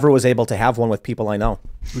 I never was able to have one with people I know.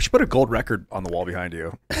 We should put a gold record on the wall behind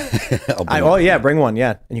you. Oh, yeah, bring one,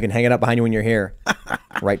 yeah. And you can hang it up behind you when you're here.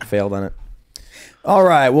 Write Failed on it. All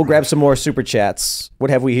right, we'll grab some more super chats.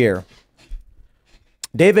 What have we here?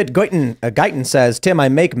 David Guyton says, Tim, I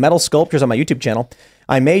make metal sculptures on my YouTube channel.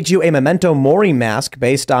 I made you a Memento Mori mask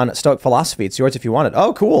based on Stoic philosophy. It's yours if you want it.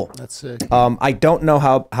 Oh, cool. That's sick. I don't know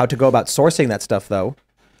how to go about sourcing that stuff, though.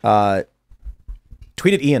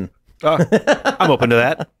 Tweet at Ian. I'm open to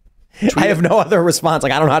that. I have no other response.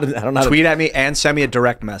 Like I don't know how to Tweet at me and send me a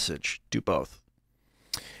direct message. Do both.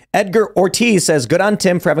 Edgar Ortiz says, good on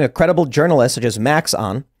Tim for having a credible journalist such as Max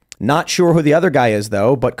on. Not sure who the other guy is,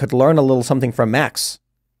 though, but could learn a little something from Max.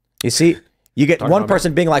 You see, you get one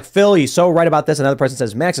person being like, Phil, you're so right about this. Another person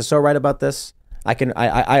says, Max is so right about this.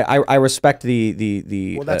 I respect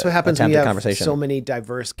the Well, that's what happens when attempted you have conversation. so many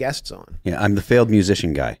diverse guests on. Yeah, I'm the failed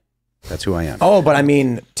musician guy. That's who I am. Oh, but I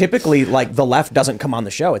mean, typically, like the left doesn't come on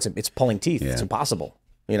the show. It's pulling teeth. Yeah. It's impossible,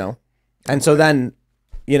 you know? And so then,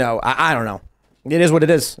 you know, I don't know. It is what it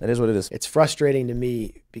is. It is what it is. It's frustrating to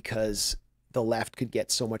me because the left could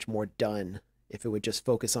get so much more done if it would just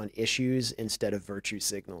focus on issues instead of virtue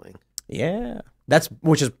signaling. Yeah.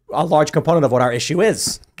 Which is a large component of what our issue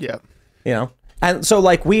is. Yeah. You know? And so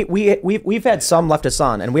like we've had some leftists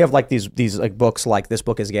on, and we have like these like books like This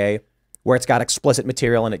Book is Gay, where it's got explicit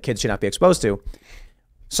material and that kids should not be exposed to.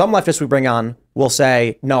 Some leftists we bring on will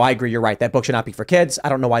say, no, I agree, you're right. That book should not be for kids. I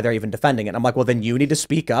don't know why they're even defending it. I'm like, well, then you need to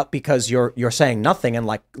speak up because you're saying nothing and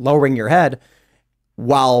like lowering your head,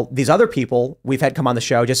 while these other people we've had come on the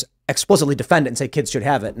show just explicitly defend it and say kids should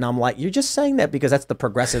have it. And I'm like, you're just saying that because that's the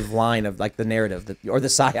progressive line of like the narrative or the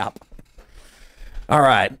psyop. All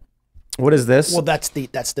right. What is this? Well, that's the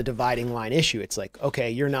dividing line issue. It's like, okay,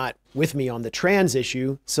 you're not with me on the trans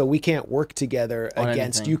issue, so we can't work together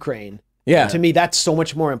against anything. Ukraine. Yeah. To me, that's so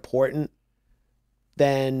much more important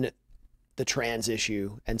than the trans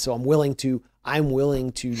issue. And so I'm willing to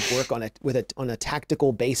work on a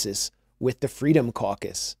tactical basis with the Freedom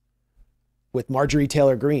Caucus, with Marjorie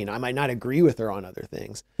Taylor Greene. I might not agree with her on other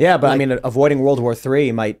things. Yeah, but I mean, avoiding World War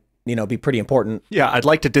III might, you know, be pretty important. Yeah, I'd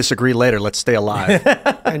like to disagree later. Let's stay alive.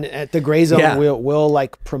 And at the Gray Zone, Yeah. we'll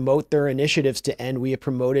like promote their initiatives to end. We have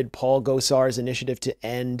promoted Paul Gosar's initiative to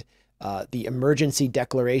end the emergency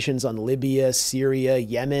declarations on Libya, Syria,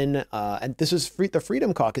 Yemen. And this is the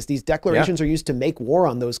Freedom Caucus. These declarations are used to make war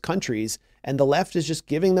on those countries. And the left is just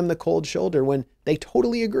giving them the cold shoulder when they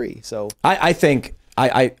totally agree. So I think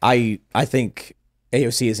AOC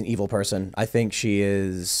is an evil person. I think she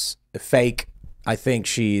is fake. I think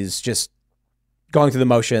she's just going through the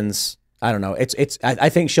motions. I don't know. I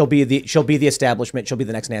think she'll be the establishment. She'll be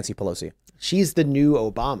the next Nancy Pelosi. she's the new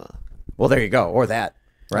Obama. Well, there you go. Or that,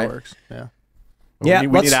 right? That works. Yeah. Yeah,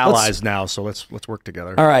 we need allies now, so let's work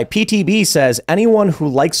together. All right, PTB says anyone who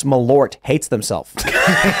likes Malort hates themselves.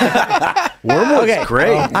 Wormwood's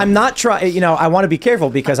great. I'm not trying. I want to be careful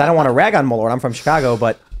because I don't want to rag on Malort. I'm from Chicago,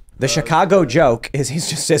 but the Chicago joke is he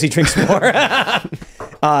just says he drinks more.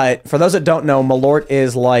 For those that don't know, Malort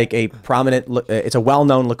is like a prominent. It's a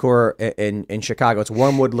well-known liqueur in Chicago. It's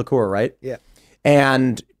wormwood liqueur, right? Yeah.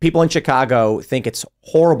 And people in Chicago think it's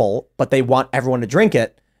horrible, but they want everyone to drink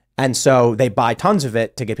it. And so they buy tons of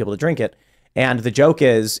it to get people to drink it. And the joke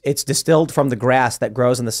is it's distilled from the grass that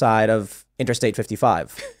grows on the side of Interstate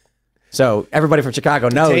 55. So everybody from Chicago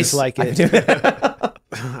knows. Tastes like it.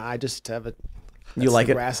 I just have it. You like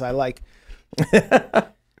it? Grass I like.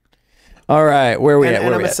 All right, where are we at?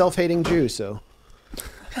 And I'm a self-hating Jew, so.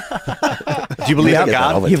 Do you believe in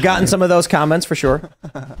God? You've gotten some of those comments for sure.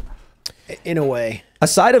 In a way. A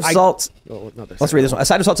side of salt. Let's read this one. A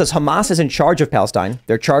side of salt says Hamas is in charge of Palestine.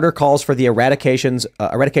 Their charter calls for the eradication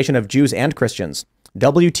of Jews and Christians.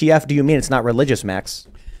 WTF do you mean it's not religious, Max?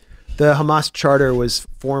 The Hamas charter was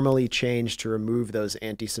formally changed to remove those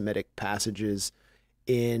anti-Semitic passages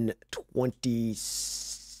in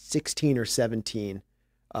 2016 or 17.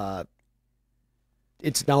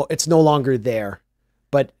 It's no longer there.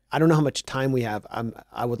 But I don't know how much time we have.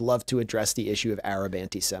 I would love to address the issue of Arab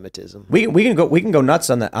anti-Semitism. We can go nuts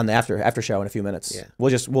on the after show in a few minutes. Yeah.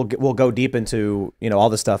 We'll go deep into all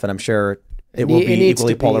this stuff, and I'm sure it will be needs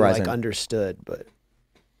equally to be, polarizing. Understood, but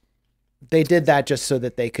they did that just so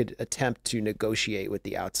that they could attempt to negotiate with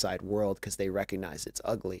the outside world because they recognize it's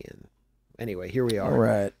ugly. And anyway, here we are. All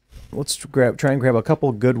right, let's try and grab a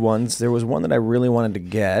couple good ones. There was one that I really wanted to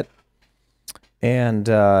get, and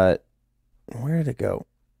where did it go?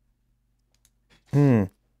 All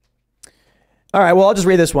right, well, I'll just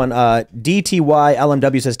read this one.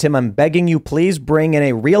 DTYLMW says, Tim, I'm begging you, please bring in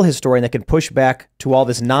a real historian that can push back to all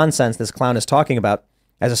this nonsense this clown is talking about.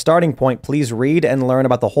 As a starting point, please read and learn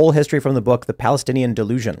about the whole history from the book, The Palestinian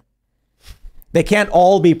Delusion. They can't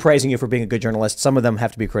all be praising you for being a good journalist. Some of them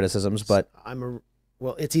have to be criticisms, but...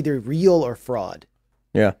 Well, it's either real or fraud.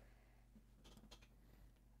 Yeah.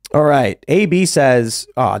 All right. AB says,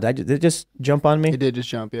 did it just jump on me? It did just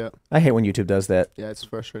jump, yeah. I hate when YouTube does that. Yeah, it's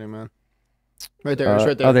frustrating, man. Right there, it's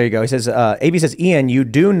right there. Oh, there you go. He says, AB says, Ian, you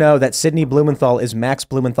do know that Sidney Blumenthal is Max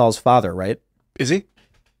Blumenthal's father, right? Is he?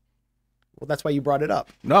 Well, that's why you brought it up.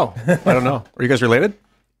 No, I don't know. Are you guys related?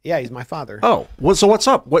 Yeah, he's my father. Oh, well, so what's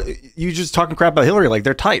up? What you just talking crap about Hillary? Like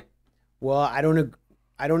they're tight. Well, I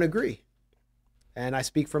don't agree, and I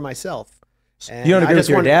speak for myself. And you don't agree with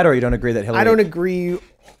your dad, or you don't agree that Hillary? I don't agree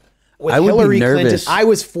with I would Hillary be nervous. Clinton. I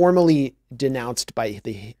was formally denounced by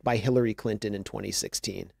Hillary Clinton in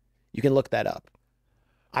 2016. You can look that up.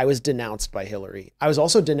 I was denounced by Hillary. I was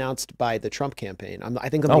also denounced by the Trump campaign. I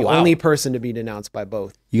think I'm the only person to be denounced by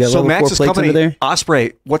both. You got so level 4 Max's plates company, over there?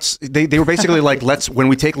 Osprey, they were basically like, when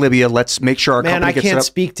we take Libya, let's make sure our Man, company I gets set can't up.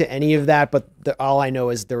 speak to any of that, but all I know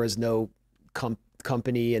is there was no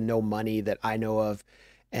company and no money that I know of.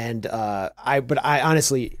 And I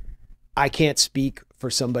honestly, I can't speak for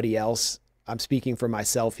somebody else. I'm speaking for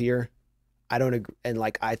myself here. I don't agree. And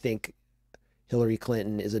I think Hillary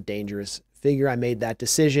Clinton is a dangerous figure. I made that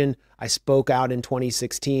decision. I spoke out in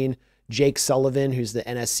 2016. Jake Sullivan, who's the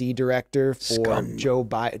NSC director for Joe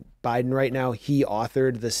Biden right now, he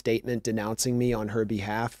authored the statement denouncing me on her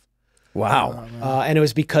behalf. Wow. And it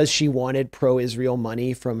was because she wanted pro-Israel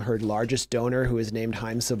money from her largest donor, who is named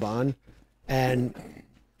Haim Saban. And,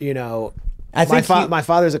 I think my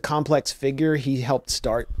father's a complex figure. He helped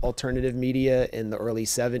start alternative media in the early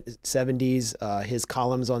 70s. His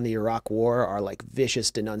columns on the Iraq War are like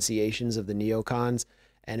vicious denunciations of the neocons.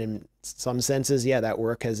 And in some senses, yeah, that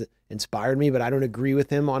work has inspired me, but I don't agree with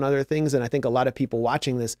him on other things. And I think a lot of people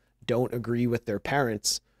watching this don't agree with their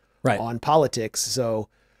parents on politics. So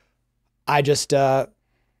I'm just here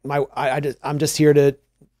to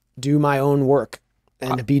do my own work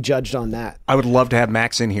and be judged on that. I would love to have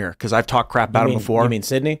Max in here because I've talked crap about him before. You mean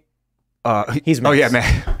Sidney? He's Max. Oh yeah,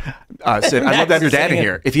 man. Sid, I'd love to have your dad in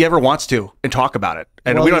here if he ever wants to and talk about it.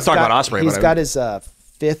 And we don't have to talk about Osprey. He's got his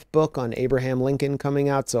 5th book on Abraham Lincoln coming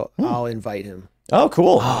out, so I'll invite him. Oh,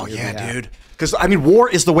 cool. Oh yeah, dude. Because war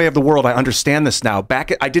is the way of the world. I understand this now.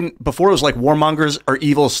 Before it was like warmongers are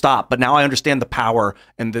evil, stop. But now I understand the power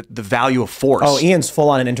and the value of force. Oh, Ian's full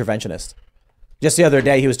on an interventionist. Just the other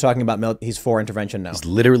day, he was talking about he's for intervention now. He's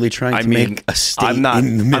literally trying to make a state in the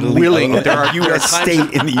Middle I'm willing. East. There are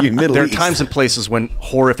state in the Middle East. There are times and places when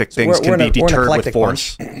horrific things can be deterred with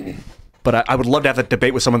force. But I would love to have that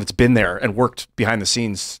debate with someone that's been there and worked behind the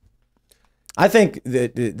scenes. I think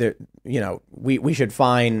that we should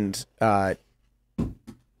find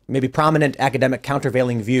maybe prominent academic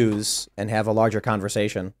countervailing views and have a larger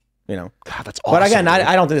conversation. You know, God, that's awesome. but again,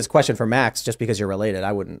 I don't think this question for Max just because you're related.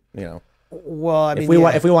 I wouldn't, you know. Well, I mean,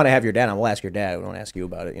 if we want to have your dad on, we'll ask your dad. We won't ask you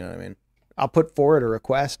about it. You know what I mean? I'll put forward a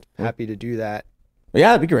request. Happy to do that.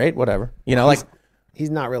 Yeah, it'd be great. Whatever. You know, like he's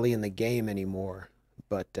not really in the game anymore,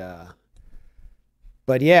 but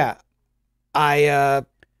yeah, my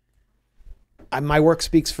work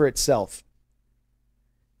speaks for itself.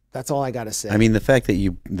 That's all I got to say. I mean, the fact that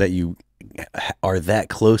you are that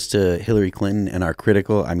close to Hillary Clinton and are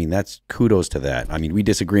critical, I mean, that's kudos to that. I mean, we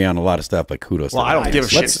disagree on a lot of stuff, but kudos to that. I don't give a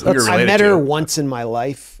shit who you're I related met to. her once in my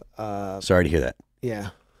life. Sorry to hear that. Yeah.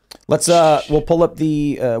 Let's we'll pull up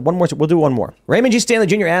the one more. We'll do one more. Raymond G. Stanley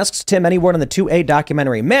Jr. asks Tim, any word on the 2A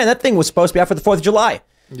documentary? Man, that thing was supposed to be out for the 4th of July.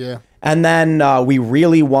 Yeah. And then we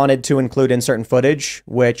really wanted to include insert footage,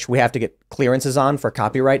 which we have to get clearances on for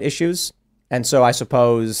copyright issues. And so I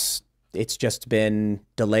suppose it's just been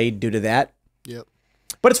delayed due to that. Yep.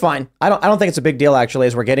 But it's fine. I don't think it's a big deal actually,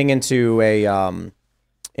 as we're getting into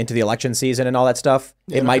into the election season and all that stuff.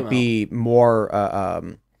 Yeah, it might be more I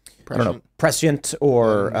don't know, prescient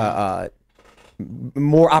or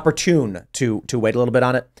more opportune to wait a little bit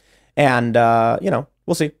on it. And you know,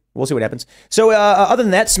 we'll see. We'll see what happens. So other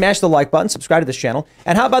than that, smash the like button, subscribe to this channel.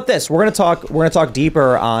 And how about this? We're gonna talk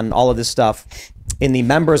deeper on all of this stuff in the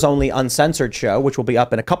members only uncensored show, which will be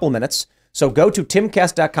up in a couple minutes. So go to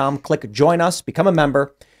timcast.com, click join us, become a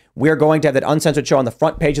member. We're going to have that uncensored show on the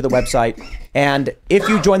front page of the website. And if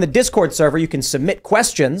you join the Discord server, you can submit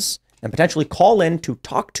questions and potentially call in to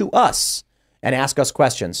talk to us and ask us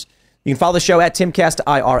questions. You can follow the show at Timcast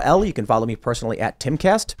IRL. You can follow me personally at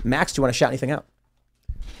Timcast. Max, do you want to shout anything out?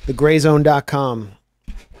 thegrayzone.com.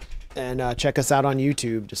 And check us out on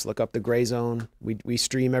YouTube. Just look up The Gray Zone. We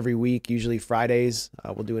stream every week, usually Fridays.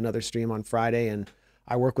 We'll do another stream on Friday, and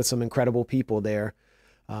I work with some incredible people there.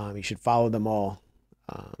 You should follow them all.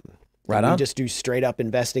 Right on. We just do straight up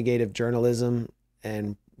investigative journalism,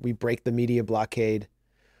 and we break the media blockade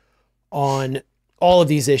on all of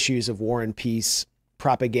these issues of war and peace,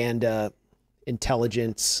 propaganda,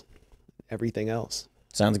 intelligence, everything else.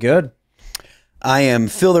 Sounds good. I am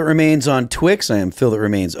Phil That Remains on Twix. I am Phil That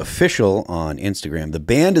Remains Official on Instagram. The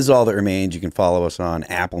band is All That Remains. You can follow us on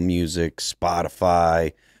Apple Music,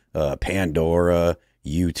 Spotify, Pandora,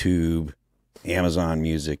 YouTube, Amazon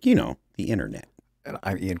Music, you know, the internet. And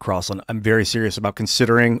I'm Ian Crossland. I'm very serious about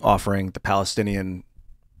considering offering the Palestinian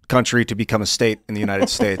country to become a state in the United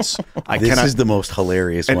States. This is the most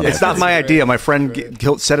hilarious one. It's not my idea. My friend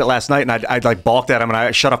said it last night, and I like balked at him, and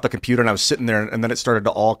I shut off the computer, and I was sitting there, and then it started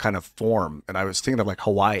to all kind of form. And I was thinking of like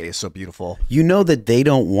Hawaii is so beautiful. You know that they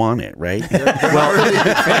don't want it, right? Well,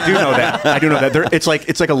 I do know that. I do know that. It's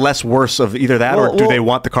like a less worse of either that, or do they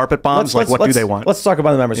want the carpet bombs? Like, what do they want? Let's talk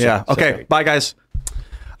about the members. Yeah. Okay. Bye, guys.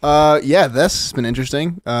 Yeah, that's been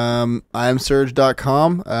interesting. I'm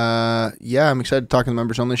Serge.com. Yeah, I'm excited to talk on the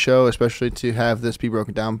members only show, especially to have this be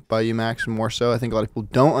broken down by you, Max, and more so. I think a lot of people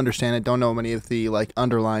don't understand it, don't know many of the like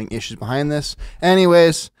underlying issues behind this.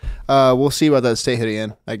 Anyways, we'll see about that stay hoodie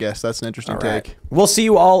in. I guess that's an interesting take. We'll see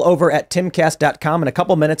you all over at timcast.com in a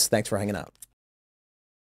couple minutes. Thanks for hanging out.